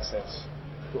seamless access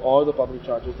to all the public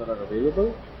chargers that are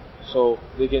available, so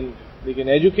they can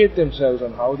educate themselves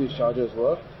on how these chargers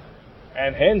work,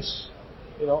 and hence,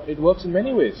 it works in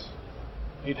many ways.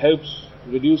 It helps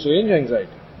reduce range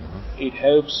anxiety. It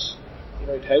helps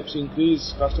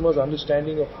increase customers'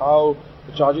 understanding of how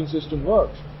the charging system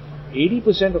works.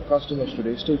 80% of customers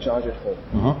today still charge at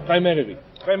home, primarily.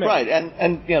 Right,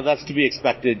 and that's to be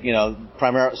expected.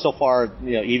 Primarily so far,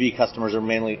 EV customers are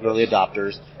mainly early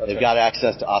adopters. They've got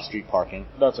access to off-street parking.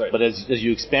 That's right. But as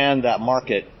you expand that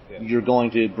market, you're going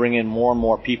to bring in more and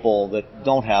more people that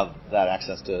don't have that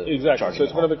access to charging. So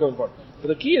it's going to become important. But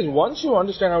the key is, once you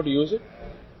understand how to use it,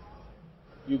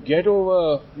 you get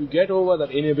over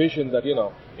that inhibition that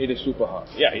it is super hard.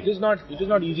 Yeah, it is not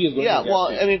easy as going. Yeah, well,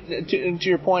 I mean, to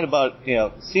your point about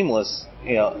seamless,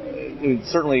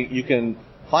 certainly you can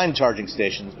find charging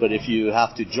stations, but if you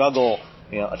have to juggle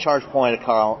a charge point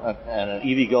account and an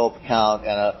EVgo account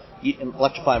and a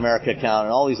Electrify America account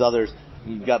and all these others,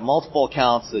 you've got multiple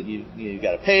accounts that you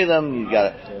got to pay them. You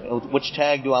got to which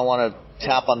tag do I want to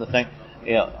tap on the thing?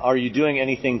 Are you doing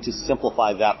anything to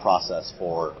simplify that process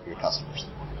for your customers?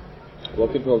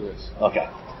 Work in progress. Okay.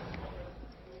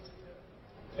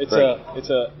 It's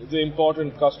an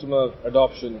important customer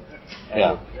adoption.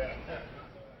 Yeah.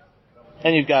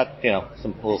 And you've got,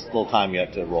 some little time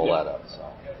yet to roll that out. So.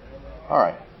 All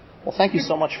right. Well, thank you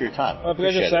so much for your time. My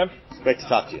pleasure, Sam. It's great to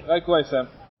talk to you. Likewise, Sam.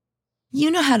 You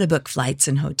know how to book flights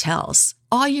and hotels.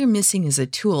 All you're missing is a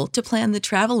tool to plan the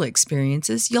travel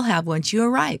experiences you'll have once you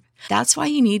arrive. That's why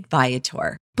you need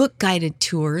Viator. Book guided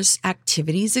tours,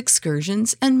 activities,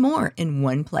 excursions, and more in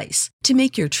one place to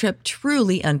make your trip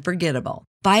truly unforgettable.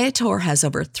 Viator has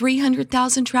over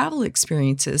 300,000 travel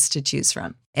experiences to choose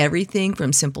from. Everything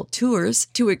from simple tours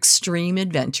to extreme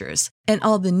adventures and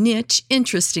all the niche,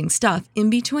 interesting stuff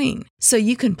in between. So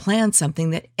you can plan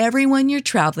something that everyone you're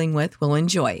traveling with will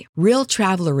enjoy. Real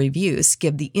traveler reviews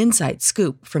give the inside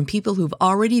scoop from people who've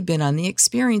already been on the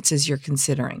experiences you're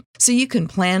considering. So you can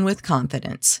plan with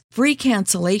confidence. Free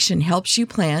cancellation helps you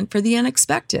plan for the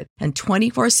unexpected. And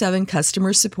 24/7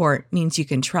 customer support means you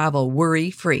can travel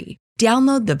worry-free.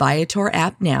 Download the Viator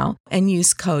app now and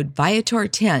use code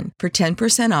Viator10 for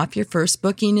 10% off your first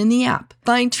booking in the app.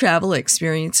 Find travel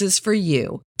experiences for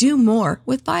you. Do more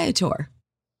with Viator.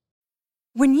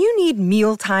 When you need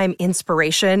mealtime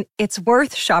inspiration, it's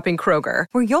worth shopping Kroger,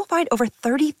 where you'll find over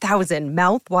 30,000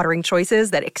 mouth-watering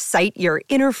choices that excite your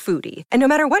inner foodie. And no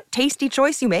matter what tasty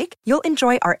choice you make, you'll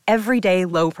enjoy our everyday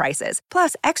low prices,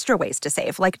 plus extra ways to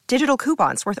save, like digital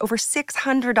coupons worth over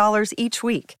 $600 each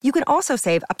week. You can also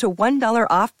save up to $1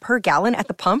 off per gallon at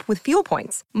the pump with fuel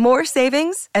points. More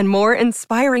savings and more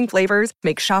inspiring flavors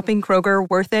make shopping Kroger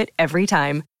worth it every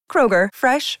time. Kroger,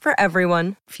 fresh for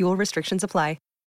everyone. Fuel restrictions apply.